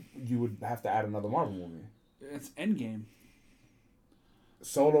 then you would have to add another Marvel movie. It's Endgame.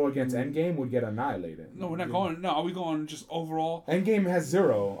 Solo against Endgame would get annihilated. No, we're not going. No, are we going just overall? Endgame has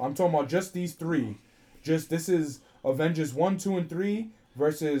 0. I'm talking about just these 3. This is Avengers 1, 2, and 3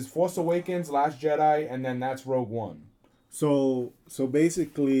 versus Force Awakens, Last Jedi, and then that's Rogue One. So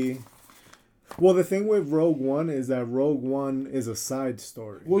basically, well, the thing with Rogue One is that Rogue One is a side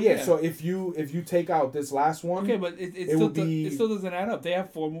story. Well, yeah. Yeah. So if you take out this last one, Okay, but it still doesn't add up. They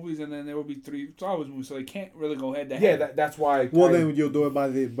have 4 movies, and then there will be 3 Star Wars movies, so they can't really go head to head. yeah, that's why. Well, then you'll do it by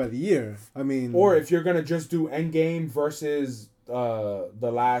the year. I mean, or if you're gonna just do Endgame versus the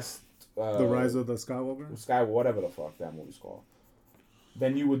last the Rise of the Skywalker. whatever the fuck that movie's called,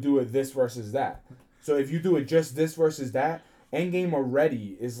 then you would do it this versus that. So if you do it just this versus that, Endgame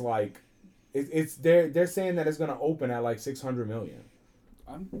already is like. It's they're saying that it's gonna open at like 600 million.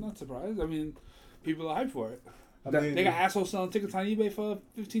 I'm not surprised. I mean, people are hyped for it. I mean, They got assholes selling tickets on eBay for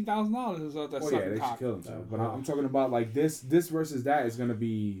 $15,000. So that's Oh yeah, they should kill themselves. But I'm talking about like this versus that is gonna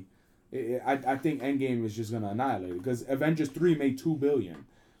be. I think Endgame is just gonna annihilate it because Avengers 3 made 2 billion,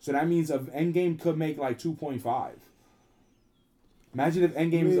 so that means Endgame could make like 2.5. Imagine if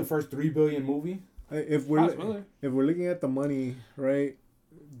Endgame is the first 3 billion movie. if we're looking at the money, right?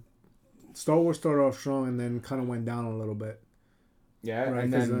 Star Wars started off strong and then kind of went down a little bit. Yeah, Right,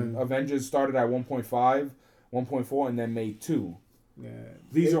 and 'cause then then- Avengers started at 1.5, 1.4, and then made 2. Yeah.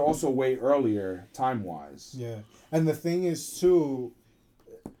 These are also way earlier time wise. Yeah, and the thing is too,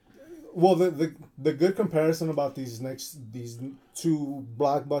 Well, the good comparison about these two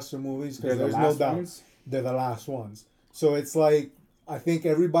blockbuster movies, They're because the there's no last doubt ones? they're the last ones. So it's like I think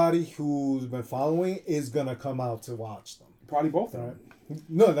everybody who's been following is gonna come out to watch them. Probably both of Right? them.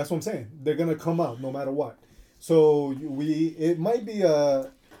 No, that's what I'm saying. They're gonna come out no matter what. So it might be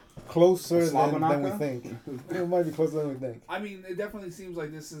closer than we Slavanaka? think. It might be closer than we think. I mean, it definitely seems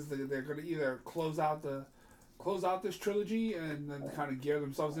like this is they're going to either close out this trilogy and then kind of gear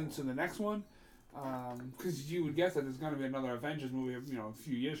themselves into the next one. Because you would guess that there's going to be another Avengers movie, a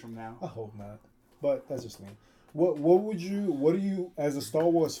few years from now. I hope not, but that's just me. What do you as a Star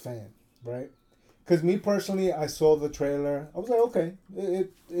Wars fan, right? Because me personally, I saw the trailer. I was like, okay,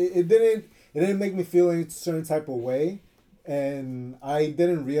 it didn't make me feel any certain type of way, and I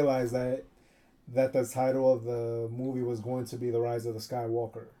didn't realize that the title of the movie was going to be The Rise of the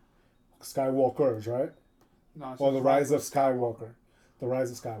Skywalkers, right? No, it's Or just The Rise of Skywalker. The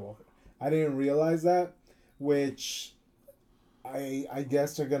Rise of Skywalker. I didn't realize that, which I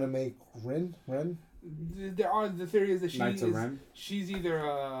guess they're gonna make Ren. The theory is that Knights of Ren? she's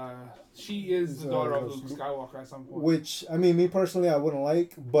either she is the daughter of Luke Skywalker at some point. Which I mean, me personally, I wouldn't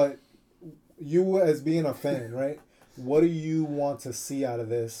like, but you as being a fan, right? What do you want to see out of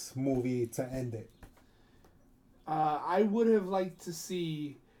this movie to end it? I would have liked to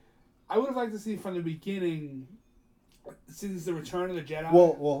see from the beginning, since the Return of the Jedi.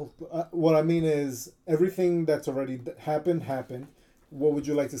 Well, what I mean is everything that's already happened. What would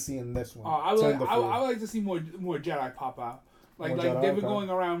you like to see in this one? I would like to see more Jedi pop out. Like More they've Jedi, been okay. going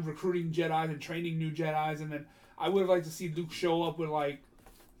around recruiting Jedi and training new Jedi's, and then I would have liked to see Luke show up with I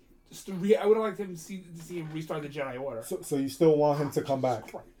would have liked him to see him restart the Jedi Order. So you still want him to come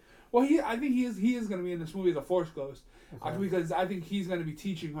back? Well, I think he is going to be in this movie, The Force Ghost, because I think he's going to be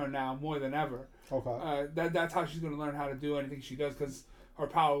teaching her now more than ever. Okay. That's how she's going to learn how to do anything she does, because her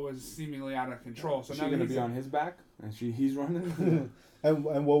power was seemingly out of control. So Is now she going to he's be on his back? And he's running?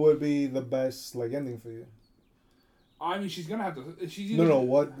 And what would be the best ending for you? I mean, she's going to have to. She's either,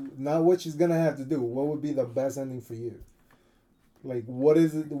 No. Not what she's gonna have to do. What would be the best ending for you? Like, what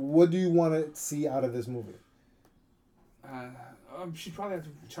is it? What do you want to see out of this movie? she'd probably have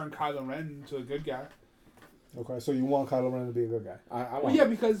to turn Kylo Ren into a good guy. Okay, so you want Kylo Ren to be a good guy? I Well, want, yeah,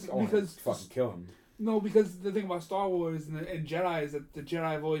 because I want to fucking kill him. No, because the thing about Star Wars and Jedi is that the Jedi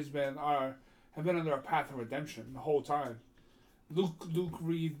have always been have been under a path of redemption the whole time. Luke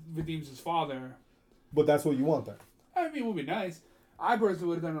redeems his father. But that's what you want, then. I mean, it would be nice. I personally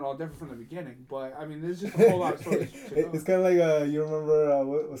would have done it all different from the beginning, but I mean, there's just a whole lot of stories. It's kind of like you remember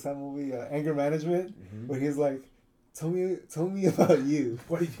what's that movie, Anger Management, where he's like, "Tell me about you."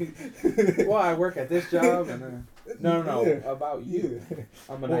 What do you? Well, I work at this job, and no, Yeah. about you.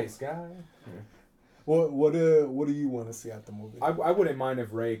 I'm a nice guy. What do you want to see out the movie? I wouldn't mind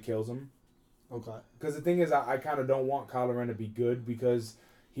if Rey kills him. Okay. Because the thing is, I kind of don't want Kylo Ren to be good because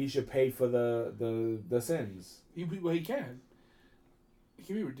he should pay for the sins. He can. He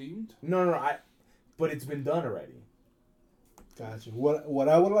can be redeemed. No, but it's been done already. Gotcha. What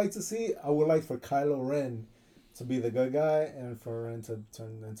I would like to see, I would like for Kylo Ren to be the good guy and for Ren to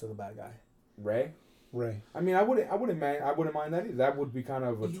turn into the bad guy. Rey. Ray. I mean, I wouldn't mind that either. That would be kind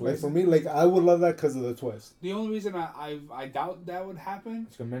of a Like twist. for me, like I would love that because of the twist. The only reason I doubt that would happen.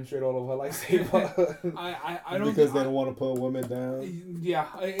 It's gonna menstruate all over her lightsaber. I don't Because they don't want to put women down. Yeah,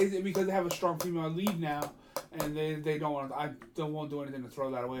 because they have a strong female lead now, and they don't want. I don't want to do anything to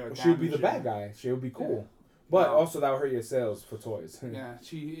throw that away or. She would be the damage bad guy. She would be cool. Yeah. But No. also that would hurt your sales for toys. it. Yeah,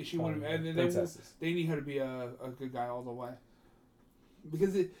 she wouldn't. And Princesses. they need her to be a good guy all the way.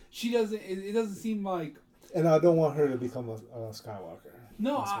 Because it doesn't seem like. And I don't want her to become a Skywalker.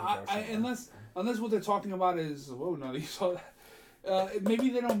 No, That's my personal unless what they're talking about is no, you saw that.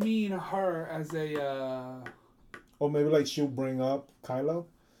 Maybe they don't mean her as a. Or maybe like she'll bring up Kylo,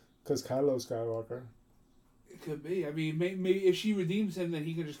 because Kylo's Skywalker. It could be. I mean, maybe if she redeems him, then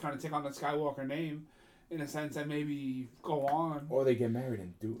he could just kind of take on the Skywalker name, in a sense, and maybe go on. Or they get married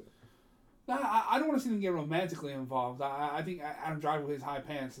and do it. No, I don't want to see them get romantically involved. I think Adam Driver with his high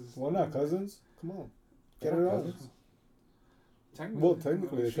pants is. Why not cousins? Come on, get They're it not on. cousins.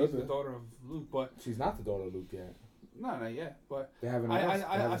 Technically, they're she's the cousins. daughter of Luke, but She's not the daughter of Luke yet. no, not yet. But They haven't. I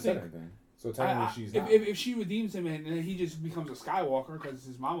haven't said think- anything. So technically, she's not. if she redeems him and then he just becomes a Skywalker because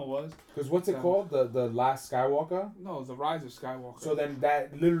his mama was. Because what's it So- called? The last Skywalker. No, the Rise of Skywalker. So then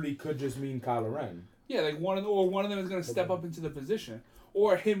that literally could just mean Kylo Ren. Yeah, like one of them is going to step up into the position,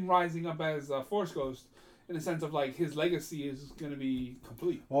 or him rising up as a Force Ghost, in the sense of like his legacy is going to be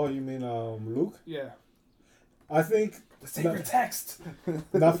complete. Oh, you mean Luke? Yeah, I think The sacred text.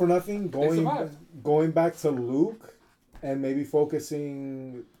 not for nothing. survived. Going back to Luke, and maybe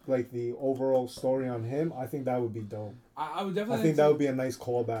focusing like the overall story on him, I think that would be dope. I would I definitely. think that would be a nice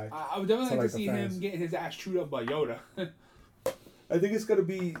callback. I would definitely to, like like, to the see fans. him getting his ass chewed up by Yoda. I think it's gonna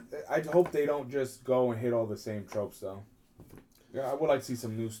be. I hope they don't just go and hit all the same tropes though. Yeah, I would like to see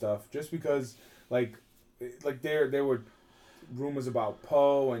some new stuff, just because like there were rumors about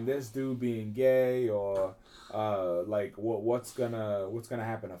Poe and this dude being gay, or like what's gonna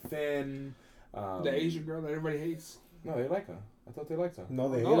happen to Finn. The Asian girl that everybody hates. No, they like her. I thought they liked her. No,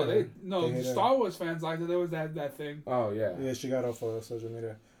 they No, hate her. no. They hate her. Star Wars fans liked it. There was that thing. Oh yeah. Yeah, she got off of social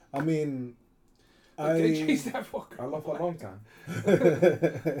media. I mean, They chased that fucker. I love her a long time.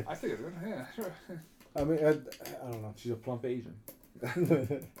 I think it's good. Yeah, sure. I mean, I don't know. She's a plump Asian.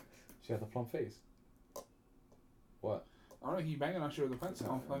 She has a plump face. What? I don't know. He banging on shit with a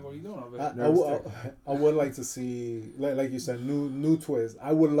pencil. Like, what are you doing over I, there? I would like to see, like you said, new twist.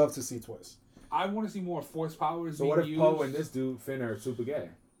 I would love to see twist. I want to see more force powers. So being what if used. Poe and this dude Finn are super gay?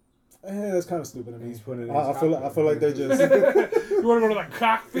 That's kind of stupid. I mean, He's putting it in I his feel cockpit. like they're just. You want to go to the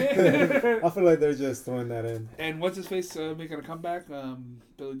cockpit? I feel like they're just throwing that in. And what's his face making a comeback?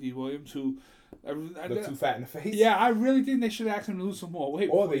 Billy D. Williams, who. Look too fat in the face. Yeah, I really think they should ask him to lose some more weight.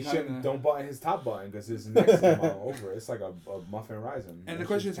 Or before they he got in shouldn't. there. Don't button his top button because his neck's come out over. It's like a muffin rising. And the That's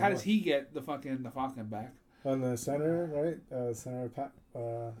question just is, how too does much. he get the Falcon back? On the center, right? Senator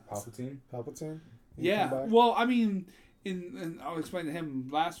Palpatine? Palpatine. He Yeah. come back? Well, I mean, in I'll explain to him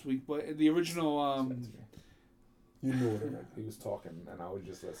last week, but in the original, You knew it already. He was talking and I was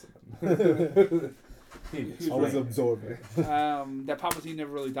just listening. I was absorbing. that Palpatine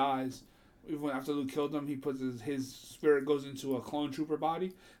never really dies. Even after Luke killed him, he puts his spirit goes into a clone trooper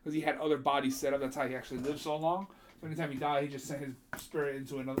body because he had other bodies set up. That's how he actually lived so long. So anytime he died, he just sent his spirit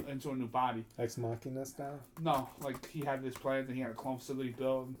into a new body. Ex Machina style. No, like he had this plant and he had a clone facility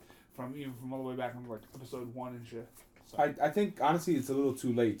built from all the way back from like episode 1 and shit. So. I think honestly it's a little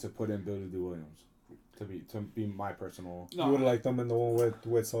too late to put in Billy D. Williams. To be my personal. No, You would like them in the one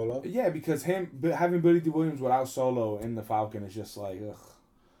with Solo. Yeah, because having Billy D. Williams without Solo in the Falcon is just like ugh.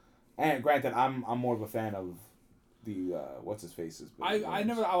 And granted, I'm more of a fan of the what's his face's. I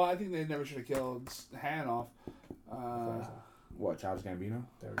think they never should have killed Han off. What, Childish Gambino?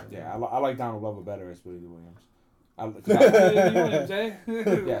 There we go. Yeah, I like Donald Glover better as Billy D. Williams. Williams, eh?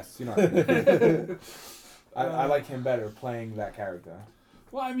 Yes, you know. What I mean. I like him better playing that character.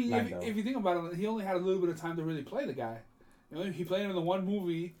 Well, I mean, Lando. if you think about it, he only had a little bit of time to really play the guy. You know, he played him in the one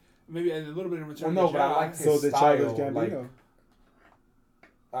movie, maybe a little bit in Return Well, of no, the but I Jedi. like his So the style. Childish Gambino.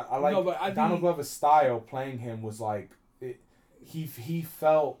 Like, I like No, but I Donald think- Glover's style playing him was like he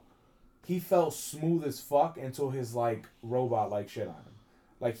felt smooth as fuck until his like robot like shit on him.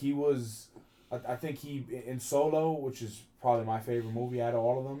 Like he was, I think he in Solo, which is probably my favorite movie out of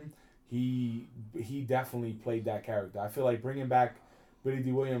all of them. He definitely played that character. I feel like bringing back Billy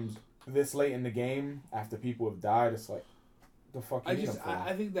D. Williams this late in the game after people have died, it's like the fuck. You need him for?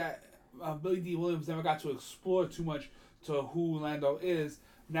 I think that Billy D. Williams never got to explore too much to who Lando is.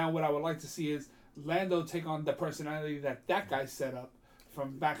 Now, what I would like to see is Lando take on the personality that guy set up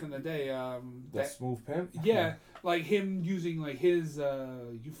from back in the day. The smooth pimp. Yeah, like him using like his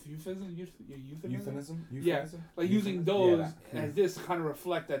euphemism. Euphemism. Yeah, like using Euphemism? those Yeah, as this to kind of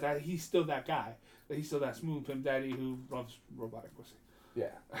reflect that he's still that guy. That he's still that smooth pimp daddy who loves robotic pussy. Yeah,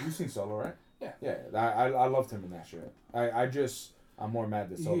 you've seen Solo, right? Yeah. Yeah, I loved him in that shit. I'm more mad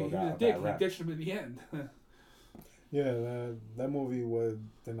that Solo He got was a a dick. bad He rap. ditched him in the end. Yeah, that movie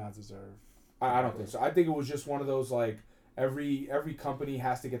did not deserve. I don't think so. I think it was just one of those like every company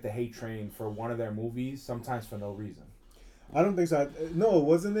has to get the hate train for one of their movies, sometimes for no reason. I don't think so. No,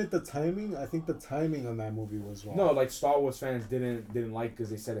 wasn't it the timing? I think the timing on that movie was wrong. No, like Star Wars fans didn't like because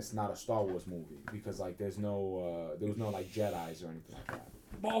they said it's not a Star Wars movie because like there was no like Jedis or anything like that.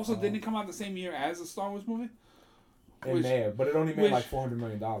 But also, didn't it come out the same year as a Star Wars movie? It Which- may have, but it only made which- like $400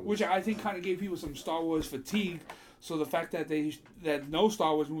 million. Which I think kind of gave people some Star Wars fatigue. So the fact that that no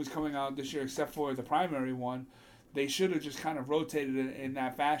Star Wars movies coming out this year except for the primary one, they should have just kind of rotated it in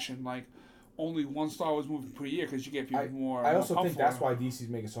that fashion, like only one Star Wars movie per year because you get people more. I more also pumped think for that's it. why DC's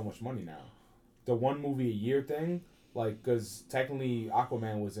making so much money now. The one movie a year thing, like, because technically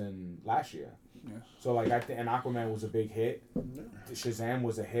Aquaman was in last year. Yeah. So, like, and Aquaman was a big hit. Shazam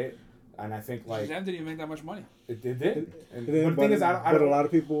was a hit. And I think, like, Shazam didn't even make that much money. it did. And, It did, but the thing is, I but don't. a lot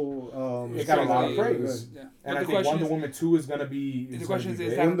of people. It got a lot of Exactly. praise. Yeah. And But I the think question Wonder is- Woman 2 is going to be. The gonna question be is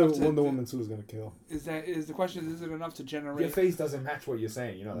big. that- Wonder Woman 2 is gonna kill. Is the question is it enough to generate? Your face doesn't match what you're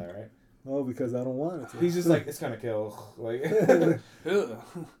saying. You know that, right? Oh, because I don't want it to. He's just like, it's going to kill. Like. Ugh.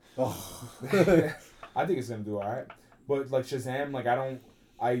 Oh. I think it's gonna do alright, but like Shazam, like I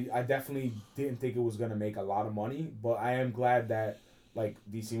I definitely didn't think it was gonna make a lot of money, but I am glad that like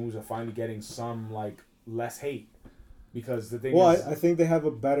DC movies are finally getting some like less hate, because the thing is, I think they have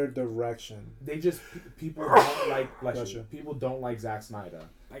a better direction. they just people don't like Gotcha. people don't like Zack Snyder.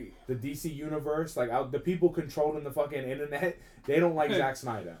 Like, The DC universe, like the people controlling the fucking internet, they don't like Zack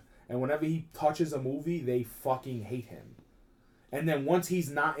Snyder. And whenever he touches a movie, they fucking hate him. And then once he's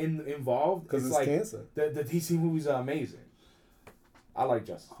not involved, Because it's it's like cancer. the DC movies are amazing. I like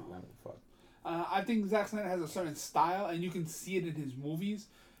Justice League. I don't give a fuck. I think Zack Snyder has a certain style, and you can see it in his movies.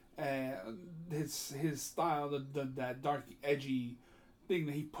 His style, that dark, edgy thing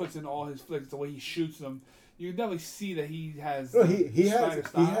that he puts in all his flicks, the way he shoots them, you can definitely see that he has. No, he Snyder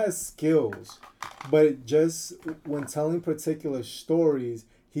style. has skills, but just when telling particular stories,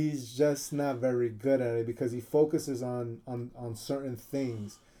 he's just not very good at it because he focuses on certain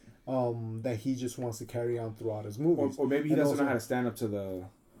things that he just wants to carry on throughout his movies. Or maybe he And doesn't also- know how to stand up to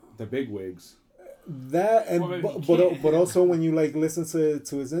the big wigs. That and Well, maybe he but can't. also when you like listen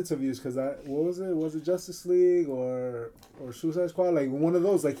to his interviews, because what was it? Was it Justice League or Suicide Squad? Like one of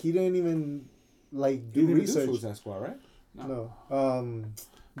those. Like he didn't even like do He didn't research. do Suicide Squad, right? No. Then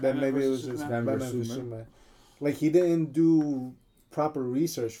Batman maybe it versus was just Superman. Batman Batman versus vs Superman. Superman. Like he didn't do proper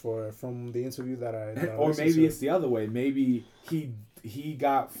research for it from the interview that I Or listened maybe to. it's the other way. Maybe he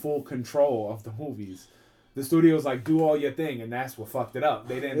got full control of the movies. The studio's like, do all your thing, and that's what fucked it up.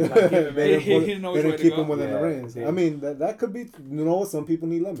 They didn't like give him they any. He didn't know they which way didn't to keep go. him within the Yeah, reins. they- I mean that could be, some people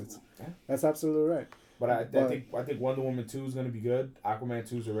need limits. Yeah. That's absolutely right. But I But- think Wonder Woman 2 is gonna be good. Aquaman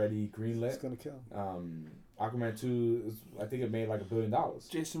 2 is already It's greenlit. gonna kill. Aquaman 2 is, I think it made like $1 billion.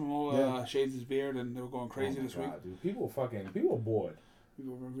 Jason Momoa Yeah. shaved his beard, and they were going crazy Oh my this week. God, dude. People are bored.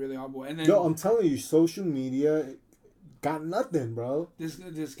 People were really on board. And then Yo, I'm telling you, social media got nothing, bro.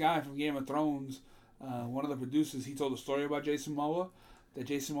 this guy from Game of Thrones, one of the producers, he told a story about Jason Momoa, that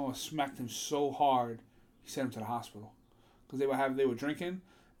Jason Momoa smacked him so hard, he sent him to the hospital because they were drinking.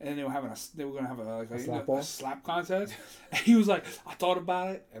 And they were gonna have a slap contest. And he was like, I thought about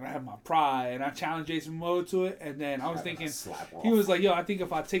it, and I had my pride, and I challenged Jason Momoa to it. And then I was thinking, Slap off. he was like, yo, I think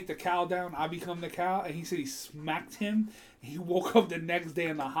if I take the cow down, I become the cow. And he said he smacked him. He woke up the next day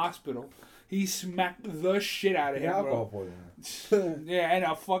in the hospital. He smacked the shit out of Yeah, him, alcohol bro. poisoning. Yeah, and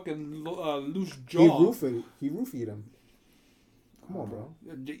a fucking loose He jaw. roofied him. Come on, bro.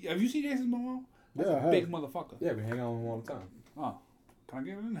 Have you seen Jason Momoa? That's Yeah, I a have. big motherfucker. Yeah, we hang out with him all the time. Oh, can I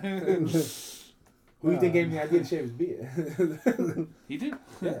get in? Who do you think gave me the idea to shave his beard? He did.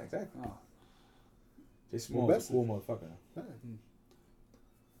 Yeah, exactly. Oh. Jason Well, Momoa's a best- cool motherfucker. Yeah.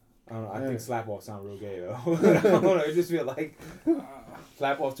 I don't know. I Yeah. think slap off sound real gay though. I don't know. It just feel like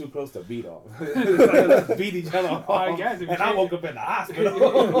slap off too close to beat off. Let's beat each other off. I guess if you and I change- woke up in the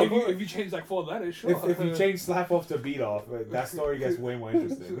hospital. if you change like 4 letters, sure. If you change slap off to beat off, that story gets way more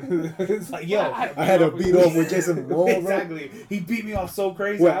interesting. It's like, yo, I had a beat off with Jason Momoa, bro. exactly. He beat me off so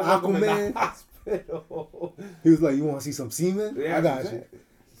crazy. With I woke up in Aquaman? the hospital. He was like, "You want to see some semen? Yeah, I got it's you."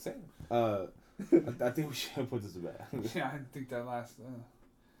 insane. I think we should put this to bed. Yeah, I think that last.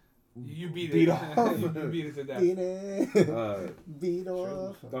 You beat Beat it. off. You beat it to death. Beat it. Uh, Beat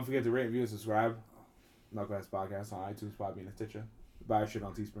off. Don't forget to rate, review, and subscribe. Knuckleheads Podcast on iTunes, Podbean, and Stitcher. Buy our shit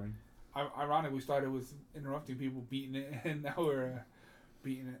on Teespring. Ironic, we started with interrupting people, beating it, and now we're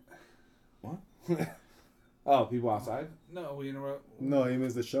beating it. Oh, people outside? No, we interrupt. No, he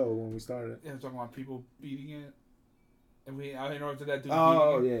missed the show when we started. Yeah, we're talking about people beating it, and I interrupted that dude.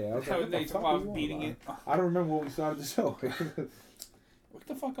 Oh, beating yeah. I it. was like, what They the talk fuck are about you beating on it. about? I don't remember when we started the show. What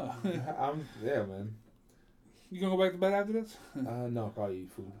the fuck up? Yeah, man. You gonna go back to bed after this? No, probably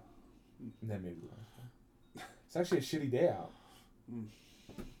eat food. And then maybe lunch. It's actually a shitty day out. Mm.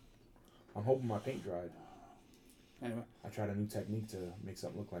 I'm hoping my paint dried. Anyway, I tried a new technique to make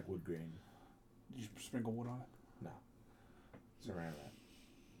something look like wood grain. you sprinkle wood on it. Saran wrap.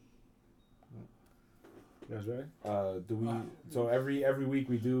 That's right. Do we? So every week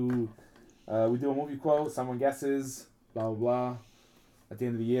we do a movie quote. Someone guesses. Blah blah blah. At the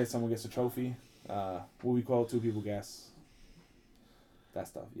end of the year, someone gets a trophy. Movie quote. 2 people guess. That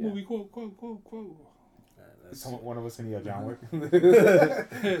stuff. Yeah. Movie quote. One of us can yell John Wick.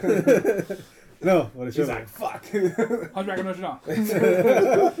 No, what it He's should like, fuck. Hunchback of Notre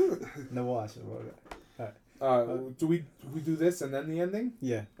Dame. No watch it, bro. Do we do this and then the ending?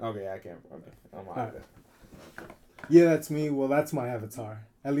 Yeah. Okay, I can't. Okay, I'm out of Alright. it. Yeah, that's me. Well, that's my avatar.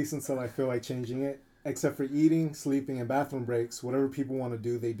 At least until I feel like changing it. Except for eating, sleeping, and bathroom breaks, whatever people want to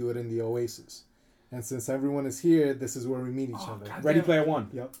do, they do it in the Oasis. And since everyone is here, this is where we meet each other. God. Ready Player One.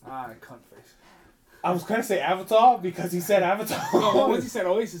 Yep. Cunt face. I was gonna say Avatar because he said Avatar. No, well, once you said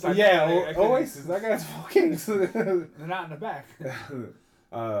Oasis, I yeah, couldn't- Oasis. I got fucking. They're not in the back.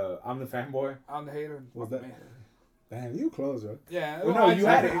 I'm the fanboy. I'm the hater. Was Fuck that- me. Damn, you close, bro. Yeah. Well, no, you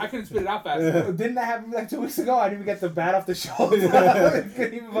had it. I couldn't spit it out fast. Didn't that happen like 2 weeks ago? I didn't even get the bat off the shoulder.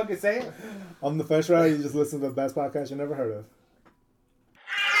 Couldn't even fucking say it. I'm the first round. You just listen to the best podcast you never heard of.